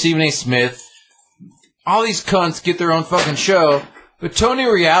Rome, Stephen A. Smith, all these cunts get their own fucking show, but Tony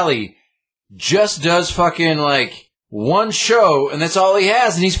Reali just does fucking like one show and that's all he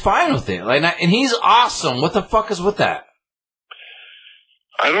has and he's fine with it. Like, and he's awesome. What the fuck is with that?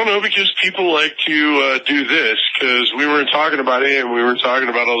 I don't know, because people like to do this, because we weren't talking about him, we weren't talking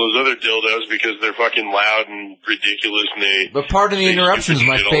about all those other dildos because they're fucking loud and ridiculous and they... But Pardon the Interruption is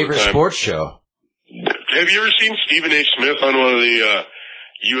my shit all the favorite time. sports show. Have you ever seen Stephen A. Smith on one of the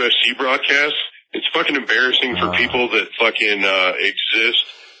UFC broadcasts? It's fucking embarrassing for people that fucking exist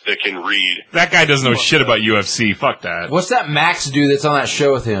that can read. That guy doesn't know shit about UFC. Fuck that. What's that Max dude that's on that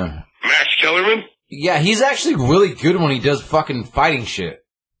show with him? Max Kellerman? Yeah, he's actually really good when he does fucking fighting shit.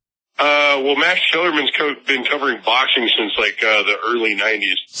 Well, Max Kellerman's been covering boxing since like the early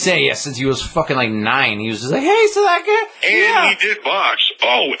 90s. Say yeah, since he was fucking like 9, he was just like, hey, so that guy? And Yeah. he did box.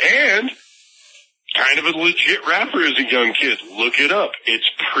 Oh, and kind of a legit rapper as a young kid. Look it up. It's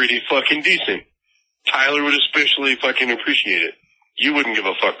pretty fucking decent. Tyler would especially fucking appreciate it. You wouldn't give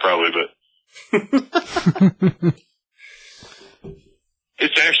a fuck probably, but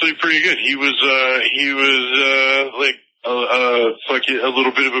it's actually pretty good. He was like fucking a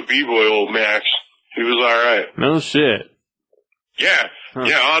little bit of a b-boy, old Max. He was alright. No shit. Yeah.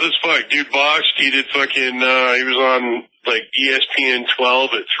 Yeah, odd as fuck. Dude boxed. He did fucking, he was on, like, ESPN 12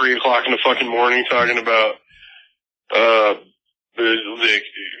 at 3 o'clock in the fucking morning talking about, like,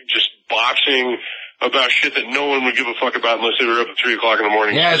 just boxing about shit that no one would give a fuck about unless they were up at 3 o'clock in the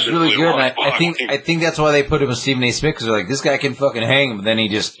morning. Yeah, it's really good. And I Boxing. think that's why they put him with Stephen A. Smith, because they're like, this guy can fucking hang, but then he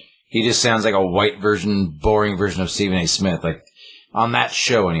just sounds like a white version, boring version of Stephen A. Smith. Like, on that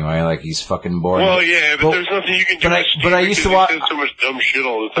show anyway, like he's fucking boring. Well, yeah, but Well, there's nothing you can do. but I used to watch. He says so much dumb shit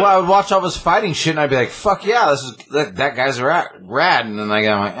all the time. Well, I would watch all his fighting shit, and I'd be like, "Fuck yeah, that guy's rad." And then like,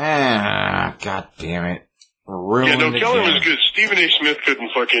 I'm like, god damn it, yeah, no, Kellerman's good. Stephen A. Smith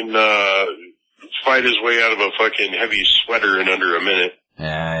couldn't fucking fight his way out of a fucking heavy sweater in under a minute.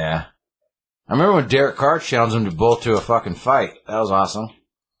 Yeah. I remember when Derek Carr challenged him to both to a fucking fight. That was awesome.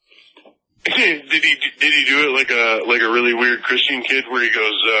 Did he do it like a really weird Christian kid where he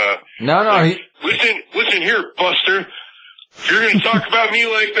goes, No, like, listen here, Buster. If you're gonna talk about me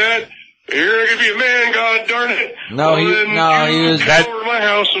like that, you're gonna be a man, god darn it. No, he was come over to my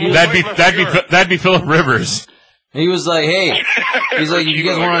house and we'll That'd fight in my backyard. be Philip Rivers. He was like, hey, he's like, if you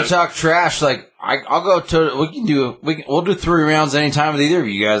guys want to talk trash, like, I'll go to, we'll do 3 rounds anytime with either of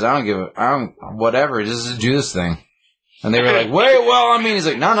you guys. Whatever, just do this thing. And they were like, he's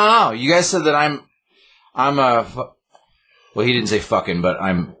like, no, you guys said that well, he didn't say fucking, but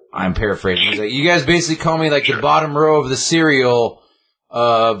I'm paraphrasing. He's like, you guys basically call me like the bottom row of the cereal,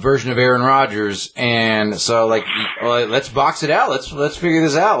 version of Aaron Rodgers. And so like, let's box it out. Let's figure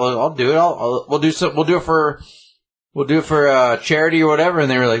this out. I'll do it. We'll do it for charity or whatever. And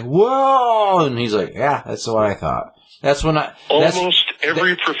they were like, whoa. And he's like, yeah, that's what I thought. That's when almost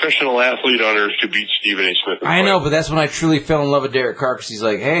every professional athlete on earth could beat Stephen A. Smith. I know, but that's when I truly fell in love with Derek Carr, because he's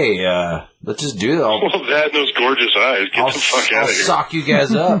like, hey, let's just do it. Well, that and those gorgeous eyes. Get the fuck out of here. I'll sock you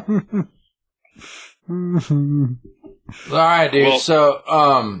guys up. All right, dude. Well, so,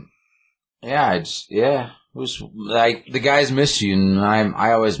 it was like the guys miss you, and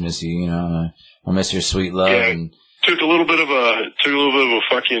I always miss you. You know, I miss your sweet love. Yeah. And Took a little bit of a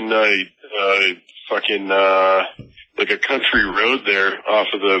fucking like a country road there off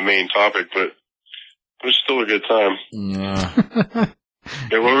of the main topic, but it was still a good time. yeah,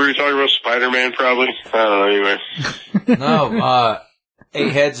 Yeah, what were we talking about? Spider-Man, probably? I don't know, anyway. no,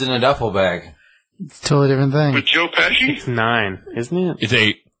 8 heads in a duffel bag. It's a totally different thing. With Joe Pesci? It's 9, isn't it? It's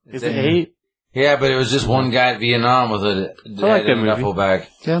 8. Is it 8? Yeah, but it was just one guy at Vietnam with a like head that in a movie. duffel bag.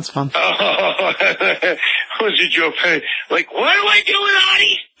 Yeah, it's fun. Oh, was it Joe Pesci? Like, what do I do with all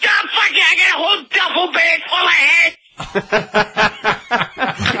these stuff? Fuck yeah, I got a whole duffel bag full of heads.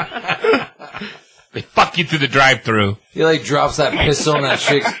 They fuck you through the drive-thru. He like drops that pistol in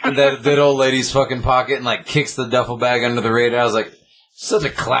that old lady's fucking pocket and like kicks the duffel bag under the radar. I was like, such a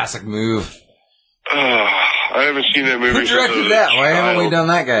classic move. I haven't seen that movie. Who directed that? Why haven't we done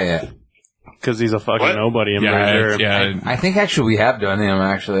that guy yet? Because he's a fucking What? nobody, I'm pretty sure. Yeah. I think actually we have done him.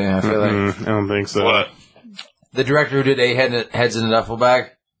 Actually, I feel like I don't think so. What? The director who did 8 Heads in a Duffel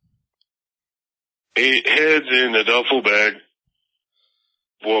Bag? 8 Heads in a Duffel Bag.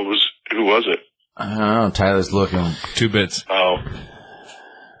 Who was it? I don't know. Tyler's looking. 2 bits. Oh.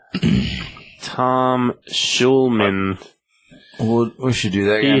 Tom Schulman. We should do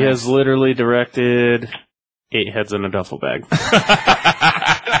that. He has literally directed 8 Heads in a Duffel Bag.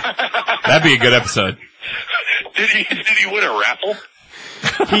 That'd be a good episode. Did he win a raffle?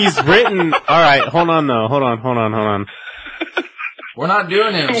 He's written. All right, hold on. We're not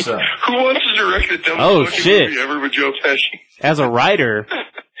doing him, so. Who wants to direct the dumbest fucking movie ever with Joe Pesci? As a writer,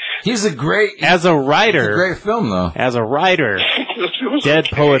 He's a great. It's a great film, though. As a writer, Dead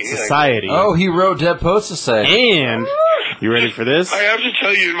Poets Society. Oh, he wrote Dead Poets Society. And you ready for this? I have to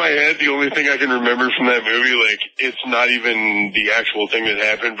tell you, in my head, the only thing I can remember from that movie, like, it's not even the actual thing that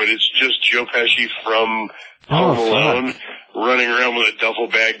happened, but it's just Joe Pesci from Home Alone running around with a duffel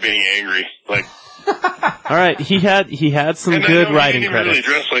bag being angry. Like, all right, he had some good writing credits. He didn't really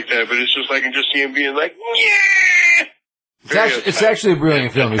dress like that, but it's just I can just see him being like, yeah. It's actually a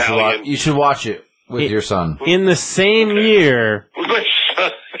brilliant film. You should watch it with your son. In the same year. With my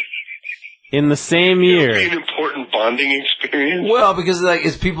son. In the same year. It'll be an important bonding experience. Well, because like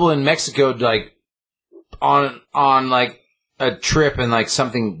it's people in Mexico like on like a trip and like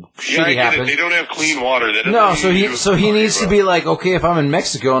something shitty happens. They don't have clean water. No, so he needs to be like, okay, if I'm in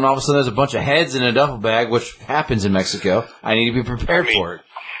Mexico and all of a sudden there's a bunch of heads in a duffel bag, which happens in Mexico, I need to be prepared for it.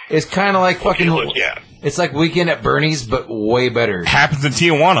 It's kind of like fucking. Yeah. It's like Weekend at Bernie's, but way better. Happens in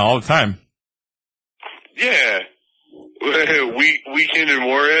Tijuana all the time. Yeah. Weekend in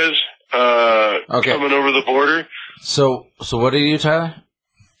Juarez, coming over the border. So what did you do, Tyler?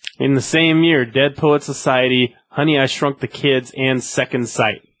 In the same year, Dead Poets Society, Honey, I Shrunk the Kids, and Second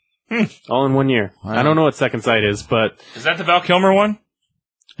Sight. All in 1 year. I don't know what Second Sight is, but... Is that the Val Kilmer one?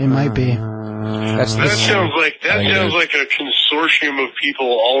 It might be. That sounds like a consortium of people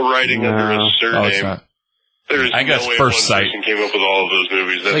all writing under a surname. Oh, it's not. There's I guess no way First one Sight person came up with all of those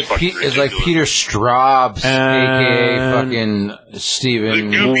movies. That's it's like Peter Straub, a.k.a. fucking Steven.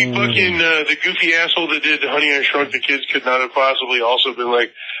 The goofy asshole that did Honey, I Shrunk the Kids could not have possibly also been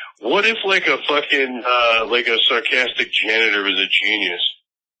like, what if like a fucking, like a sarcastic janitor was a genius?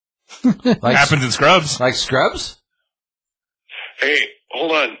 Like happens in Scrubs. Like Scrubs? Hey,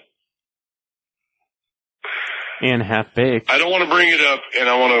 hold on. And Half Baked. I don't want to bring it up, and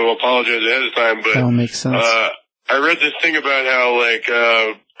I want to apologize ahead of time, but that will make sense. I read this thing about how like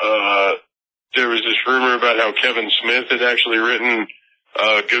there was this rumor about how Kevin Smith had actually written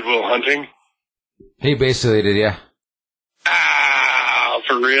Good Will Hunting. He basically did, yeah. Ah,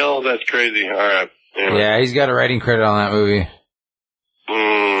 for real? That's crazy. All right. Anyway. Yeah, he's got a writing credit on that movie.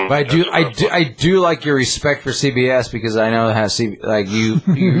 But I do like your respect for CBS because I know how you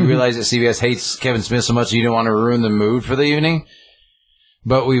realize that CBS hates Kevin Smith so much you don't want to ruin the mood for the evening.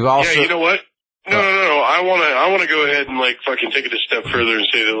 But we've also you know what? No. I want to go ahead and like fucking take it a step further and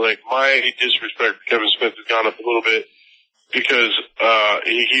say that like my disrespect for Kevin Smith has gone up a little bit because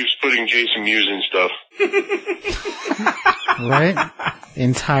he keeps putting Jason Mewes in stuff. Right?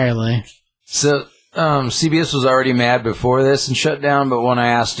 Entirely. So. CBS was already mad before this and shut down, but when I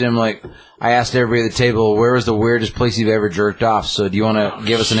asked him, I asked everybody at the table, where was the weirdest place you've ever jerked off? So do you want to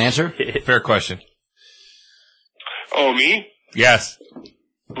give us an answer? Fair question. Oh, me? Yes.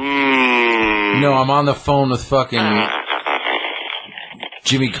 No, I'm on the phone with fucking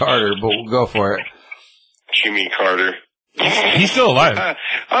Jimmy Carter, but we'll go for it. Jimmy Carter. He's still alive.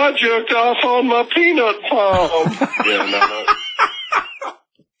 I jerked off on my peanut palm. Yeah, no.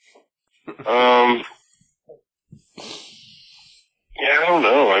 Yeah, I don't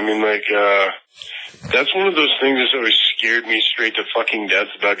know. I mean, that's one of those things that's always scared me straight to fucking death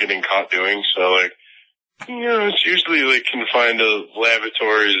about getting caught doing. So, it's usually, confined to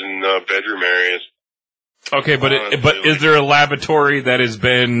lavatories and, bedroom areas. Okay, but is there a lavatory that has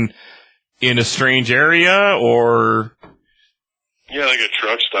been in a strange area, or? Yeah, like a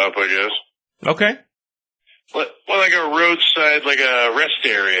truck stop, I guess. Okay. Well, like a roadside, like a rest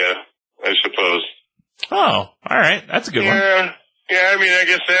area, I suppose. Oh, all right. That's a good one. Yeah, I mean, I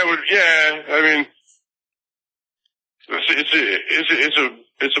guess that would, I mean,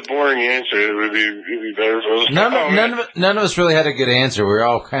 it's a boring answer. It'd be better if it was none of us really had a good answer. We were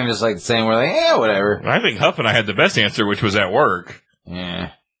all kind of just saying, we're like, yeah, whatever. I think Huff and I had the best answer, which was at work.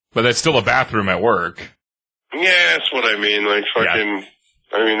 Yeah. But that's still a bathroom at work. Yeah, that's what I mean. I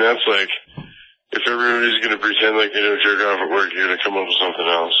mean, that's like, if everybody's going to pretend like they don't jerk off at work, you're going to come up with something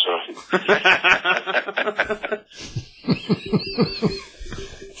else, so.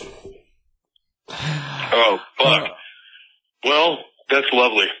 Oh, fuck. Well, that's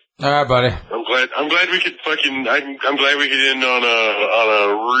lovely. All right, buddy. I'm glad but I'm glad we could I'm glad we could end on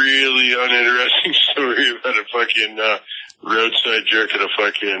a really uninteresting story about a fucking roadside jerk at a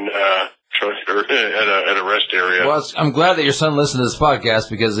fucking truck or at a rest area. Well, I'm glad that your son listened to this podcast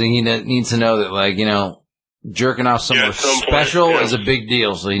because he needs to know that, like, you know, jerking off somewhere special is a big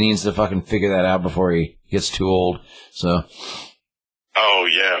deal. So he needs to fucking figure that out before he gets too old. So. Oh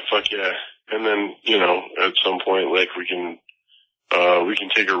yeah, fuck yeah. And then, you know, at some point, like, we can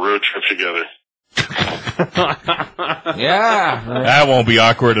take a road trip together. Yeah. That won't be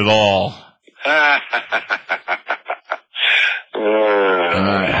awkward at all. All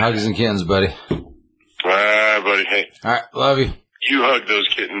right, hugs and kittens, buddy. All right, buddy. Hey. All right, love you. You hug those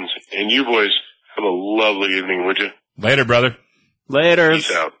kittens, and you boys have a lovely evening, would you? Later, brother. Later. Peace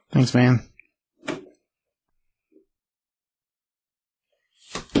out. Thanks, man.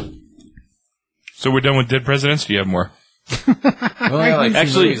 So we're done with Dead Presidents? Do you have more?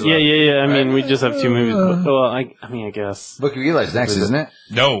 Actually, yeah. I mean, we just have 2 movies. Well, I mean, I guess. Book of Eli's next, isn't it?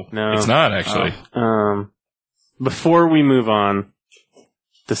 No, it's not, actually. Before we move on,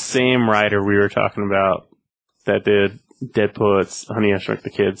 the same writer we were talking about that did Dead Poets, Honey, I Shrunk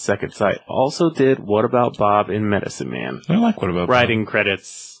the Kids, Second Sight, also did What About Bob in Medicine Man. I like What About Bob. Writing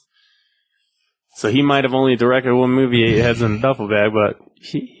credits. So he might have only directed 1 movie, it has in a duffel bag, but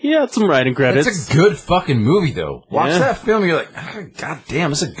he had some writing credits. It's a good fucking movie, though. Watch Yeah. that film, you're like, oh, God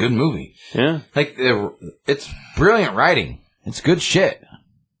damn, it's a good movie. Yeah. Like, it's brilliant writing. It's good shit.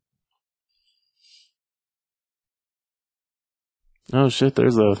 Oh shit,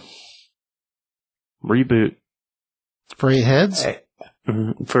 there's a reboot For 8 heads?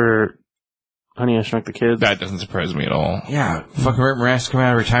 for Honey, I Shrunk the Kids. That doesn't surprise me at all. Yeah, fucking Rick Moranis coming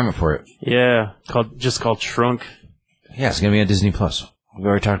out of retirement for it. Yeah, called Shrunk. Yeah, it's gonna be on Disney Plus. We've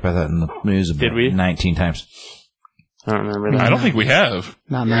already talked about that in the news about Did we? 19 times. I don't remember that. I don't think we have.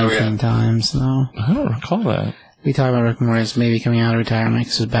 Not 19 times, no. I don't recall that. We talked about Rick Moranis maybe coming out of retirement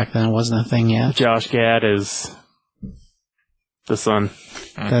because back then it wasn't a thing yet. Josh Gad is the son.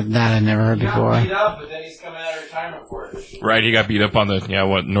 That I never heard before. up, but then he's coming out of retirement for it. Right, he got beat up on the,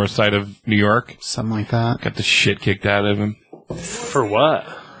 north side of New York. Something like that. Got the shit kicked out of him. For what?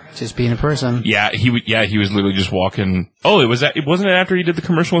 Just being a person. Yeah, he was literally just walking. Oh, wasn't it after he did the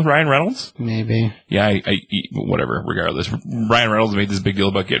commercial with Ryan Reynolds? Maybe. Yeah, whatever, regardless. Ryan Reynolds made this big deal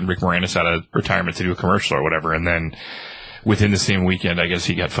about getting Rick Moranis out of retirement to do a commercial or whatever, and then within the same weekend, I guess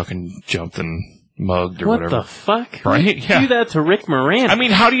he got fucking jumped and mugged or What whatever. the fuck? Right? Who'd Yeah. do that to Rick Moranis? I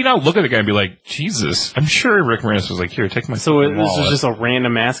mean, how do you not look at the guy and be like, Jesus? I'm sure Rick Moranis was like, here, take my so fucking this was wallet. just a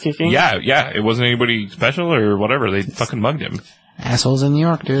random ass kicking? Yeah, it wasn't anybody special or whatever. They fucking mugged him. Assholes in New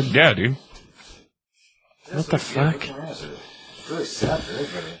York, dude. Yeah, dude. What the fuck? It's really sad for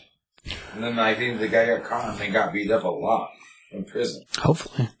everybody. And then I think the guy got caught and got beat up a lot in prison.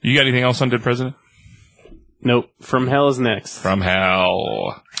 Hopefully. You got anything else on Dead President? Nope. From Hell is Next. From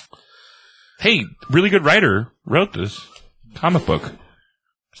Hell. Hey, really good writer wrote this comic book.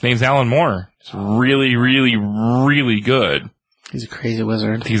 His name's Alan Moore. It's really, really, really good. He's a crazy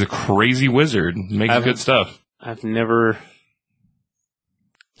wizard. He's a crazy wizard. He makes good stuff. I've never...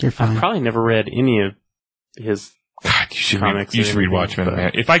 You're fine. I've probably never read any of his... God, you should Comics read or Watchmen,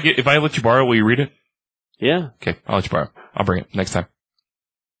 anything, man. If I let you borrow, will you read it? Yeah. Okay, I'll let you borrow. I'll bring it next time.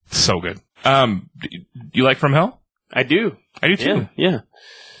 So good. You like From Hell? I do. I do too. Yeah.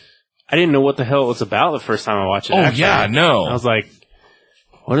 I didn't know what the hell it was about the first time I watched it. Oh, actually. yeah, no. I was like,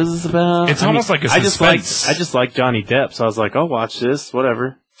 what is this about? It's almost like a suspense. I just like Johnny Depp, so I was like, I'll watch this,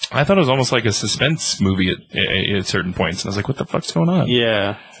 whatever. I thought it was almost like a suspense movie at certain points. And I was like, what the fuck's going on?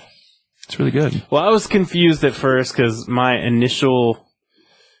 Yeah. It's really good. Well, I was confused at first because I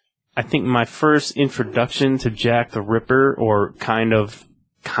think my first introduction to Jack the Ripper, or kind of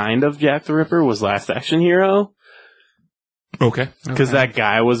Jack the Ripper, was Last Action Hero. Okay. Because that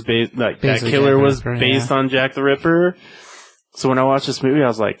guy was that Basically killer Jack the was Ripper, based yeah. on Jack the Ripper. So when I watched this movie, I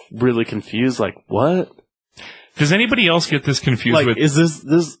was like really confused. Like, what? Does anybody else get this confused Like, with... is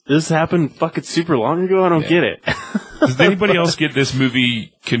this happened fucking super long ago? I don't get it. Does anybody else get this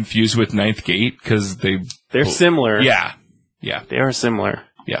movie confused with Ninth Gate? Because They're similar. Yeah. They are similar.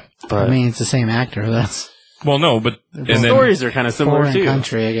 Yeah. But I mean, it's the same actor. That's Well, no, but... the stories are kind of similar foreign too.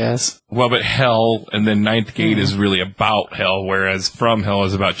 country, I guess. Well, but Hell and then Ninth Gate is really about Hell, whereas From Hell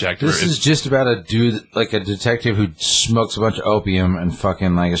is about Jack the This Ripper. is just about a dude, like a detective who smokes a bunch of opium and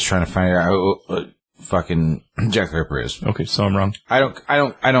fucking like is trying to find out who fucking Jack the Ripper is. Okay, so I'm wrong. I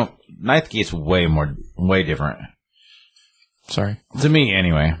don't. Ninth Gate's way different Sorry. to me,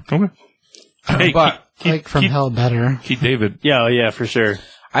 anyway. Okay. Hey, But I like From Hell better. Keith David. Yeah, for sure.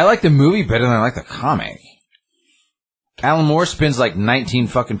 I like the movie better than I like the comic. Alan Moore spends like 19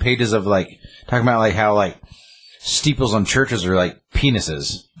 fucking pages of like talking about like how like steeples on churches are like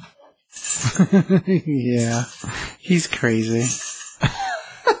penises. Yeah. He's crazy.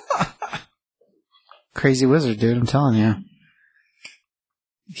 Crazy wizard, dude, I'm telling you.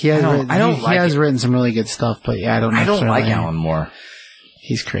 He has written some really good stuff, but yeah, I don't like Alan Moore.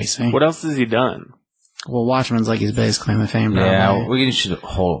 He's crazy. What else has he done? Well, Watchmen's like his biggest claim to fame, probably. Yeah, we should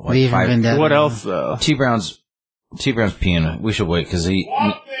hold like Leave 5. Vendetta. What else, though? T Brown's peeing. We should wait because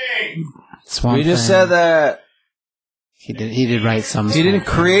Swamp we just Thing. said that He did write some. he didn't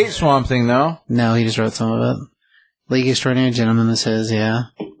create Swamp Thing though. No, he just wrote some of it. League of Extraordinary Gentlemen, this is, yeah.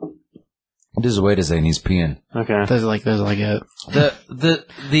 There's a way to say he's peeing. Okay. There's like it. The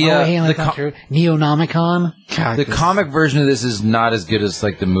Neonomicon? God, the comic version of this is not as good as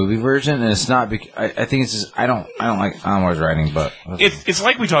like the movie version, and it's not. I think it's just I don't like Alan Moore's writing, but It's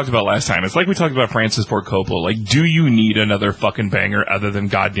like we talked about last time. It's like we talked about Francis Ford Coppola. Like, do you need another fucking banger other than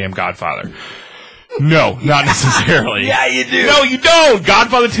goddamn Godfather? No, not necessarily. yeah, you do. No, you don't.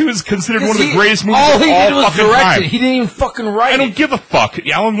 Godfather 2 is considered one of the greatest movies all of he all did was fucking direct time. it. He didn't even fucking write I it. don't give a fuck.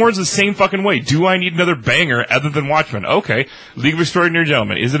 Alan Moore's the same fucking way. Do I need another banger other than Watchmen? Okay. League of Extraordinary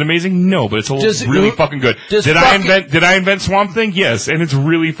Gentlemen. Is it amazing? No, but it's really fucking good. Did I invent Swamp Thing? Yes, and it's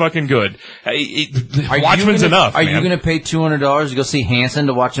really fucking good. Watchmen's enough. Are man. you going to pay $200 to go see Hanson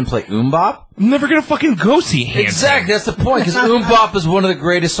to watch him play Bop? I'm never gonna fucking go see Hanson. Exactly, that's the point. Because Bop is one of the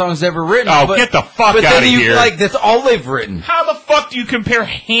greatest songs ever written. Oh, get the fuck but out then of here! Like that's all they've written. How the fuck do you compare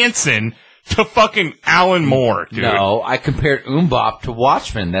Hanson to fucking Alan Moore, dude? No, I compared Bop to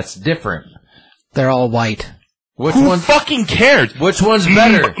Watchmen. That's different. They're all white. Who fucking cares? Which one's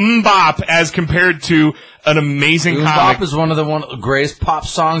better? Bop as compared to an amazing comic. Bop is one of the greatest pop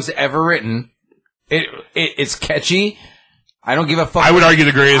songs ever written. It's catchy. I don't give a fuck. I would argue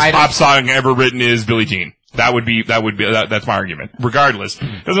the greatest pop song ever written is Billie Jean. That's my argument. Regardless,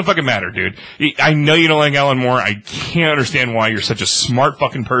 doesn't fucking matter, dude. I know you don't like Alan Moore. I can't understand why you're such a smart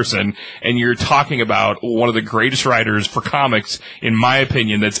fucking person and you're talking about one of the greatest writers for comics, in my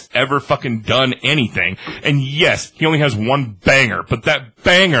opinion, that's ever fucking done anything. And yes, he only has one banger, but that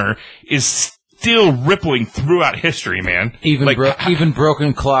banger is still rippling throughout history, man. Even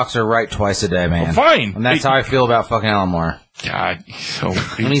broken clocks are right twice a day, man. Well, fine. And that's how I feel about fucking Alan Moore. God,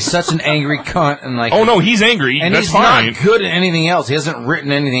 and he's such an angry cunt, and like, oh no, he's angry. And that's he's fine. Not good at anything else. He hasn't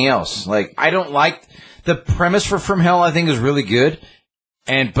written anything else. Like, I don't like the premise for From Hell. I think is really good,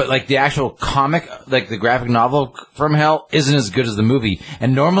 but like the actual comic, like the graphic novel From Hell, isn't as good as the movie.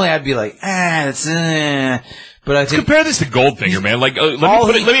 And normally I'd be like, it's. But I think compare this to Goldfinger, man. Like, let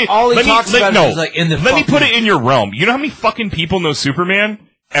me put it in your realm. You know how many fucking people know Superman?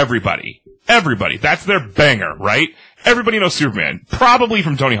 Everybody. That's their banger, right? Everybody knows Superman. Probably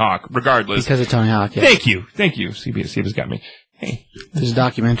from Tony Hawk, regardless. Because of Tony Hawk, yeah. Thank you. CBS got me. Hey. There's a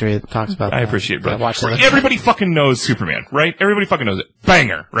documentary that talks about that. I appreciate it, bro. Right. Everybody fucking knows Superman, right? Everybody fucking knows it.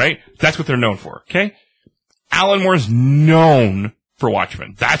 Banger, right? That's what they're known for, okay? Alan Moore's known for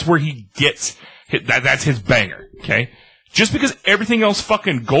Watchmen. That's where he gets that's his banger, okay? Just because everything else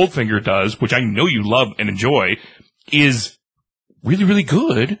fucking Goldfinger does, which I know you love and enjoy, is really, really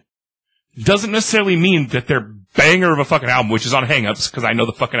good, doesn't necessarily mean that their banger of a fucking album, which is on Hang-Ups, because I know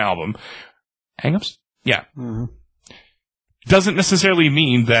the fucking album. Hang-Ups? Yeah. Mm-hmm. Doesn't necessarily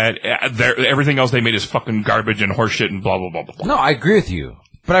mean that everything else they made is fucking garbage and horseshit and blah, blah, blah, blah, blah. No, I agree with you.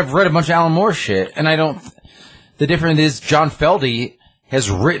 But I've read a bunch of Alan Moore shit, and I don't... The difference is John Feldy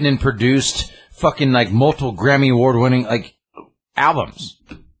has written and produced fucking, like, multiple Grammy Award-winning, like, albums.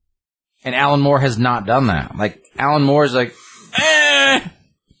 And Alan Moore has not done that. Like, Alan Moore's like,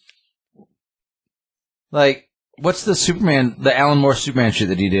 Like, what's the Alan Moore Superman shit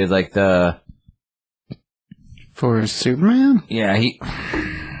that he did? Like, For Superman? Yeah,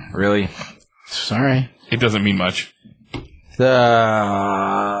 really? Sorry. It doesn't mean much.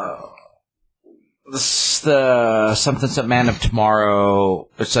 The something Man of Tomorrow.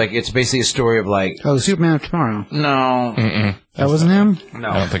 It's basically a story of like... Oh, Superman of Tomorrow. No. Mm-mm. That wasn't him? No.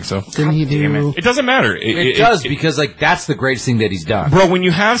 I don't think so. Didn't he do... It doesn't matter. It does, because like that's the greatest thing that he's done. Bro, when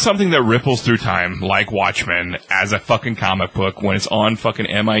you have something that ripples through time, like Watchmen, as a fucking comic book, when it's on fucking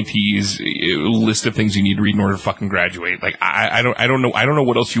MIT's list of things you need to read in order to fucking graduate, like, I don't know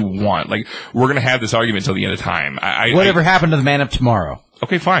what else you want. Like, we're gonna have this argument till the end of time. Whatever happened to the Man of Tomorrow?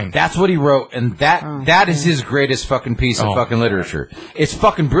 Okay, fine. That's what he wrote, and that is his greatest fucking piece of fucking literature. It's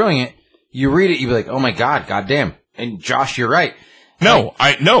fucking brilliant. You read it, you be like, oh my god, goddamn. And Josh, you're right. No,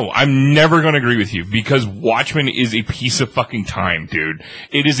 I'm never going to agree with you because Watchmen is a piece of fucking time, dude.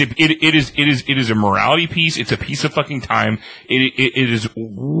 It is a morality piece. It's a piece of fucking time. It is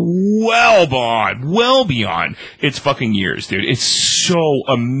well beyond its fucking years, dude. It's so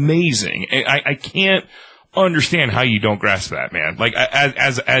amazing. I can't understand how you don't grasp that, man. Like,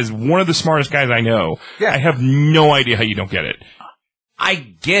 as one of the smartest guys I know, I have no idea how you don't get it. I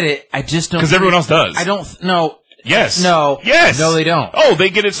get it. I just don't. Because everyone else does. I don't know. Yes. No. Yes. No, they don't. Oh, they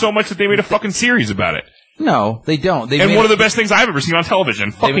get it so much that they made a fucking series about it. No, they don't. And one of the best things I've ever seen on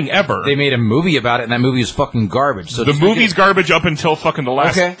television, ever. They made a movie about it, and that movie is fucking garbage. So the movie's garbage up until fucking the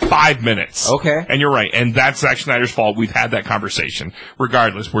last 5 minutes. Okay. And you're right. And that's Zack Snyder's fault. We've had that conversation.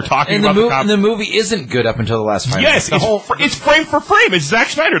 Regardless, we're talking and about the movie isn't good up until the last 5 minutes. Yes, it's frame for frame. It's Zack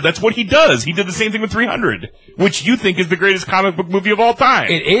Snyder. That's what he does. He did the same thing with 300, which you think is the greatest comic book movie of all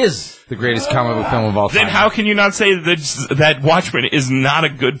time. It is the greatest comic book film of all time. Then how can you not say that Watchmen is not a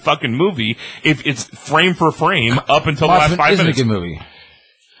good fucking movie if it's frame for frame up until the last 5 minutes? Watchmen isn't a good movie.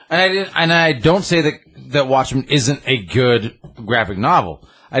 And I don't say that Watchmen isn't a good graphic novel.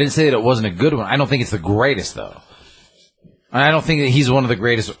 I didn't say that it wasn't a good one. I don't think it's the greatest, though. And I don't think that he's one of the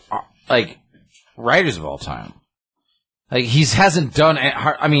greatest, writers of all time. Like, hasn't done,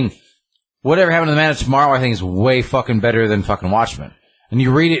 I mean, whatever happened to the Man of Tomorrow, I think is way fucking better than fucking Watchmen. And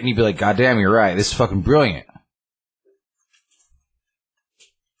you read it and you'd be like, God damn, you're right. This is fucking brilliant.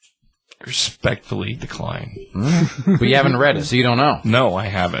 Respectfully decline. But you haven't read it, so you don't know. No, I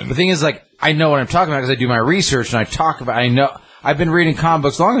haven't. The thing is, like, I know what I'm talking about because I do my research and I know, I've been reading comic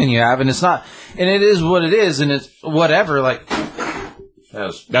books longer than you have, and it's not, and it is what it is, and it's whatever, like.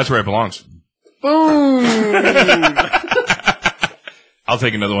 That's where it belongs. Boom! I'll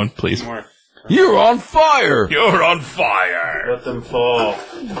take another one, please. You're on fire! You're on fire! Let them fall.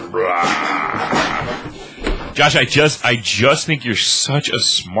 Josh, I just think you're such a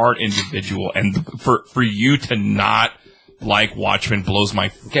smart individual, and for you to not like Watchmen blows my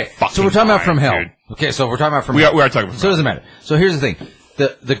fucking so we're talking about From Hell. dude. Okay, so we're talking about From Hell. We are talking about From So it doesn't matter. So here's the thing.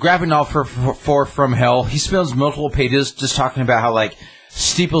 The graphic novel for From Hell, he spends multiple pages just talking about how, like,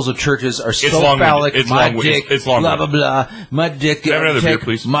 steeples of churches are so phallic, my dick, blah, blah, blah, my dick, have another beer,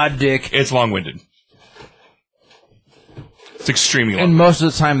 please? my dick. It's long-winded. It's extremely long. And most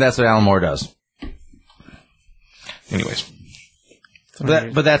of the time, that's what Alan Moore does. Anyways.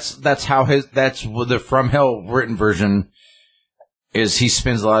 But that's how that's what the From Hell written version is. He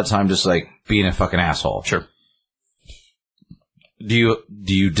spends a lot of time just, like, being a fucking asshole. Sure. Do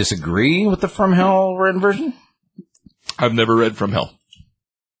you disagree with the From Hell written version? I've never read From Hell.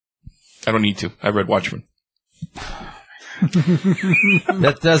 I don't need to. I've read Watchmen.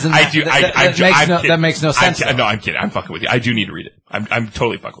 That doesn't. That makes no sense. No, I'm kidding. I'm fucking with you. I do need to read it. I'm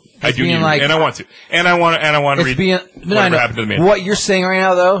totally fucking with you. I do need to read it, and I want to. And I want to read whatever happened to the man. What you're saying right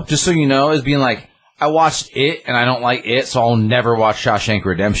now, though, just so you know, is being like, I watched it and I don't like it, so I'll never watch Shawshank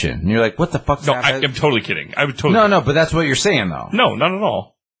Redemption. And you're like, what the fuck? No, I'm totally kidding. I would totally. No, but that's what you're saying, though. No, not at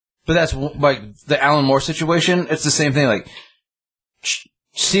all. But that's like the Alan Moore situation. It's the same thing. Like,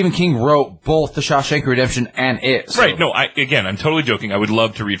 Stephen King wrote both The Shawshank Redemption and it. So. Right. No, I'm totally joking. I would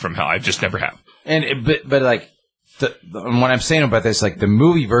love to read From Hell. I just never have. But like, what I'm saying about this, like, the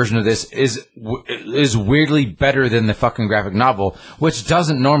movie version of this is weirdly better than the fucking graphic novel, which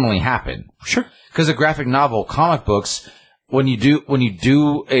doesn't normally happen. Sure. Because a graphic novel, comic books, when you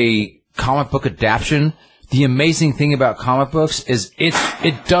do a comic book adaptation, the amazing thing about comic books is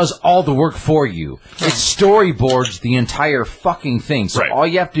it does all the work for you. It storyboards the entire fucking thing. So all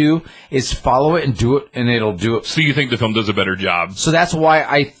you have to do is follow it and do it, and it'll do it. So you think the film does a better job? So that's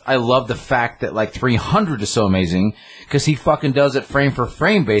why I love the fact that, like, 300 is so amazing, because he fucking does it frame for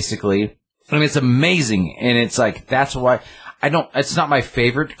frame, basically. I mean, it's amazing, and it's like, that's why it's not my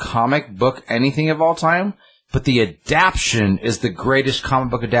favorite comic book anything of all time, but the adaptation is the greatest comic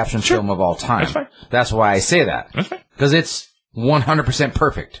book adaptation film of all time. That's fine. That's why I say that. That's fine. Because it's 100%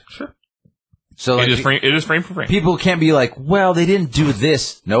 perfect. Sure. So, like, it is frame for frame. People can't be like, well, they didn't do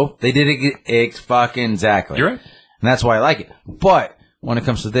this. No, they did it fucking exactly. You're right. And that's why I like it. But when it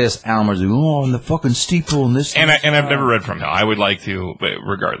comes to this, Alan Moore's like, oh, and the fucking steeple and this. And I've never read From Hell. I would like to, but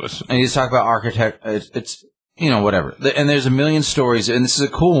regardless. And you just talk about architect. It's whatever. And there's a million stories, and this is a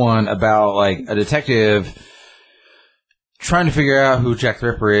cool one about, like, a detective trying to figure out who Jack the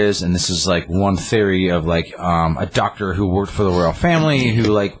Ripper is, and this is, like, one theory of, like, a doctor who worked for the royal family who,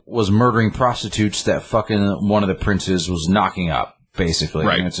 like, was murdering prostitutes that fucking one of the princes was knocking up, basically.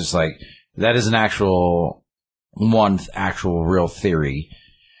 Right. And it's just like, that is an actual real theory.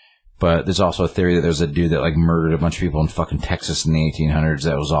 But there's also a theory that there's a dude that, like, murdered a bunch of people in fucking Texas in the 1800s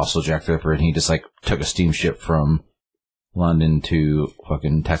that was also Jack the Ripper, and he just, like, took a steamship from London to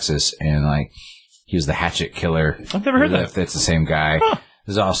fucking Texas, and like he was the hatchet killer. I've never heard that. That's the same guy. Huh.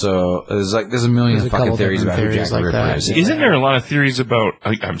 There's a million There's a fucking couple theories about who different Jack the theories Ripper like is. that. Isn't there a lot of theories about?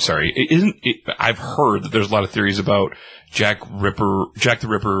 I'm sorry. I've heard that there's a lot of theories about Jack the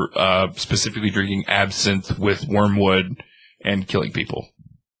Ripper, specifically drinking absinthe with wormwood and killing people.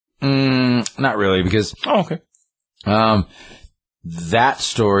 Not really, because okay. That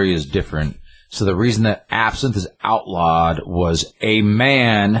story is different. So the reason that absinthe is outlawed was a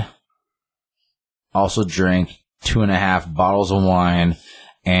man also drank 2.5 bottles of wine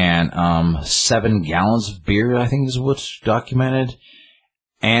and 7 gallons of beer, I think is what's documented,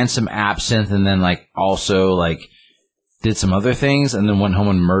 and some absinthe, and then like also like did some other things, and then went home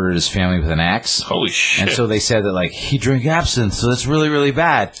and murdered his family with an axe. Holy shit. And so they said that like he drank absinthe, so that's really, really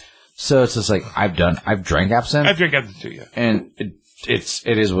bad. So it's just like I've drank absinthe. I've drank absinthe too, yeah. And it's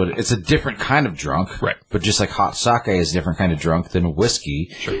a different kind of drunk. Right. But just like hot sake is a different kind of drunk than whiskey.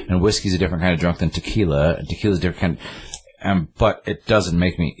 Sure. And whiskey's a different kind of drunk than tequila. And tequila's a different kind but it doesn't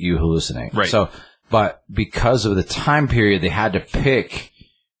make you hallucinate. Right. So, but because of the time period, they had to pick,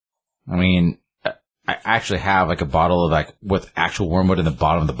 I mean, I actually have like a bottle of like with actual wormwood in the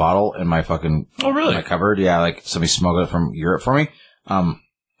bottom of the bottle in my fucking in my cupboard. Yeah, like somebody smuggled it from Europe for me.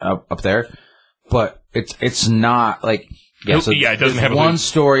 Up there. But it's not like it doesn't have one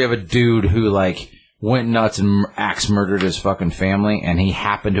story of a dude who like went nuts and axe murdered his fucking family, and he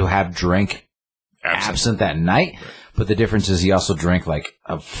happened to have drank absinthe that night. Right. But the difference is he also drank like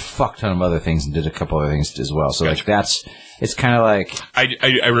a fuck ton of other things and did a couple other things as well. So like it's kind of like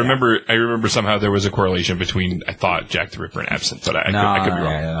I remember somehow there was a correlation between I thought Jack the Ripper and absinthe, but I could be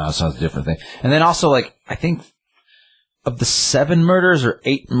wrong. No, it's not a different thing. And then also like I think of the 7 murders or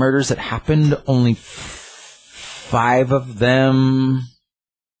 8 murders that happened, only 5 of them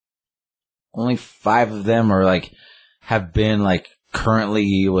are like have been like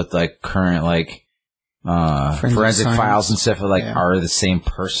currently with like current like forensic files and stuff are the same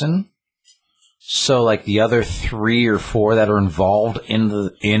person. So like the other 3 or 4 that are involved in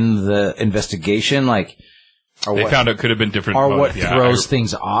the investigation, like found it could have been different. Are what throws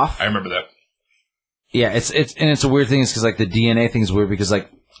things off. I remember that. Yeah, it's a weird thing, because like the DNA thing is weird because like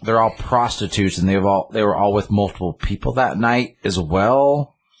they're all prostitutes and they were all with multiple people that night as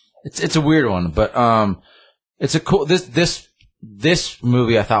well. It's a weird one, but it's a cool this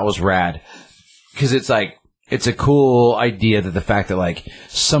movie I thought was rad, because it's like it's a cool idea that the fact that like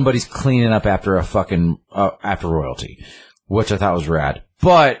somebody's cleaning up after a fucking after royalty, which I thought was rad,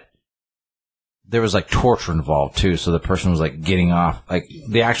 but there was like torture involved too, so the person was like getting off, like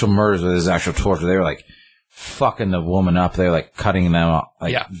the actual murders with his actual torture. They were like fucking the woman up. They were like cutting them up,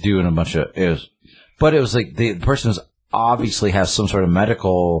 like doing a bunch of but it was like the person was obviously has some sort of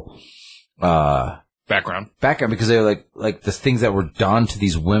medical background because they were like the things that were done to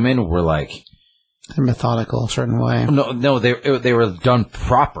these women were like they're methodical a certain way. No, they were done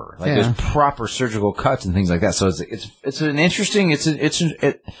proper. Like there's proper surgical cuts and things like that. So it's an interesting.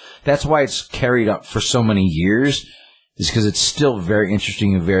 That's why it's carried up for so many years, is because it's still very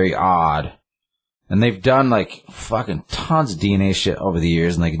interesting and very odd. And they've done like fucking tons of DNA shit over the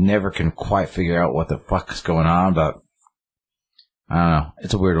years, and they never can quite figure out what the fuck is going on. But I don't know.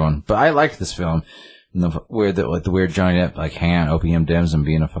 It's a weird one. But I liked this film. And the weird Johnny Depp like hanging out opium dens and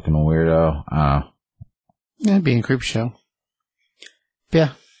being a fucking weirdo. Yeah, it'd be a creep show. But yeah,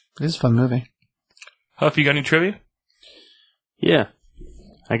 it's a fun movie. Huff, you got any trivia? Yeah.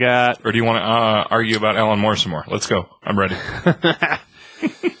 I got... Or do you want to argue about Alan Moore some more? Let's go. I'm ready.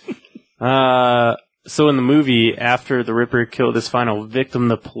 So in the movie, after the Ripper killed his final victim,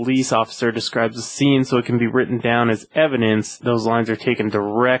 the police officer describes the scene so it can be written down as evidence. Those lines are taken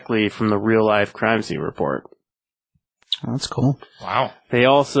directly from the real-life crime scene report. Oh, that's cool. Wow. They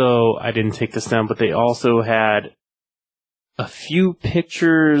also, I didn't take this down, but they also had a few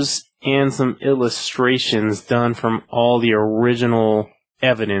pictures and some illustrations done from all the original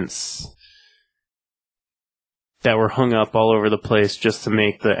evidence that were hung up all over the place just to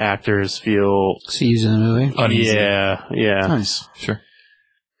make the actors feel... So used in the movie? Uneasy. Yeah. Nice. Sure.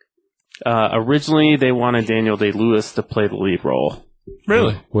 Originally, they wanted Daniel Day-Lewis to play the lead role.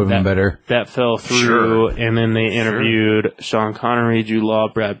 Really? Would have been better. That fell through, and then they interviewed Sean Connery, Jude Law,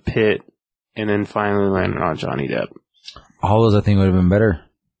 Brad Pitt, and then finally landed on Johnny Depp. All those I think would have been better.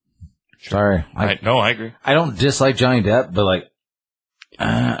 Sorry. I agree. I don't dislike Johnny Depp, but like,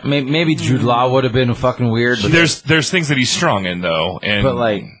 maybe Jude Law would have been fucking weird. But there's things that he's strong in though, but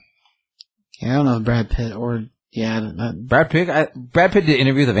like, yeah, I don't know if Brad Pitt or Brad Pitt did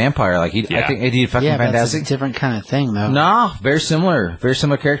Interview with the Vampire. Like I think he did fucking fantastic. That's a different kind of thing though. No, very similar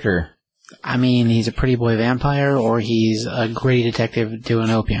character. I mean, he's a pretty boy vampire, or he's a gritty detective doing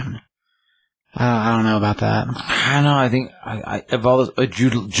opium. I don't know about that. I don't know. I think of all those,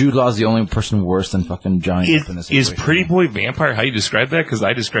 Jude Law's the only person worse than fucking Johnny Depp in this situation. Is Pretty Boy Vampire how you describe that? Because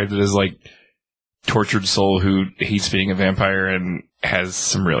I described it as like tortured soul who hates being a vampire and has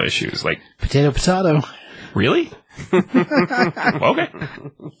some real issues. Like Potato. really? Okay.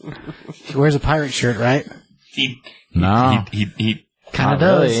 He wears a pirate shirt, right? No. He Kind of Not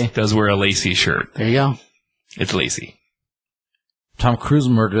does. really. does wear a lacy shirt. There you go. It's lacy. Tom Cruise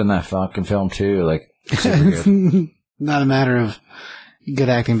murdered in that fucking film too. Like, super good. Not a matter of good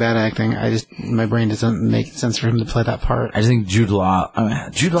acting, bad acting. My brain doesn't make sense for him to play that part. I just think Jude Law. I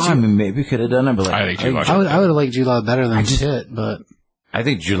mean, maybe could have done it, but like, I think Jude Law I would have liked Jude Law better than Pitt, but I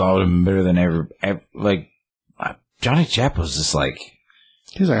think Jude Law would have been better than ever. Like, Johnny Depp was just like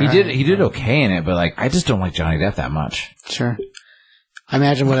he was he alright. did okay in it, but like, I just don't like Johnny Depp that much. Sure. I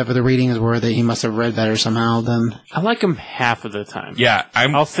imagine whatever the readings were that he must have read better somehow than... I like him half of the time. Yeah,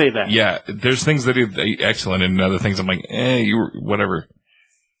 I'll say that. Yeah, there's things that are excellent, and other things I'm like, whatever.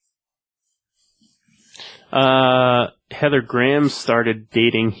 Heather Graham started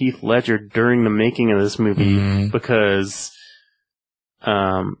dating Heath Ledger during the making of this movie because,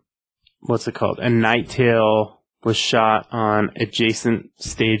 what's it called? A Night Tale was shot on adjacent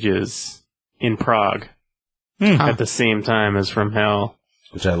stages in Prague at the same time as From Hell.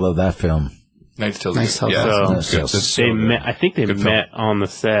 Which I love that film. Nice Tales. Nice Tales. Yeah, So, that's good. That's They so good. met. I think they Good film. met on the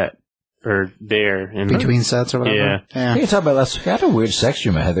set or there in Between sets or whatever? Yeah. I think I talked about last week. I had a weird sex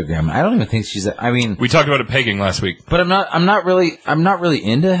dream with Heather Graham. I don't even think she's. I mean, We talked about it pegging last week. but I'm not really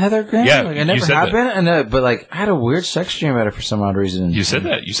into Heather Graham. Yeah, like, I you never said have that. been. But like, I had a weird sex dream about her for some odd reason. You said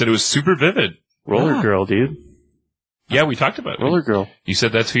that. You said it was super vivid. Roller Yeah. Girl, dude. Yeah, we talked about it. Roller Girl. You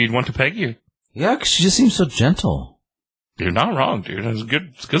said that's who you'd want to peg you. Yeah, 'cause she just seems so gentle. You're not wrong, dude. It was a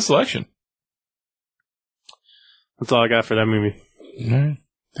good selection. That's all I got for that movie.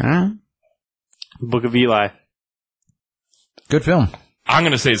 Alright. Book of Eli. Good film. I'm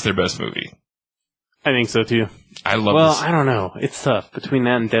going to say it's their best movie. I think so too. I love Well, this. I don't know. It's tough. Between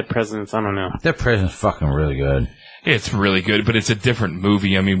that and Dead Presidents, I don't know. That president's fucking really good. It's really good, but it's a different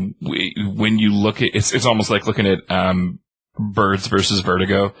movie. I mean, when you look at it's almost like looking at Birds versus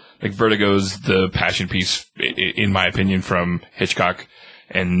Vertigo. Like Vertigo's the passion piece, in my opinion, from Hitchcock,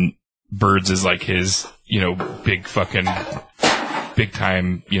 and Birds is like his, big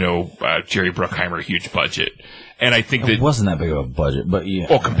time, Jerry Bruckheimer huge budget. And I think It that wasn't that big of a budget, but yeah.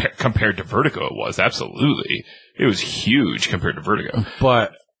 well, compared to Vertigo, it was absolutely. It was huge compared to Vertigo.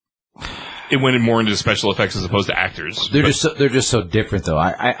 But It went in more into special effects as opposed to actors. they're just so different though.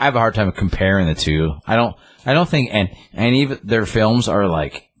 I have a hard time comparing the two. I don't think and even their films are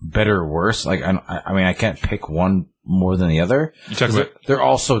like better or worse. Like I mean I can't pick one more than the other. You talking about They're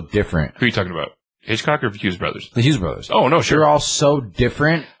all so different. who are you talking about? Hitchcock or Hughes Brothers? The Hughes brothers. Oh no, sure. They're all so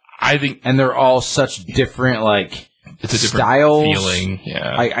different, I think and they're all such different like it's a different styles. feeling.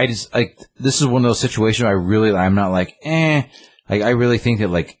 Yeah. I just like this is one of those situations where I'm not like Like I really think that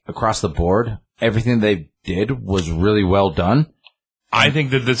like across the board, everything they did was really well done. I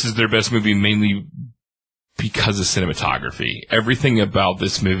think that this is their best movie mainly because of cinematography. Everything about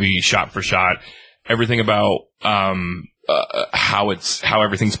this movie, shot for shot, everything about how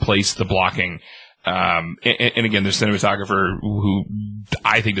everything's placed, the blocking. And again, their cinematographer who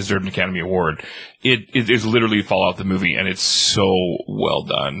I think deserved an Academy Award. It is literally fall out the movie, and it's so well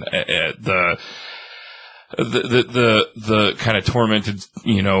done. The kind of tormented,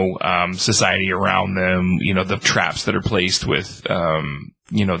 society around them, the traps that are placed with,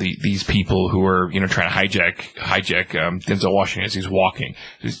 these people who are, trying to hijack Denzel Washington as he's walking.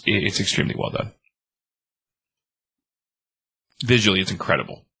 It's extremely well done. Visually, it's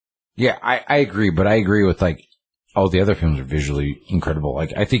incredible. Yeah, I agree, but I agree with like all the other films are visually incredible.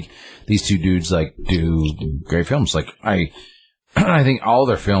 Like I think these two dudes like do great films. Like I think all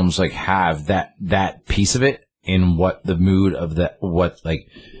their films like have that piece of it in what the mood of like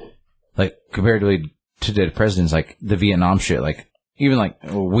comparatively to Dead Presidents, like the Vietnam shit, like even like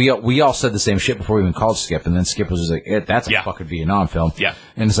we all said the same shit before we even called Skip, and then Skip was just like, that's a fucking Vietnam film. Yeah.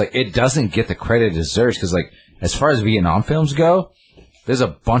 And it's like, it doesn't get the credit it deserves, because like, as far as Vietnam films go, there's a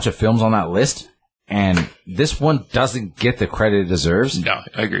bunch of films on that list, and this one doesn't get the credit it deserves. No,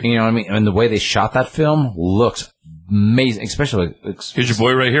 I agree. You know what I mean? And the way they shot that film looks amazing, especially. Here's your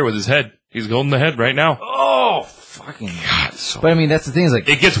boy right here with his head. He's holding the head right now. Oh, fucking God. But I mean, that's the thing is like,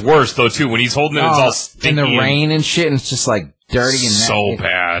 It gets worse though too when he's holding it. It's all stinky in the and rain and shit, and it's just like dirty and so nasty.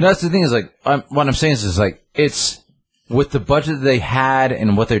 bad. No, that's the thing is like, what I'm saying is like, it's with the budget that they had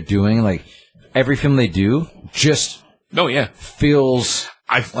and what they're doing, like every film they do just Oh yeah. feels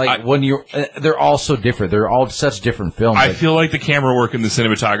when you're, they're all so different. They're all such different films. I feel like the camera work and the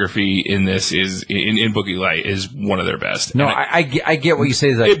cinematography in this is in Boogie Light is one of their best. No, I get what you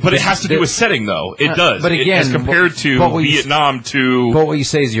say. Like, but it has to do with setting, though. It does. But again, as compared to Vietnam to but what you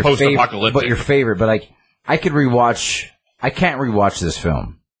say is your post-apocalyptic. But your favorite. But like, I can't rewatch this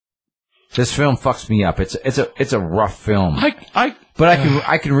film. This film fucks me up. It's a rough film. But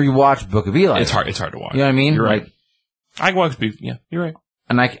I can rewatch Book of Eli. It's hard to watch. You know what I mean? You're right. Like, I can watch. Yeah, you're right.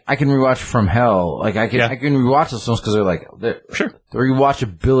 And I can rewatch From Hell. Like I can rewatch those films because they're like sure. The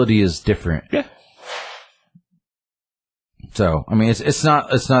rewatchability is different. Yeah. So I mean, it's not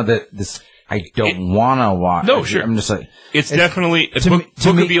that this I don't want to watch. No, sure. I'm just like it's definitely Book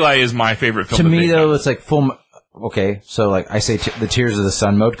of Eli is my favorite film. To me though, it's like full. Okay, so like I say, the Tears of the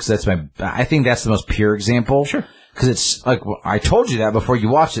Sun mode because I think that's the most pure example. Sure. Because it's like I told you that before you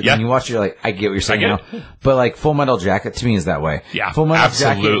watched it. Yeah. When you watch it, you're like, I get what you're saying now. But like Full Metal Jacket to me is that way. Yeah, Full Metal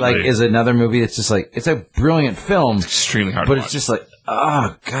absolutely. Jacket like is another movie that's just like it's a brilliant film. It's extremely hard, but to watch. It's just like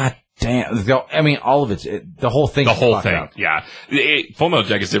oh god damn. I mean, all of the whole thing. The whole thing. Yeah. Full Metal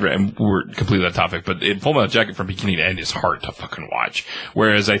Jacket is different, and we're completely off topic. But Full Metal Jacket from beginning to end is hard to fucking watch.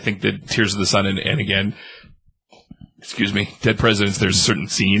 Whereas I think that Tears of the Sun and again. Excuse me, Dead Presidents, there's certain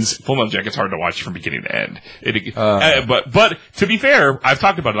scenes. Full Metal Jacket's hard to watch from beginning to end. But to be fair, I've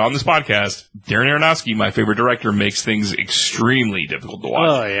talked about it on this podcast. Darren Aronofsky, my favorite director, makes things extremely difficult to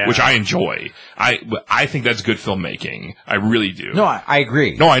watch, which I enjoy. I think that's good filmmaking. I really do. No, I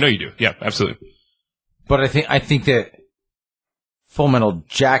agree. No, I know you do. Yeah, absolutely. But I think that Full Metal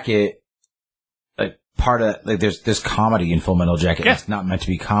Jacket, like part of like there's comedy in Full Metal Jacket. Yeah. It's not meant to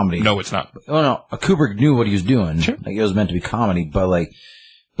be comedy. No, it's not. Oh no, Kubrick knew what he was doing. Sure. Like it was meant to be comedy, but like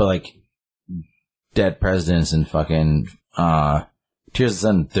Dead Presidents and fucking Tears of the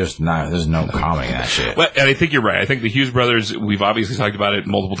Sun, there's no comedy in that shit. Well, and I think you're right. I think the Hughes brothers, we've obviously talked about it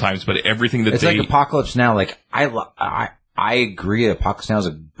multiple times, but everything that it's like Apocalypse Now. Like I agree that Apocalypse Now is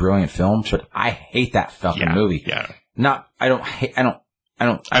a brilliant film, but I hate that fucking movie. Yeah. I don't hate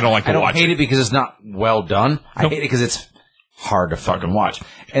it because it's not well done. I hate it because it's hard to fucking watch.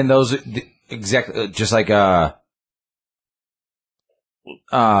 And those exactly just like Tom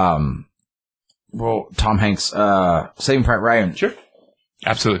Hanks Saving Private Ryan. Sure.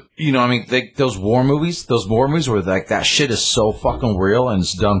 Absolutely. You know what I mean? Like those war movies where like that shit is so fucking real and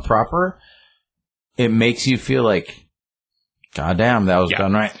it's done proper. It makes you feel like God damn, that was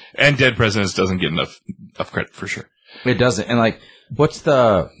done right. And Dead Presidents doesn't get enough credit for sure. It doesn't. And like, there's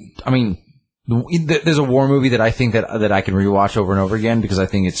a war movie that I think that I can rewatch over and over again because I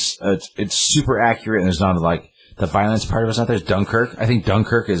think it's super accurate and there's not like the violence part of it's not there. It's Dunkirk. I think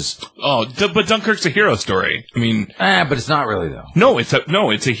Dunkirk is. Oh, but Dunkirk's a hero story. I mean, but it's not really though. No,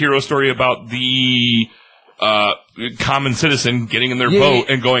 it's a hero story about the common citizen getting in their boat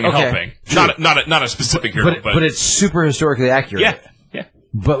and going and helping. Sure. Not a specific hero, but it's super historically accurate. Yeah.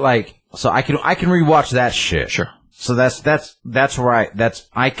 But like, so I can rewatch that shit. Sure. So that's where I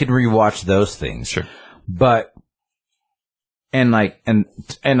can rewatch those things. Sure. But and I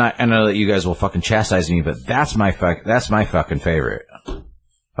know that you guys will fucking chastise me, but that's my fucking favorite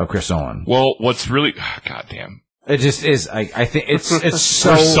of Chris Nolan. Well, what's really goddamn. It just is. I think it's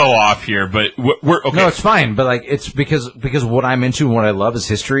so we're so off here, but we're okay. No, it's fine. But like, it's because what I'm into and what I love is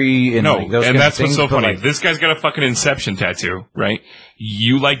history and like those and kind that's of things, what's so funny. Like, this guy's got a fucking Inception tattoo, right?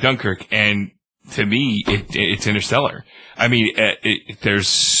 You like Dunkirk, and to me, it's Interstellar. I mean, there's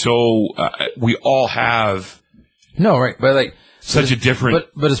so we all have no right, but like such a different.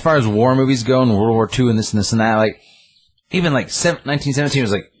 But as far as war movies go, and World War II, and this and that, like even like 1917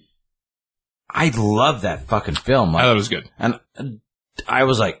 was like. I love that fucking film. Like, I thought it was good. And I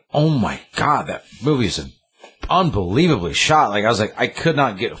was like, oh my God, that movie is unbelievably shot. Like, I was like, I could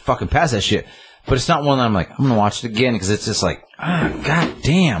not get fucking past that shit. But it's not one that I'm like, I'm going to watch it again because it's just like, God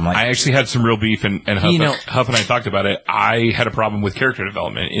damn. Like, I actually had some real beef, and Huff and I talked about it. I had a problem with character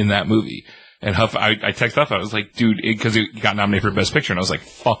development in that movie. And Huff, I texted Huff, I was like, dude, because it got nominated for Best Picture, and I was like,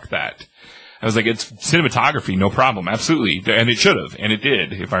 fuck that. I was like, it's cinematography, no problem, absolutely. And it should have, and it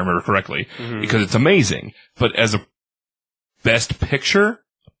did, if I remember correctly, because it's amazing. But as a Best Picture,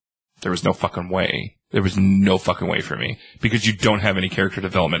 there was no fucking way. There was no fucking way for me. Because you don't have any character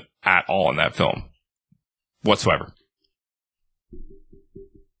development at all in that film. Whatsoever.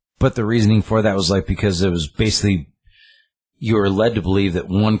 But the reasoning for that was like, because it was basically, you were led to believe that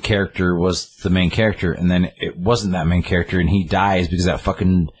one character was the main character, and then it wasn't that main character, and he dies because that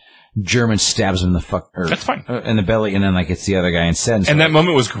fucking German stabs him in the That's fine. In the belly, and then like it's the other guy instead. And that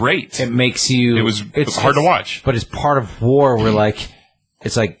moment was great. It makes you. It was hard to watch, but it's part of war. Where like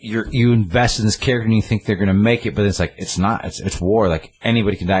it's like you invest in this character and you think they're gonna make it, but it's like it's not. It's war. Like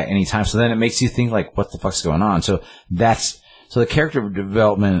anybody can die at any time. So then it makes you think like, what the fuck's going on? So the character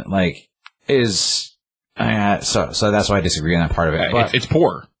development like is so that's why I disagree on that part of it. But It's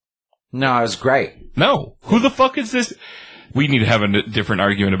poor. no, it was great. No, who the fuck is this? We need to have a different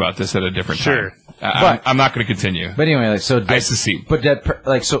argument about this at a different time. I'm not going to continue. But anyway, like so. Nice to see. But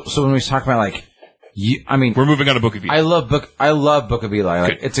so when we talk about like. We're moving on to Book of Eli. I love Book of Eli.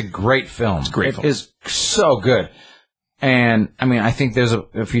 Like, Good. it's a great film. It's a great film. It is so good. And I mean, I think there's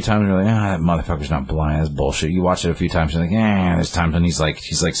a few times where you're like, that motherfucker's not blind. That's bullshit. You watch it a few times, you're like, there's times when he's like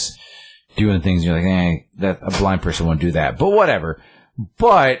doing things, and you're like, that a blind person wouldn't do that. But whatever.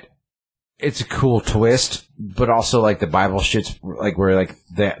 But it's a cool twist. But also like the Bible shit's like where like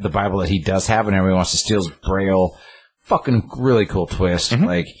the Bible that he does have, and everyone wants to steal his Braille. Fucking really cool twist. Mm-hmm.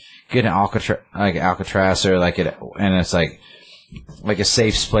 Like. Get an Alcatraz or and it's like a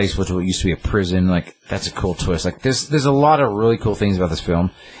safe place, which used to be a prison. Like that's a cool twist. Like there's a lot of really cool things about this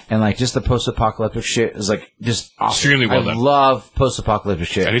film, and like just the post-apocalyptic shit is like just awesome. Extremely well done. I love post-apocalyptic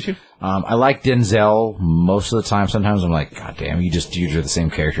shit. I do too. I like Denzel most of the time. Sometimes I'm like, God damn, you're the same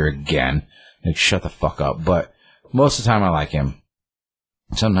character again. Like shut the fuck up. But most of the time I like him.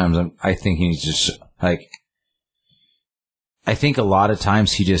 Sometimes I think he's just like. I think a lot of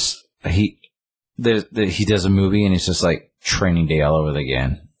times he does a movie and it's just like Training Day all over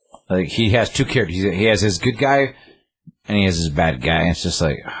again. Like he has two characters. He has his good guy and he has his bad guy. And it's just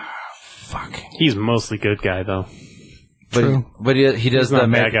like, fuck. He's mostly good guy though. But he does He's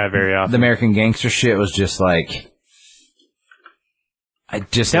not bad guy very often. The American Gangster shit was just like,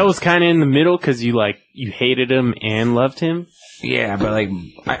 that was kind of in the middle because you hated him and loved him. Yeah, but I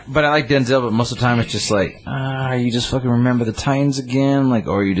like Denzel, but most of the time it's just like, you just fucking remember the Titans again, like,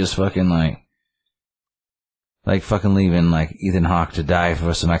 or you just fucking like fucking leaving like Ethan Hawke to die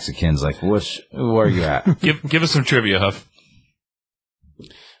for some Mexicans. Like, where are you at? Give us some trivia, Huff.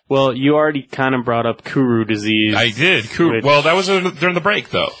 Well, you already kind of brought up Kuru disease. I did. Well, that was during the break,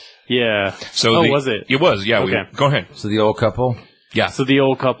 though. Yeah. So was it? It was. Yeah. Okay. Go ahead. So the old couple. Yeah. So the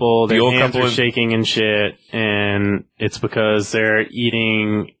old couple, their hands couple are shaking and shit, and it's because they're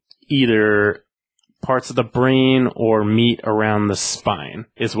eating either parts of the brain or meat around the spine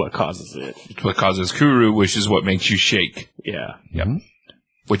is what causes it. It's what causes Kuru, which is what makes you shake. Yeah. Yep.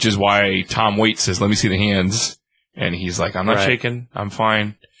 Which is why Tom Waits says, "Let me see the hands," and he's like, "I'm not shaking. I'm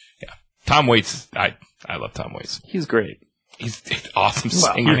fine." Yeah. Tom Waits. I love Tom Waits. He's great. He's an awesome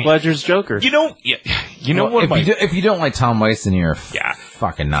singer. He's Ledger's Joker. You know what? If you don't like Tom Waits, then you're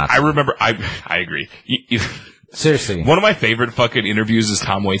fucking Nazi. I remember. I agree. Seriously, one of my favorite fucking interviews is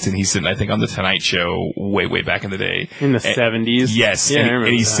Tom Waits, and he's sitting, I think, on the Tonight Show way back in the day. In the 70s? Yes. Yeah, and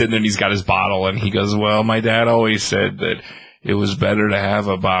he's sitting there and he's got his bottle, and he goes, "Well, my dad always said that it was better to have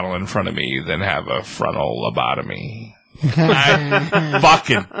a bottle in front of me than have a frontal lobotomy."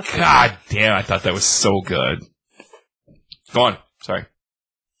 Fucking god damn, I thought that was so good. Go on. Sorry.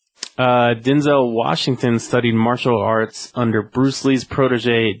 Denzel Washington studied martial arts under Bruce Lee's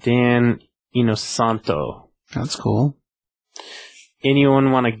protege, Dan Inosanto. That's cool.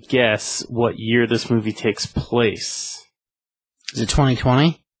 Anyone want to guess what year this movie takes place? Is it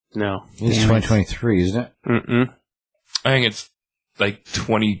 2020? No. It's 2023, isn't it? Mm-mm. I think it's like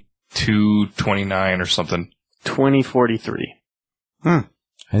 22, 29 or something. 2043. I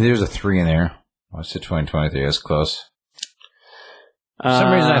think there's a 3 in there. I said 2023. That's close. For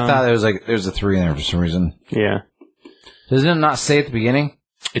some reason, I thought there's a 3 in there for some reason. Yeah. Doesn't it not say at the beginning?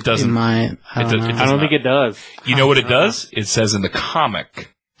 It doesn't. I don't think it does. You know what it does? It says in the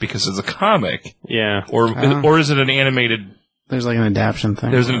comic, because it's a comic. Yeah. Or is it an animated? There's like an adaptation thing.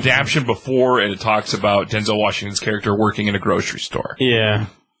 There's an adaptation before, and it talks about Denzel Washington's character working in a grocery store. Yeah.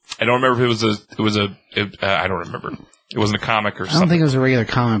 I don't remember if I don't remember. It wasn't a comic or something. I don't think it was a regular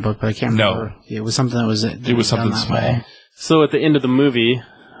comic book, but I can't remember. No. It was something that was something small. way. So at the end of the movie,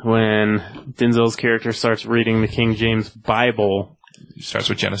 when Denzel's character starts reading the King James Bible, It starts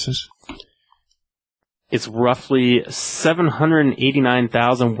with Genesis. it's roughly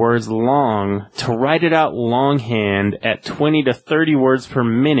 789,000 words long. To write it out longhand at 20 to 30 words per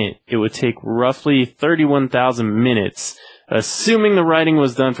minute, it would take roughly 31,000 minutes. Assuming the writing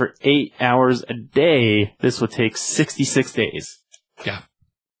was done for 8 hours a day, this would take 66 days. Yeah.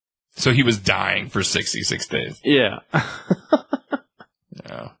 So he was dying for 66 days. Yeah.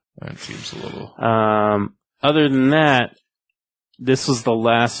 Yeah, that seems a little... Other than that, this was the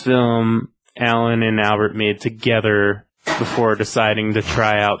last film Alan and Albert made together before deciding to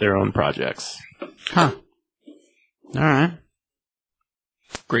try out their own projects. Huh. All right.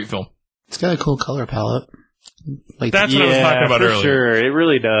 Great film. It's got a cool color palette. Like That's what I was talking about for earlier. sure. It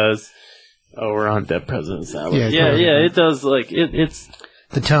really does. Oh, we're on Dead Presidents now. Yeah, Yeah, totally. it does. Like it's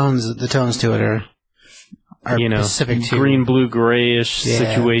the tones to it are specific to green, blue, grayish Yeah.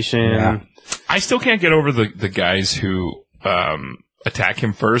 situation. Yeah. I still can't get over the guys who attack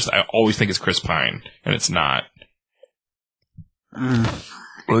him first. I always think it's Chris Pine, and it's not.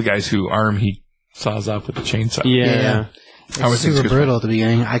 Or the guys who he saws off with the chainsaw. Yeah. I always It's think super it's brutal at the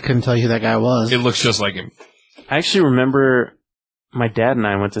beginning. I couldn't tell you who that guy was. It looks just like him. I actually remember my dad and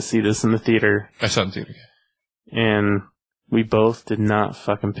I went to see this in the theater, I saw him too. and we both did not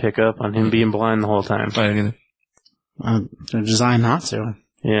fucking pick up on him being blind the whole time. I didn't either. They're designed not to.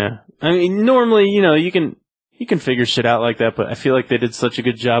 Yeah. I mean, normally, you can figure shit out like that, but I feel like they did such a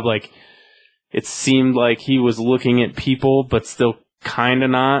good job. Like, it seemed like he was looking at people, but still kind of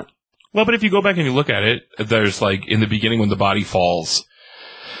not. Well, but if you go back and you look at it, there's like in the beginning when the body falls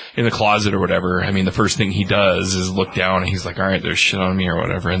in the closet or whatever, I mean, the first thing he does is look down and he's like, all right, there's shit on me or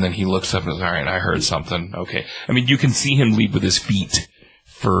whatever. And then he looks up and is all right, I heard something. Okay. I mean, you can see him lead with his feet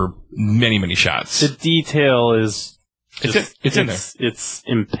for many, many shots. The detail is It's in there. It's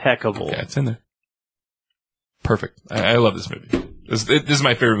impeccable. Yeah, it's in there. Perfect. I love this movie. This is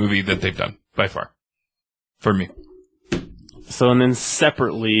my favorite movie that they've done, by far. For me. So, and then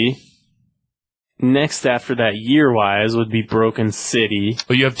separately, next after that year-wise would be Broken City.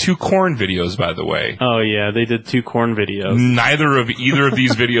 Well, you have 2 Korn videos, by the way. Oh yeah, they did 2 Korn videos. Either of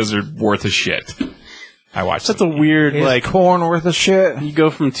these videos are worth a shit. I watched That's them. a weird, Is like, corn worth a shit? you go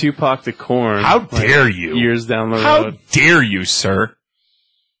from Tupac to Korn. How dare you? Years down the How road. dare you, sir?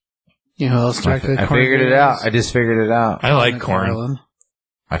 You know who else directed I Corn figured it videos? out. I just figured it out. I like Korn. Garland.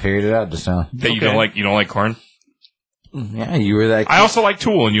 I figured it out just now. That you don't like Korn? Yeah, you were that. I also like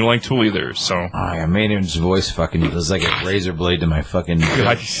Tool, and you don't like Tool either, so. Oh, I made his voice fucking. It was like a razor blade to my fucking.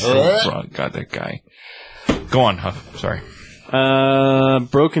 God, he's so wrong. God, that guy. Go on, Huff. Sorry.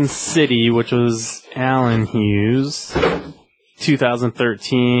 Broken City, which was Alan Hughes,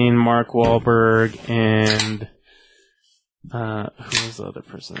 2013, Mark Wahlberg, and who was the other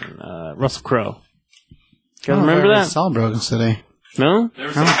person? Russell Crowe. You guys remember that? Saw Broken City. No?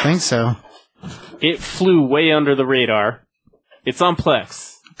 I don't think so. It flew way under the radar. It's on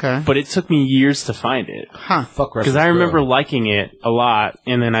Plex, Okay. but it took me years to find it. Huh. Fuck Because I remember liking it a lot,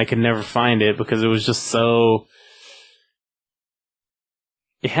 and then I could never find it because it was just so...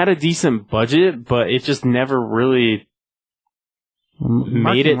 It had a decent budget, but it just never really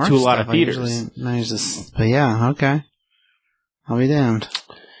made it to a lot of theaters. But yeah, okay. I'll be damned.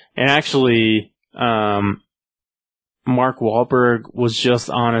 And actually, Mark Wahlberg was just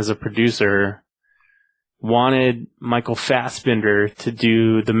on as a producer, wanted Michael Fassbender to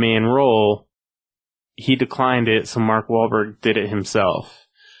do the main role. He declined it, so Mark Wahlberg did it himself.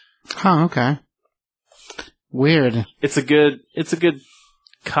 Huh, okay. Weird. It's a good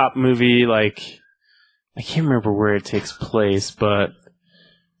cop movie. Like, I can't remember where it takes place, but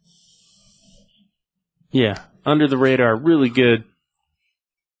yeah, under the radar, really good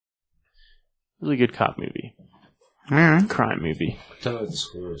cop movie, Alright. crime movie. Tell me the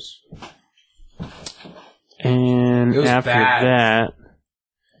scores. And It was after bad. that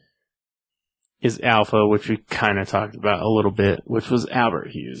is Alpha, which we kind of talked about a little bit, which was Albert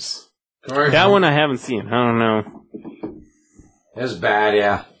Hughes. That one I haven't seen. I don't know. It was bad,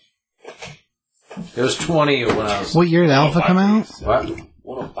 yeah. It was 20 when I was. What year did Alpha come out?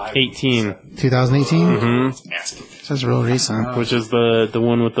 What? 18. 2018? Mm-hmm. That's real recent. Which is the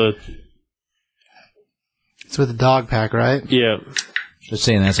one with the... It's with the dog pack, right? Yeah. Just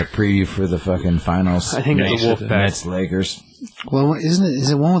saying that's a preview for the fucking finals. I think it's the Wolf Pack. Nets, Lakers. Well, isn't it? Is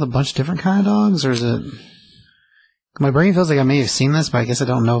it one with a bunch of different kind of dogs, or is it? My brain feels like I may have seen this, but I guess I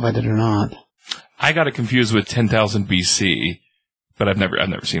don't know if I did or not. I got it confused with 10,000 BC, but I've never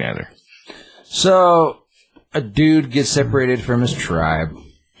seen either. So, a dude gets separated from his tribe.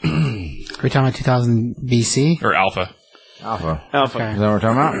 Are we talking about 2000 BC? Or Alpha. Alpha. Alpha. Okay. Is that what we're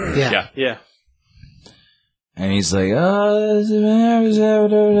talking about? Yeah. Yeah. Yeah. And he's like, oh,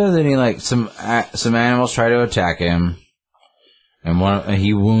 then he like some animals try to attack him, and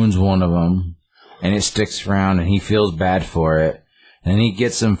he wounds one of them, and it sticks around, and he feels bad for it, and he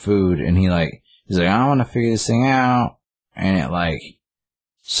gets some food, and he's like, I want to figure this thing out, and it like,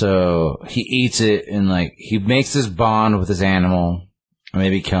 so he eats it, and like he makes this bond with his animal, and they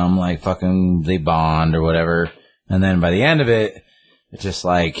become like fucking they bond or whatever, and then by the end of it, it's just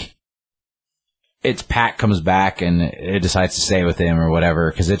like. Its pack comes back and it decides to stay with him or whatever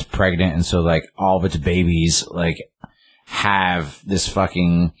because it's pregnant, and so like all of its babies like have this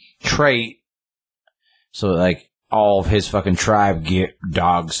fucking trait. So like all of his fucking tribe get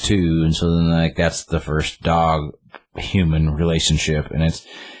dogs too, and so then like that's the first dog human relationship, and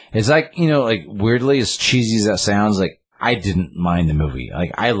it's like, you know, like weirdly as cheesy as that sounds, like I didn't mind the movie.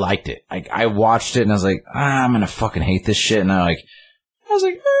 Like I liked it. Like I watched it and I was like, I'm gonna fucking hate this shit, and I was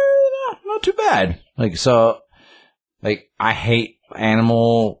like, no, not too bad. Like so, like I hate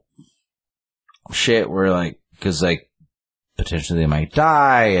animal shit where like, because like potentially they might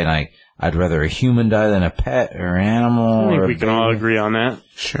die, and I'd rather a human die than a pet or an animal. I think or we can all agree on that.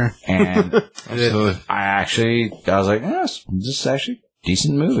 Sure. And I was like, this is actually a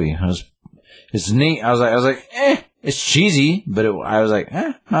decent movie. It's neat. I was like, it's cheesy, but I was like,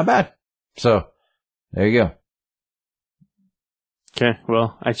 not bad. So there you go. Okay,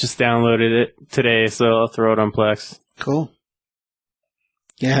 well, I just downloaded it today, so I'll throw it on Plex. Cool.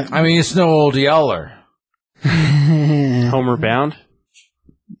 Yeah. I mean, it's no old Yeller. Homeward Bound?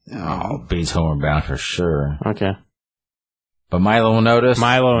 Oh, beats Homeward Bound for sure. Okay. But Milo and Otis?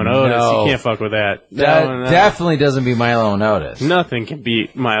 Milo and Otis, No. you can't fuck with that. That No. definitely doesn't beat Milo and Otis. Nothing can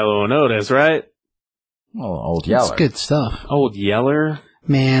beat Milo and Otis, right? Well, old It's Yeller. good stuff. Old Yeller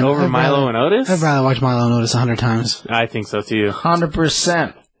Man. over I'd Milo rather- and Otis? I'd rather watch Milo and Otis 100 times. I think so too.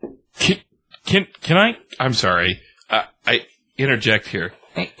 100%. Can I? I'm sorry. I interject here.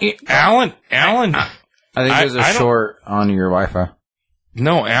 Alan. I think there's a I don't- short on your Wi-Fi.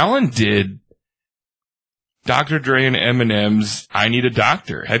 No, Alan did Dr. Dre and Eminem's "I Need a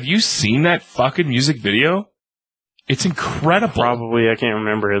Doctor." Have you seen that fucking music video? It's incredible. Probably, I can't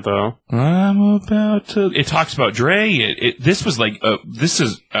remember it though. I'm about to. It talks about Dre. This was like. This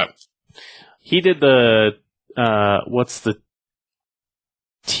is. He did the, what's the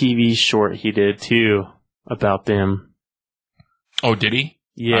TV short he did too about them? Oh, did he?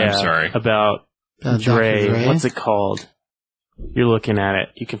 Yeah. I'm sorry. About Dr. Dre. Dre? What's it called? You're looking at it.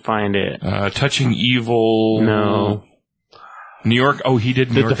 You can find it. Touching Evil. No. New York. Oh, he did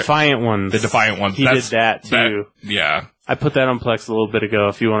New The York. Defiant Ones. The Defiant Ones. He did that too. Yeah. I put that on Plex a little bit ago.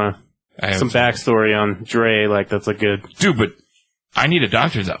 If you want I some haven't seen backstory on Dre, like that's a good. it. Dude, but I Need a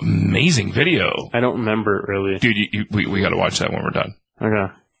Doctor is an amazing video. I don't remember it really. Dude, we got to watch that when we're done.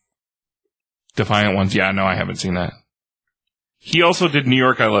 Okay. Defiant Ones. Yeah, no, I haven't seen that. He also did New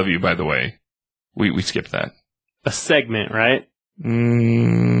York, I Love You, by the way. We skipped that. A segment, right?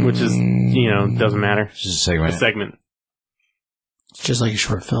 Mm, Which is, doesn't matter. It's just a segment. A segment. It's just like a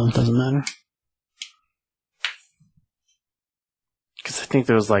short film. It doesn't matter. Because I think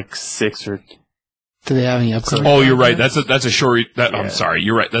there was like 6 or. Do they have any upcoming? Oh, you're right. That's a short. Yeah. I'm sorry.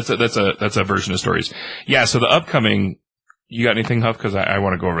 You're right. That's a version of stories. Yeah. So the upcoming. You got anything, Huff? Because I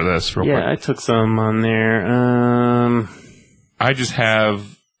want to go over this real quick. Yeah, I took some on there. I just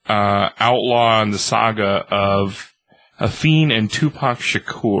have Outlaw and the Saga of Afeen and Tupac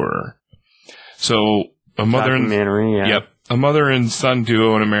Shakur. So a mother and documentary, yeah. Yep. A mother and son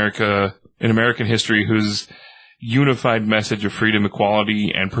duo in American history whose unified message of freedom,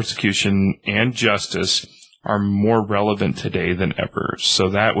 equality, and persecution and justice are more relevant today than ever. So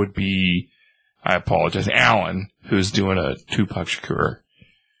that would be, I apologize, Alan, who's doing a Tupac Shakur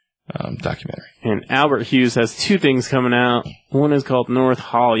documentary. And Albert Hughes has 2 things coming out. One is called North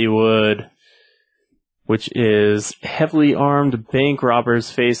Hollywood, which is heavily armed bank robbers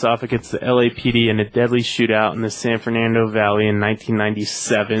face off against the LAPD in a deadly shootout in the San Fernando Valley in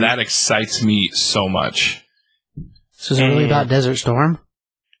 1997. That excites me so much. So is it really about Desert Storm?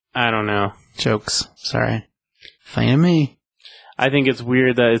 I don't know. Jokes. Sorry. Fine to me. I think it's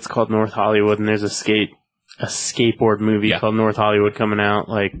weird that it's called North Hollywood and there's a skateboard movie called North Hollywood coming out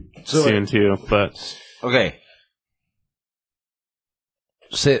soon too. But Okay.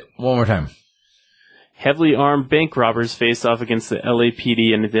 Say it one more time. heavily armed bank robbers face off against the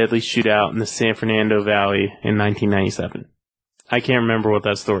LAPD in a deadly shootout in the San Fernando Valley in 1997. I can't remember what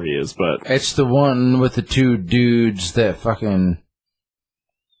that story is, but It's the one with the 2 dudes that fucking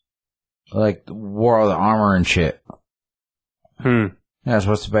wore all the armor and shit. Yeah, that's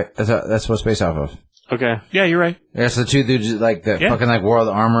what's that's what's based off of. okay. Yeah, you're right. That's the 2 dudes that Yeah. fucking wore all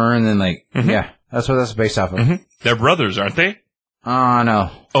the armor and then yeah, that's what that's based off of. Mm-hmm. They're brothers, aren't they?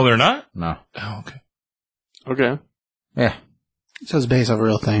 No, Oh, they're not? no, Oh, okay. Okay. yeah. So it's based off a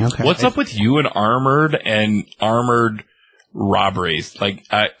real thing. Okay. What's up with you and armored robberies? Like,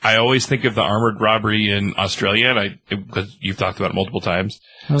 I always think of the armored robbery in Australia, because you've talked about it multiple times.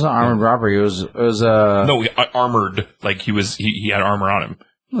 It was an armored robbery. It was No, armored. Like, he had armor on him.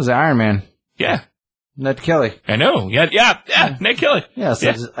 it was Iron Man. Yeah. Ned Kelly. I know. Yeah, Nick Kelly. Yes,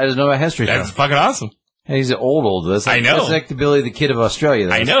 Yeah. I just know about history. That's stuff. fucking awesome. Hey, he's old. That's like, I know. That's like the Billy the Kid of Australia.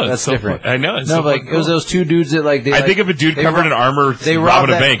 I know. That's so different. I know. It's No, so but like, cool. it was those two dudes that like. I think of a dude covered in armor They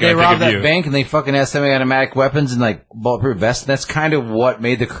robbing robbed a bank. They and I robbed think of that you. bank and they fucking had semi-automatic weapons and like bulletproof vests. That's kind of what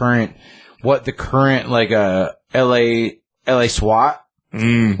made the current like LA SWAT.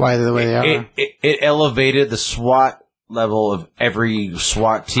 Why they're the way they are. It elevated the SWAT level of every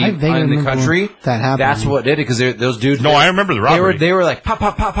SWAT I team vaguely in the remember country. that happened. That's what did it because those dudes. No, I remember the robbery. They were like pop,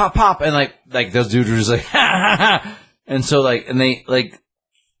 pop, pop, pop, pop, and like those dudes were just like ha ha ha, and so like and they like.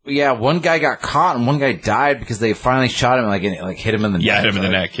 Yeah, one guy got caught and one guy died because they finally shot him and like hit him in the neck. Yeah, hit him in the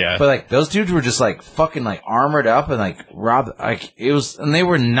neck, yeah. But like those dudes were just like fucking like armored up and like robbed like it was and they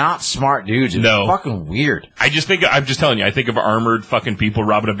were not smart dudes. It was fucking weird. I'm just telling you, I think of armored fucking people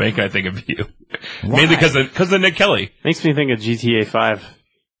robbing a bank and I think of you. Mainly because of Nick Kelly. Makes me think of GTA 5.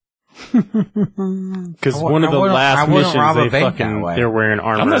 Because one of the I wouldn't last rob a missions, bank that way. they're wearing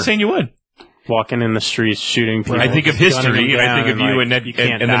armor. I'm not saying you would. Walking in the streets, shooting people. I think of gunning history them and I down think of you like, and Ned you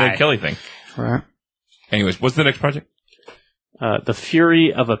can't and the die. Ned Kelly thing. Right. Anyways, what's the next project? The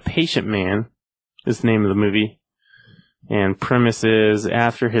Fury of a Patient Man is the name of the movie. And premise is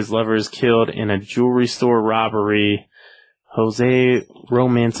after his lover is killed in a jewelry store robbery, Jose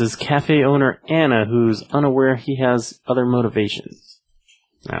romances cafe owner Anna, who's unaware he has other motivations.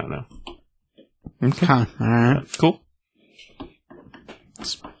 I don't know. Okay. Huh. All right. Cool.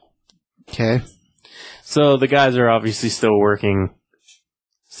 Okay. So the guys are obviously still working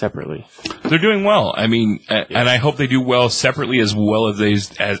separately. They're doing well. I mean, and I hope they do well separately as well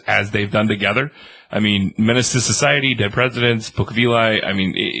as they've done together. I mean, Menace to Society, Dead Presidents, Book of Eli. I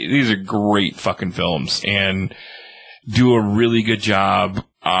mean, these are great fucking films and do a really good job,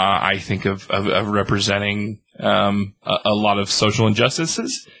 I think, of representing a lot of social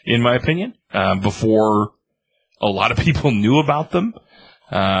injustices, in my opinion, before a lot of people knew about them.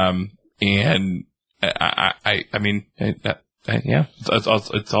 And I mean, yeah,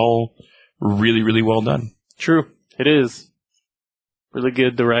 it's all really, really well done. True. It is. Really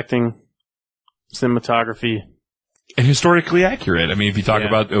good directing, cinematography. And historically accurate. I mean, if you talk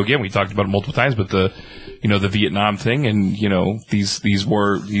about, again, we talked about it multiple times, but the Vietnam thing and, these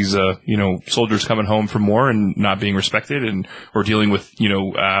soldiers coming home from war and not being respected and, or dealing with,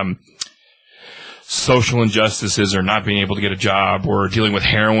 social injustices or not being able to get a job or dealing with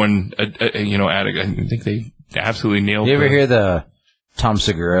heroin, addict. I think they absolutely nailed it. You ever hear the Tom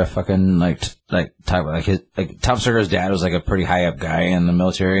Segura fucking Tom Segura's dad was like a pretty high up guy in the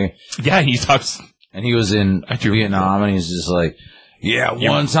military. Yeah, he talks. And he was in Vietnam and he's just like,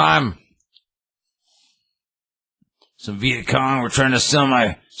 one time some Viet Cong were trying to sell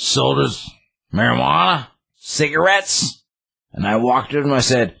my soldiers marijuana, cigarettes. And I walked up to him and I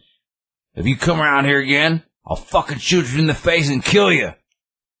said, if you come around here again, I'll fucking shoot you in the face and kill you.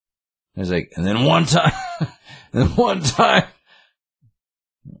 He's like, and then one time,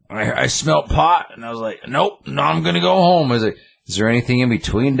 I smelled pot and I was like, nope, no, I'm going to go home. I was like, is there anything in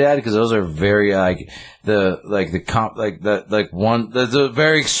between, Dad? Because those are very, the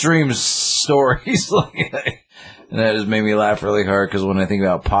very extreme stories. And that just made me laugh really hard because when I think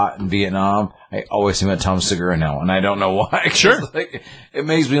about pot in Vietnam, I always think about Tom Segura now, and I don't know why. Sure. It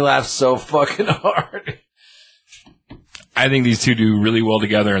makes me laugh so fucking hard. I think these two do really well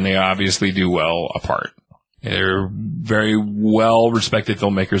together, and they obviously do well apart. They're very well respected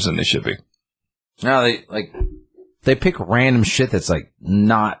filmmakers, and they should be. No, they pick random shit that's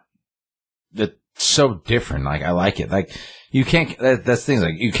that's so different. Like, I like it. Like, you can't, that's things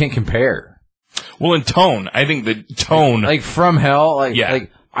like, you can't compare. Well, in tone, I think the tone. Like From Hell,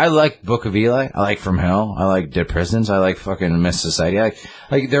 I like Book of Eli. I like From Hell. I like Dead Presidents. I like fucking Menace to Society.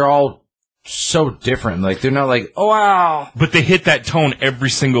 Like, they're all so different. Like, they're not like, oh, wow. But they hit that tone every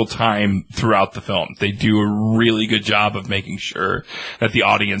single time throughout the film. They do a really good job of making sure that the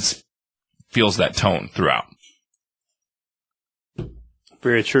audience feels that tone throughout.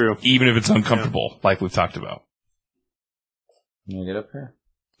 Very true. Even if it's uncomfortable, like we've talked about. Can you get up here?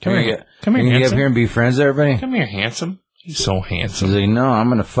 Come here, Can you get up handsome. here and be friends with everybody? Come here, handsome. He's so handsome. He's like, no, I'm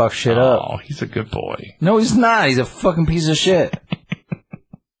going to fuck shit up. Oh, he's a good boy. No, he's not. He's a fucking piece of shit.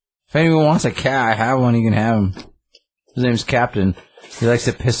 If anyone wants a cat, I have one. You can have him. His name's Captain. He likes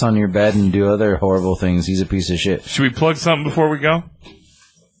to piss on your bed and do other horrible things. He's a piece of shit. Should we plug something before we go?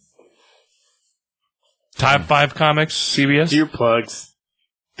 Top 5 comics, CBS? Do your plugs.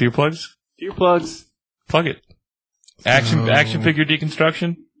 Do your plugs? Do your plugs. Plug it. Action figure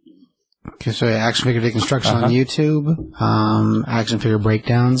deconstruction. Okay, so action figure deconstruction on YouTube, action figure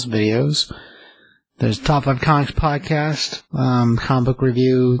breakdowns, videos. There's Top 5 Comics podcast, comic book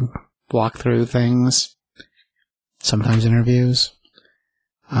review, walkthrough things, sometimes interviews.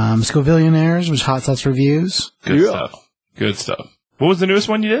 Scovillionaires, which Hot Sauce reviews. Good stuff. Good stuff. What was the newest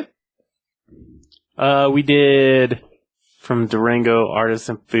one you did? We did from Durango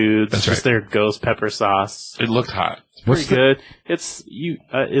Artisan Foods. That's just right. their ghost pepper sauce. It looked hot. Pretty good.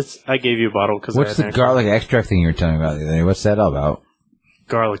 I gave you a bottle because What's the garlic extract thing you were telling me about the other day? What's that all about?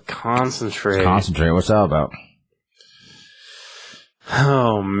 garlic concentrate. Concentrate. What's that all about?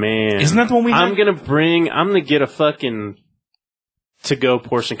 Oh man, Isn't that the one we had? I'm gonna get a fucking to-go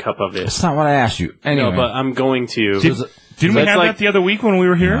portion cup of it. That's not what I asked you. Anyway, No, but I'm going to. Didn't we That's have like- that the other week when we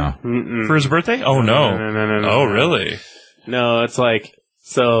were here No. Mm-mm. for his birthday? Oh no! No. Oh really? No, it's like,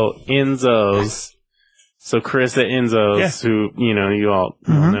 so Enzo's, so Chris at Enzo's, who, you all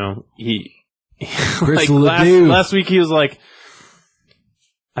know, he Chris like Ledoux. last week he was like,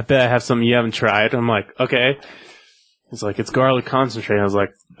 I bet I have something you haven't tried. I'm like, okay. He's like, it's garlic concentrate. I was like,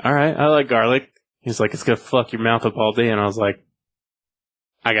 all right, I like garlic. He's like, it's gonna fuck your mouth up all day. And I was like,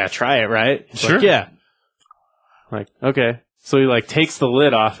 I gotta try it, right? He's Sure. like, yeah. I'm like, okay. So he like takes the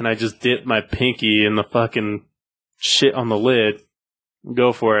lid off and I just dip my pinky in the fucking shit on the lid.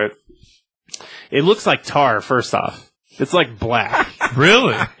 Go for it. It looks like tar, first off. It's like black.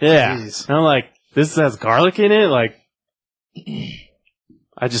 Really? Yeah. Jeez. And I'm like, this has garlic in it? Like,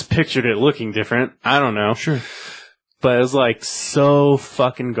 I just pictured it looking different. I don't know. Sure. But it was like so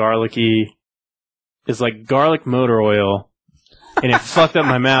fucking garlicky. It's like garlic motor oil. And it fucked up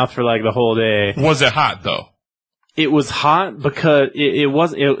my mouth for like the whole day. Was it hot though? It was hot because it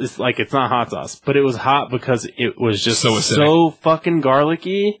was like, it's not hot sauce, but it was hot because it was just So acidic. so fucking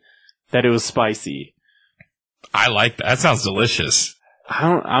garlicky that it was spicy. I like that. That sounds delicious.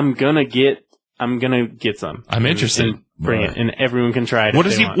 I'm gonna get some. I'm interested. And bring it, and everyone can try it. What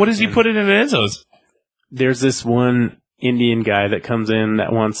if does they he? want. What does he And put it in Enzo's? There's this one Indian guy that comes in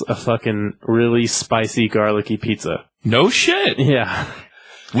that wants a fucking really spicy garlicky pizza. No shit. Yeah.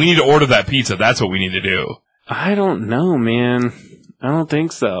 We need to order that pizza. That's what we need to do. I don't know, man. I don't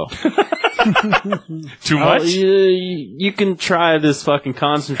think so. Too much? You can try this fucking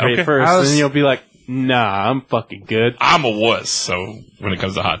concentrate Okay. first, I was- and then you'll be like, nah, I'm fucking good. I'm a wuss. So when it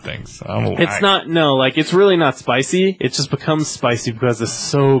comes to hot things, It's really not spicy. It just becomes spicy because it's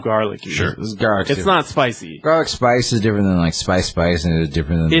so garlicky. Sure. This garlic. It's not spicy. Garlic spice is different than like spice, and it is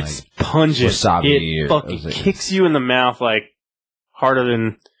different than It's pungent. wasabi It or- fucking I was like- kicks you in the mouth like harder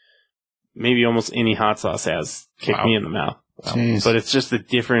than maybe almost any hot sauce has kicked Wow. me in the mouth. Jeez. But it's just a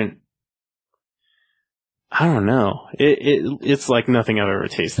different. I don't know. It's like nothing I've ever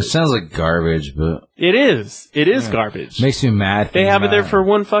It tasted. sounds like garbage, but It is. It is Yeah. garbage. makes me mad. They thinking have it there about for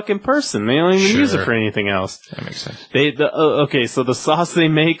one fucking person. They don't even use it Sure. for anything else. That makes sense. Okay, so the sauce they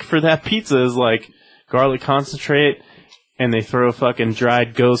make for that pizza is like garlic concentrate, and they throw fucking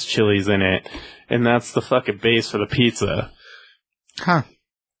dried ghost chilies in it, and that's the fucking base for the pizza. Huh.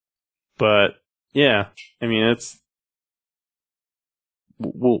 But yeah, I mean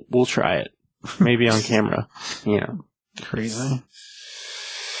we'll try it, maybe on camera. Yeah, Crazy.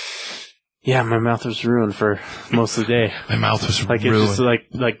 yeah. My mouth was ruined for most of the day. My mouth was Like it's ruined. just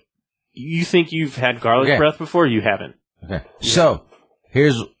like you think you've had garlic Okay. breath before? You haven't. Okay. So,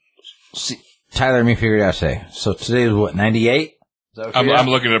 Tyler and me figured it out today. So today is what, 98? I'm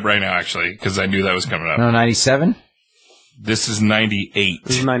looking it up right now, actually, because I knew that was coming up. No, 97? This is 98.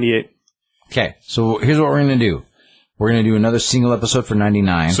 This is 98. Okay. So here's what we're going to do. We're going to do another single episode for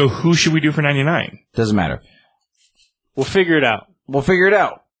 99. So who should we do for 99? Doesn't matter. We'll figure it out. We'll figure it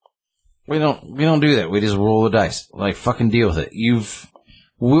out. We don't do that. We just roll the dice. Like, fucking deal with it.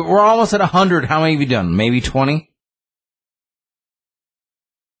 We're almost at 100. How many have you done? Maybe 20?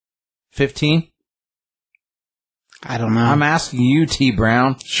 15? I don't know. I'm asking you, T.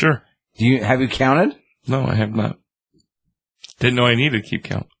 Brown. Sure. Have you counted? No, I have not. Didn't know I needed to keep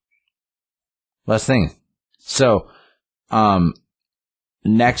count. Last thing. So,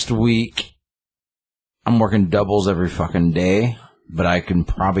 next week, I'm working doubles every fucking day, but I can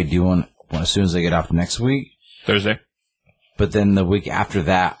probably do one as soon as I get off next week. Thursday? But then the week after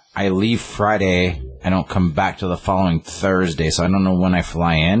that, I leave Friday. I don't come back till the following Thursday, so I don't know when I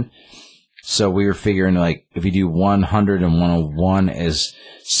fly in. So we were figuring, like, if you do 100 and 101 as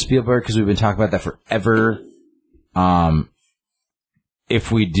Spielberg, because we've been talking about that forever. Even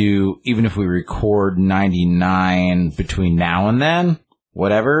if we record 99 between now and then,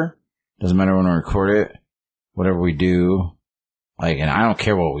 whatever, doesn't matter when we record it, whatever we do, like, and I don't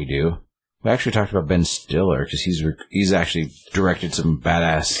care what we do. We actually talked about Ben Stiller, because he's actually directed some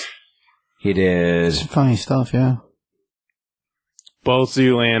badass. He did. Funny stuff, yeah. Both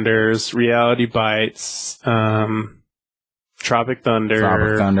Zoolanders, Reality Bites, Tropic Thunder.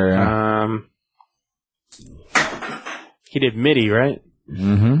 Tropic Thunder. He did MIDI, right?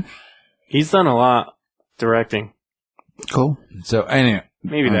 Mm-hmm. He's done a lot directing. Cool. So anyway,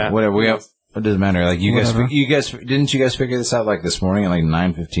 Maybe that. whatever we have. It doesn't matter. Like you Whatever. guys, didn't you guys figure this out like this morning at like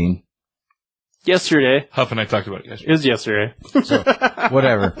 9:15? Yesterday. Huff and I talked about it yesterday. It was yesterday. So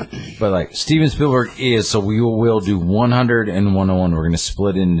whatever. But like Steven Spielberg is, so we will do 100 and 101. We're gonna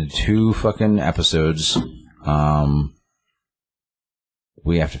split into 2 fucking episodes.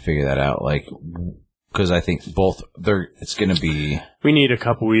 We have to figure that out, like, because I think both it's gonna be. We need a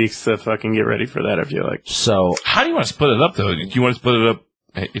couple weeks to fucking get ready for that, I feel like. So How do you want to split it up, though? Do you want to split it up?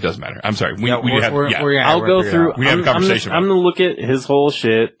 It doesn't matter. I'm sorry. we're I'll go through. We have a conversation I'm gonna look at his whole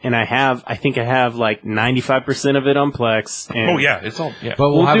shit, and I think I have like 95% of it on Plex. And Oh, yeah. It's all, yeah. But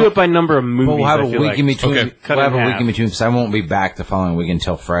we'll do it by number of movies. But we'll have I a feel week like. in between. Okay. Cut We'll it have in a week half. in between because I won't be back the following week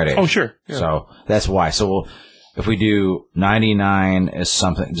until Friday. Oh, sure. Yeah. So that's why. So we'll, if we do 99 is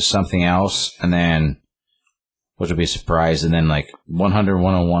something else, and then which will be a surprise, and then like 100,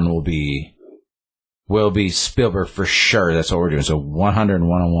 101 will be Spielberg for sure. That's what we're doing. So 100 and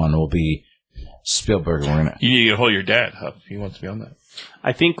 101 will be Spielberg. We're gonna. You need to get a hold of your dad, Huff. He wants to be on that.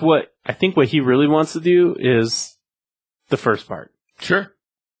 I think what he really wants to do is the first part. Sure.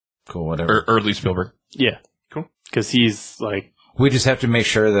 Cool. Whatever. Early Spielberg. Yeah, Cool. because he's like We just have to make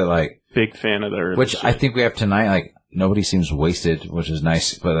sure that like, big fan of the early which shit. I think we have tonight. Like nobody seems wasted, which is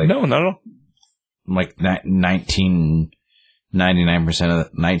nice. But like, No, not at all. like 99% of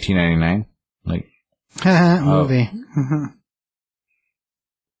 1999, like. Movie.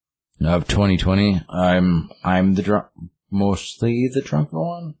 Of 2020, I'm the drunk, mostly the drunken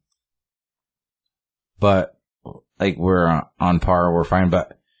one. But like we're on par, we're fine.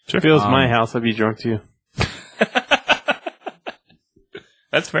 But if it was my house, I'd be drunk too.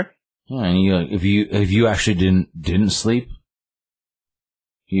 That's fair. yeah, and you if you actually didn't sleep,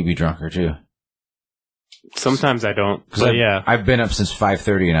 you'd be drunker too. Sometimes I don't. Because But yeah, I've been up since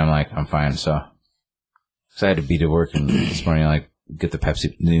 5:30, and I'm like I'm fine. So I had to be to work and this morning, like get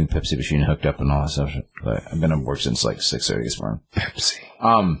the new Pepsi machine hooked up and all that stuff. But I've been at work since like 6:30 this morning. Pepsi.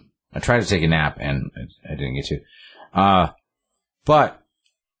 I tried to take a nap and I didn't get to. But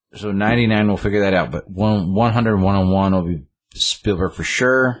so 99, we'll figure that out. But 100, 101 will be Spielberg for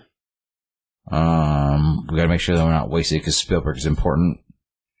sure. We got to make sure that we're not wasted because Spielberg is important.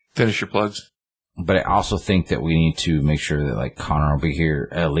 Finish your plugs. But I also think that we need to make sure that like Connor will be here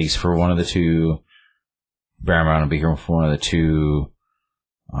at least for one of the 2. Paramount will be here for one of the 2.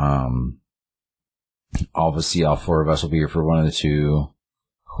 Obviously, all 4 of us will be here for one of the 2.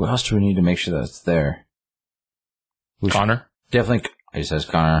 Who else do we need to make sure that's there? Connor? Definitely. I says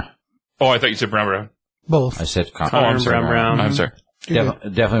Connor. Oh, I thought you said Brown. Both. I said Connor. Connor I'm and sorry, Brown. I'm sorry.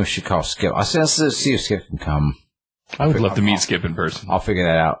 Definitely we should call Skip. I'll see if Skip can come. I would love to meet Skip in person. I'll figure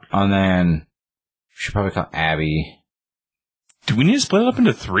that out. And then we should probably call Abby. Do we need to split it up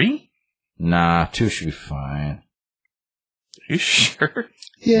into 3? Nah, 2 should be fine. Are you sure?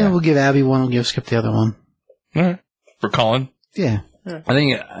 Yeah, we'll give Abby one. We'll give Skip the other one. All right. For Colin? Yeah. I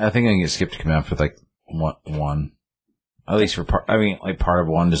think I can get Skip to come out for like one. At least for part. I mean, like part of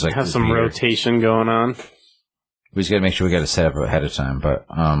one, just like have this some meter. rotation going on. We just got to make sure we got it set up ahead of time. But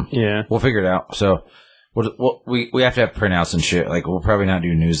Yeah. we'll figure it out. So we have to have printouts and shit. Like we'll probably not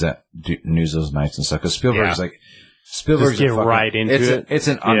do news those nights and stuff because Spielberg's Yeah. like Spielberg's Just get a fucking, right into it. It's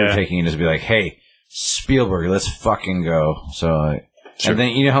an undertaking to just be like, hey, Spielberg, let's fucking go. So, like, and then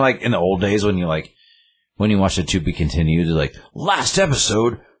you know how like in the old days when you watch the To Be Continued, they're like last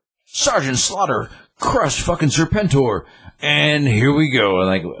episode, Sergeant Slaughter crushed fucking Serpentor, and here we go. And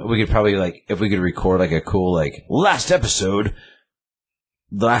like we could probably like if we could record like a cool like last episode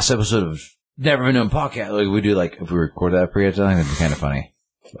of Never Been Known podcast. Like we do like if we record that pre, I think it'd be kind of funny.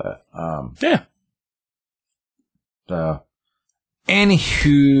 But Yeah.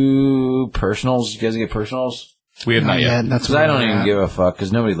 Anywho, personals. You guys get personals? We have not yet. That's Because I don't even give a fuck.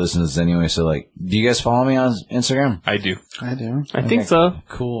 Because nobody listens to this anyway. So like, do you guys follow me on Instagram? I do. I do. I think so.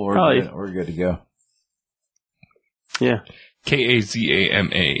 Cool. Probably. We're good to go. Yeah.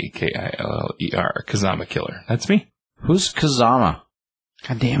 KAZAMAKILLER. Kazama Killer. That's me. Who's Kazama?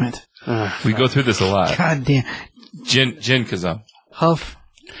 God damn it. We go through this a lot. God damn. Jin Kazama. Huff.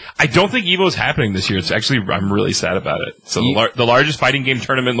 I don't think EVO's happening this year. It's actually, I'm really sad about it. So the largest fighting game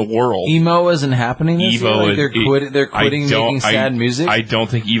tournament in the world. Emo isn't happening this year? Evo Like they're quitting making sad music? I don't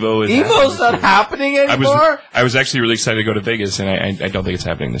think EVO is Emo's not happening. happening anymore? I was actually really excited to go to Vegas, and I don't think it's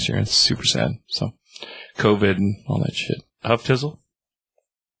happening this year. It's super sad. So, COVID and all that shit. Huff Tizzle?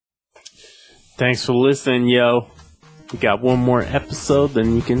 Thanks for listening, yo. We got one more episode,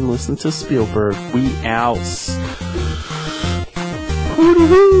 then you can listen to Spielberg. We out.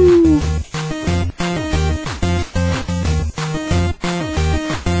 Hoo-doo-hoo.